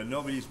it goes. But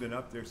nobody's been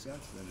up there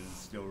since then and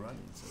it's still running,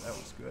 so that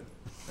was good.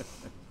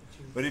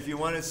 But if you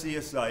want to see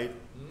a site,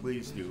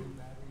 please do.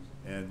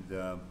 And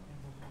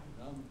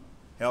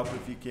help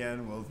if you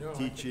can. We'll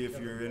teach you if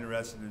you're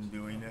interested in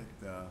doing it.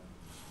 You're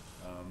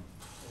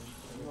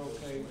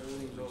okay,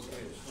 everything's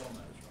okay with Snowmass,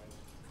 right?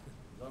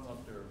 'Cause I'm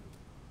up there.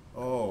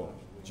 Oh,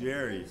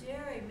 Jerry,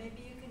 Jerry,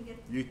 maybe you can get.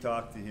 you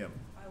talk to him.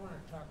 I want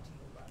to talk to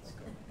you about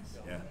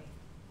Snowmass. Yeah.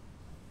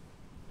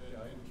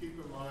 And keep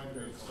in mind,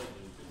 that it's like,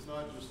 it's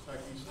not just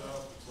techie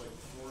stuff, it's like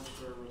Forest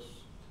Service.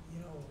 You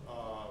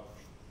know,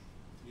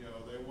 You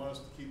know, they want us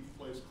to keep the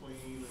place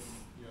clean and,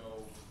 you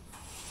know,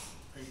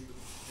 paint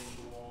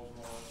the walls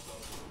and all that stuff.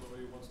 If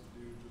somebody wants to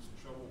do just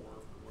shovel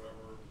work or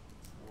whatever,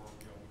 or,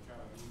 you know, we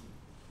kinda need.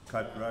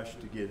 Cut that. brush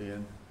to get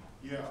in.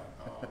 Yeah,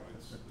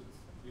 it's,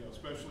 you know,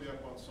 especially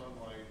up on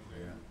Sunlight, they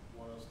Yeah.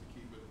 want us to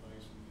keep it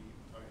nice and neat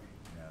and tidy.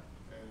 Yeah.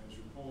 And as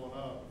you're pulling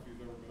up, if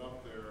you've ever been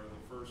up there,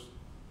 the first,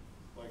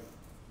 like,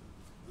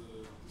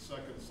 the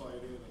second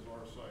site in is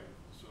our site.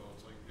 So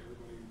it's like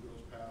everybody who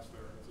goes past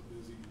there, it's a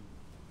busy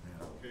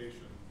Yeah.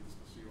 location, gets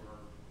to see our,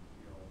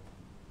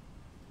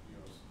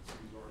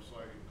 sees our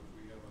site, that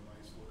we have a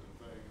nice looking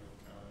thing, and it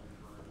kinda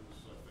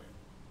encourages, I think,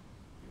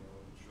 to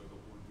show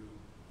that we're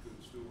good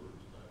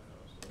stewards and that kind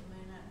of stuff. They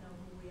may not know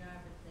who we are,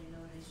 but they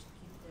know they should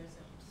keep theirs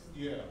up too.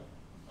 Yeah,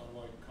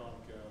 unlike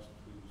Comcast,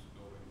 whose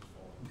building is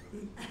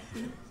falling.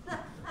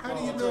 How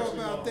do you know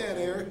about that,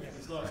 Eric?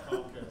 It's not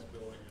Comcast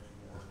building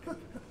anymore.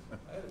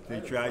 They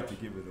tried to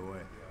give it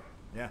away.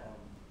 Yeah.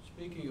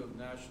 Speaking of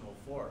national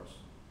forests,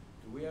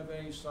 do we have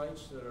any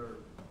sites that are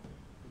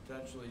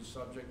potentially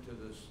subject to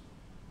this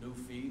new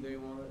fee they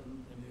want to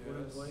put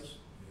in place?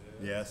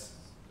 Yes.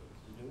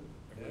 You do?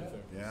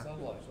 Everything. Yeah.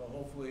 sunlight. So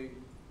hopefully,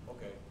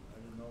 okay, I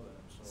didn't know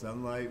that, so.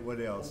 Sunlight,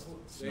 what else?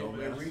 They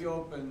Snowmass?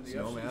 reopened, the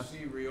Snowmass?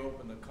 FCC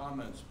reopened the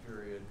comments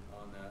period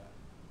on that,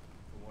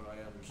 from what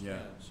I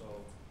understand. So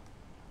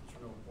it's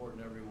real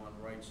important everyone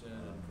writes in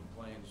and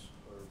complains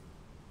or.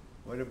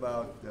 What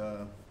about,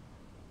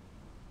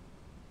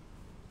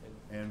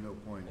 Anvil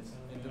Point?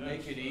 And to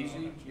make it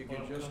easy, you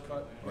can just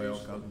cut and Oil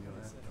paste company,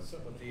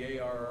 what the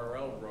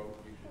ARRL wrote.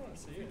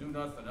 If you do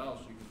nothing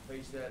else, you can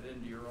paste that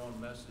into your own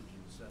message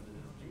and send it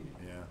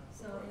in. Yeah,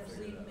 So have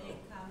we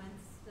made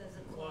comments as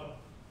a club?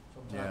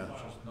 Sometimes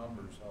it's just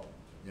numbers help.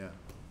 yeah.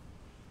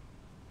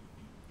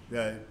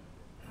 Yeah,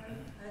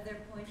 Are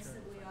there points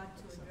that we ought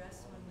to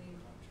address when we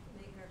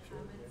make our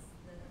comments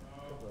that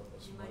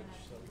you might not?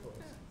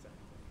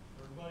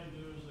 Everybody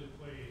do as they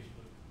please,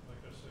 but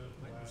like I said at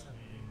the last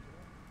meeting,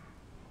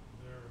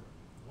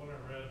 what I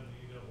read in the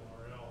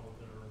ERRL,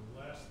 there are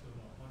less than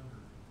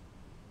 100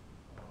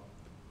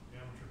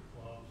 amateur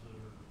clubs that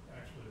are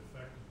actually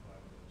affected by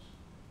this,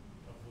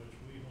 of which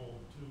we hold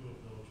 2 of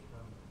those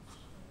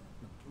permits.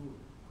 Ooh,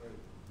 great.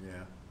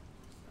 yeah.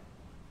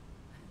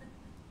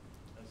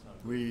 That's not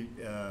good. We,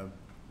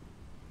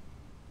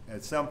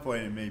 at some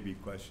point, it may be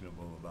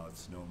questionable about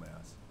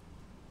Snowmass.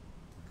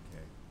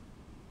 Okay.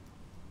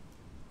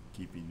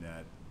 Keeping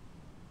that,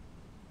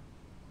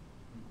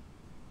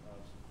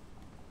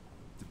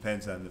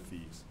 depends on the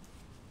fees.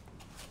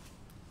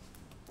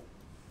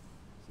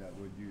 Is that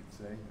what you'd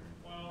say, or?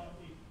 Well,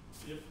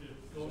 if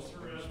it goes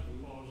through as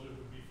proposed, it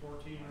would be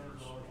 $1,400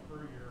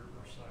 per year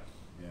per site.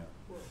 Yeah,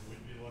 We'd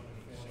be looking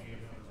at $2,800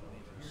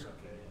 a year.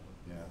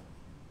 yeah,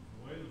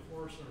 The way the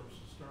Forest Service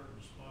is starting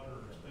to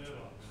sputter its head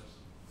on this,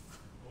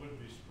 I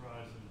wouldn't be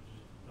surprised if it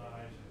just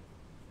dies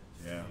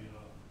yeah.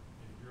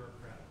 in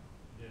bureaucrat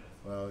death.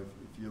 Well,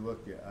 if you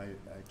look at, I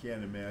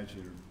can't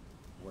imagine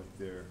what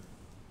their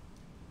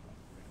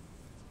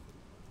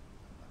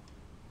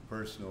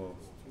personal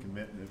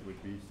commitment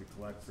would be to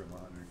collect from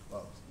 100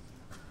 clubs.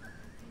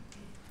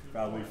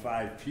 Probably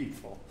 5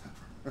 people.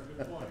 Good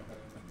point.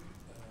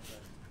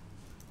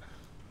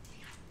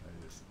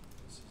 I just-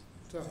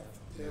 Tough,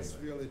 that's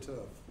really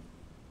tough.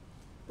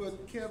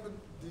 But Kevin,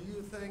 do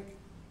you think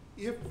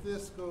if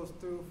this goes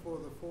through for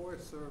the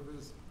Forest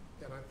Service,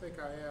 and I think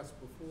I asked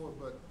before,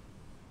 but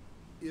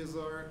is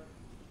our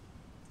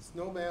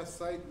Snowmass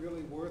site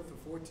really worth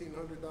the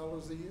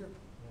 $1,400 a year?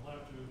 We'll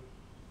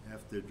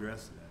have to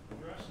address that.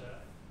 address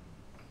that.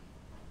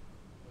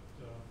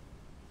 But,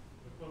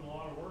 we put a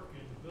lot of work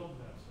into building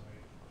that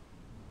site.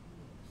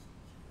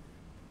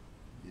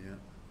 Yeah.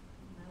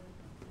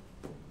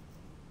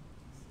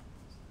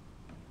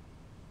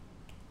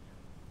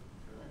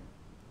 Okay.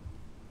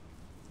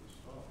 Good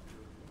stuff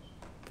here, yes.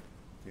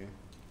 Okay.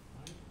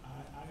 I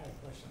have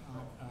a question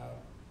on,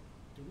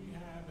 do we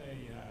have a,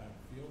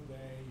 field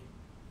day,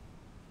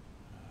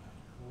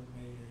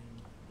 coordinating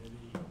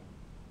committee,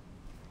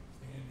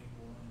 standing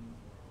one,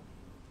 or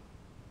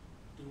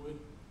do it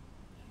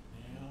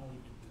now, we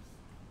could just,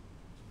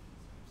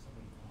 have somebody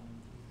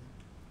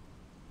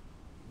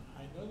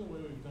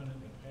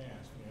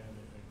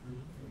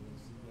approved for the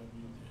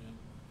CW10.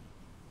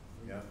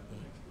 Yeah.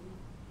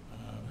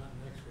 Not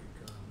next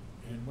week,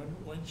 And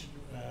when should,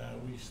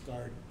 we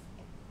start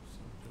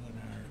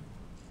doing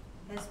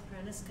our, Has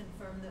Prentice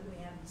confirmed that we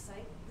have the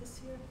site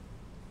this year?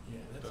 yeah,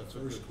 that's That's the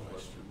a first good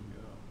question.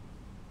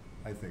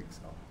 yeah. I think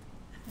so.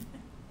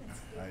 That's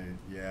I, good.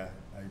 yeah,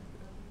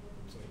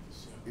 It's like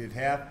the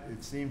seventh.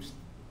 it seems,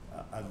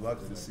 I'd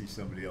love to see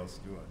somebody else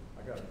do it,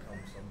 I gotta come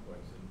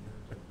someplace in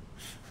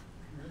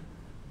here.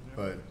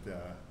 but,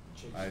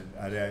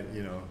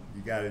 you know,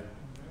 you gotta,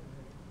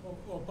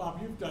 Well, Bob,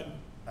 you've done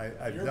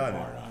I've your done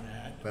part it, on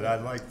that. but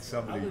I'd like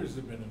somebody Others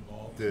have been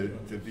involved. to, too.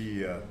 to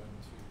be a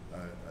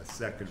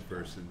second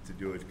person to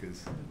do it,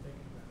 cause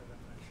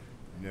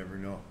you never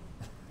know.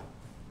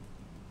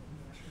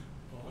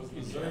 Well, Was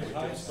you there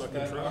guys- a stuck in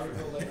that traffic.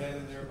 article they had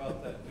in there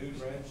about that new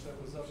ranch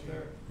that was up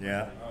there?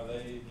 Yeah, Are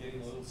they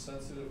getting a little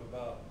sensitive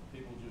about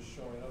people just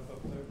showing up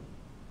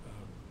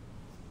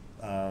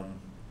there?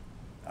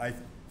 I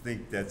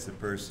think that's a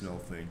personal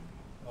thing,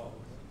 Oh,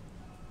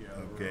 Yeah,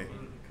 okay?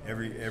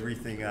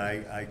 Everything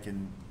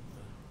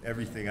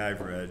everything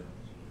I've read,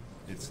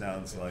 it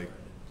sounds like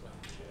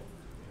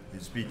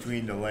it's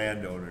between the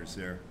landowners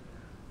there.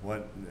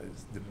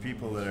 The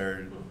people that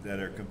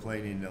are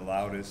complaining the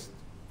loudest,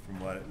 from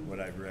what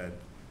I've read,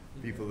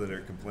 people that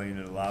are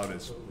complaining the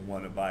loudest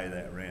wanna buy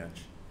that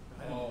ranch.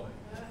 oh,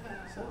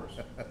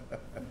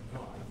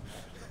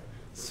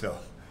 So,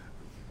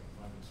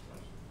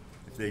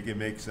 if they can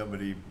make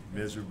somebody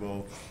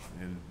miserable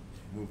and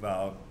move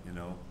out, you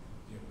know,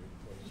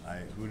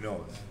 who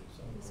knows?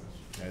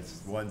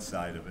 That's one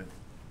side of it.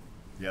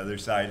 The other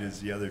side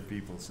is the other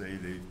people say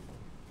they've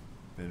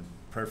been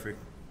perfect,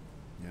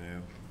 you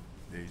know,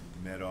 they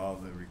met all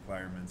the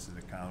requirements of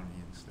the county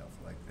and stuff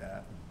like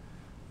that.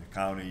 The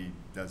county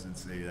doesn't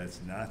say that's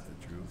not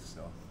the truth,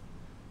 so,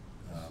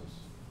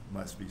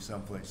 must be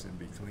someplace in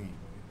between.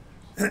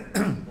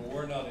 but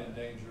we're not in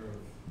danger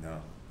of, No,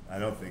 I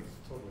don't think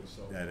Totally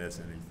so. that has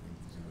anything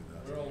to do with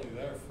us. we're only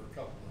there for a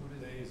couple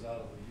of days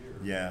out of the year.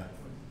 Yeah,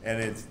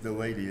 and it's the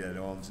lady that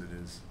owns it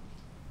is,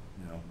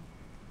 you know,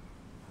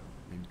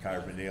 in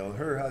Carbondale.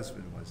 Her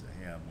husband was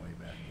a ham way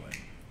back when.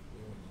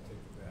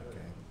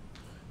 Okay.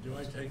 Do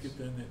I take it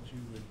then that you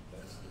would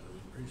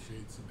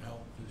appreciate some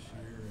help this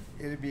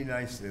year? It'd be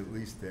nice at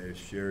least to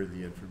share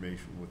the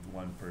information with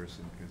one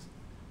person, because,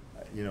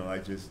 you know,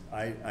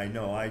 I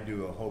know I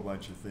do a whole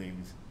bunch of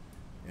things,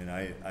 and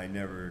I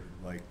never,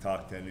 like,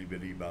 talk to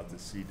anybody about the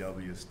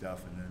CW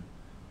stuff, and then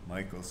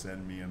Mike will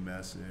send me a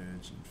message,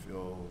 and Phil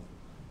will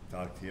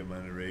talk to him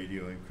on the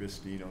radio, and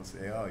Christine will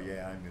say, oh,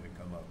 yeah, I'm gonna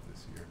come up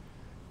this year.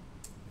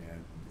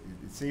 And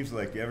it seems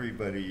like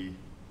everybody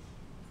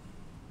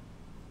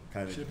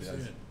kind of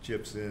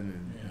chips in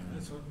and.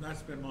 Yeah,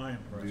 that's been my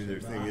impression. their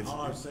But thing. It's-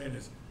 all I'm saying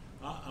is,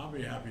 I'll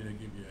be happy to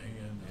give you a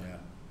hand.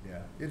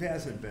 Yeah, it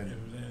hasn't If been,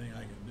 there's anything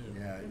I can do.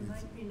 yeah, It it's,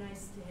 might be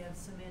nice to have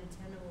some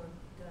antenna work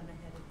done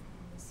ahead of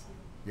time this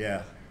year.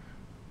 yeah,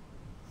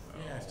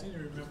 Yeah, I seem to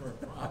remember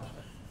a problem.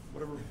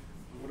 Whatever,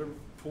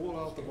 pull it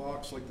out the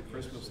box like the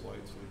Christmas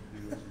lights. Like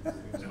you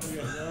Oh, do.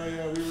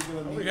 yeah. We were gonna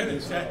Are we need gonna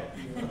this check, out,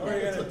 you know. are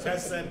we gonna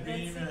test that That's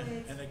beam the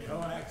way and the it's-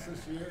 coax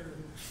this year?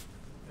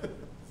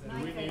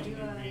 Mike,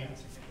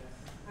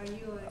 are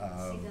you a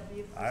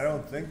CW person? I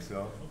don't think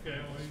so. Okay,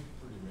 well,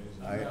 Pretty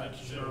amazing. I- I'm not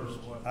sure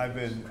what. I've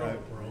been,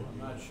 I'm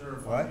not sure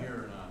if What? I'm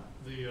here or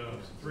not. the,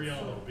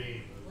 3-element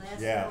beam.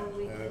 Last yeah, whole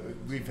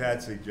weekend. we've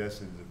had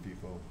suggestions of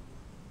people,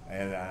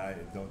 and I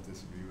don't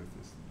disagree with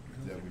this,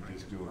 that we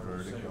just do a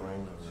vertical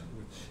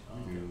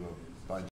or do a bunch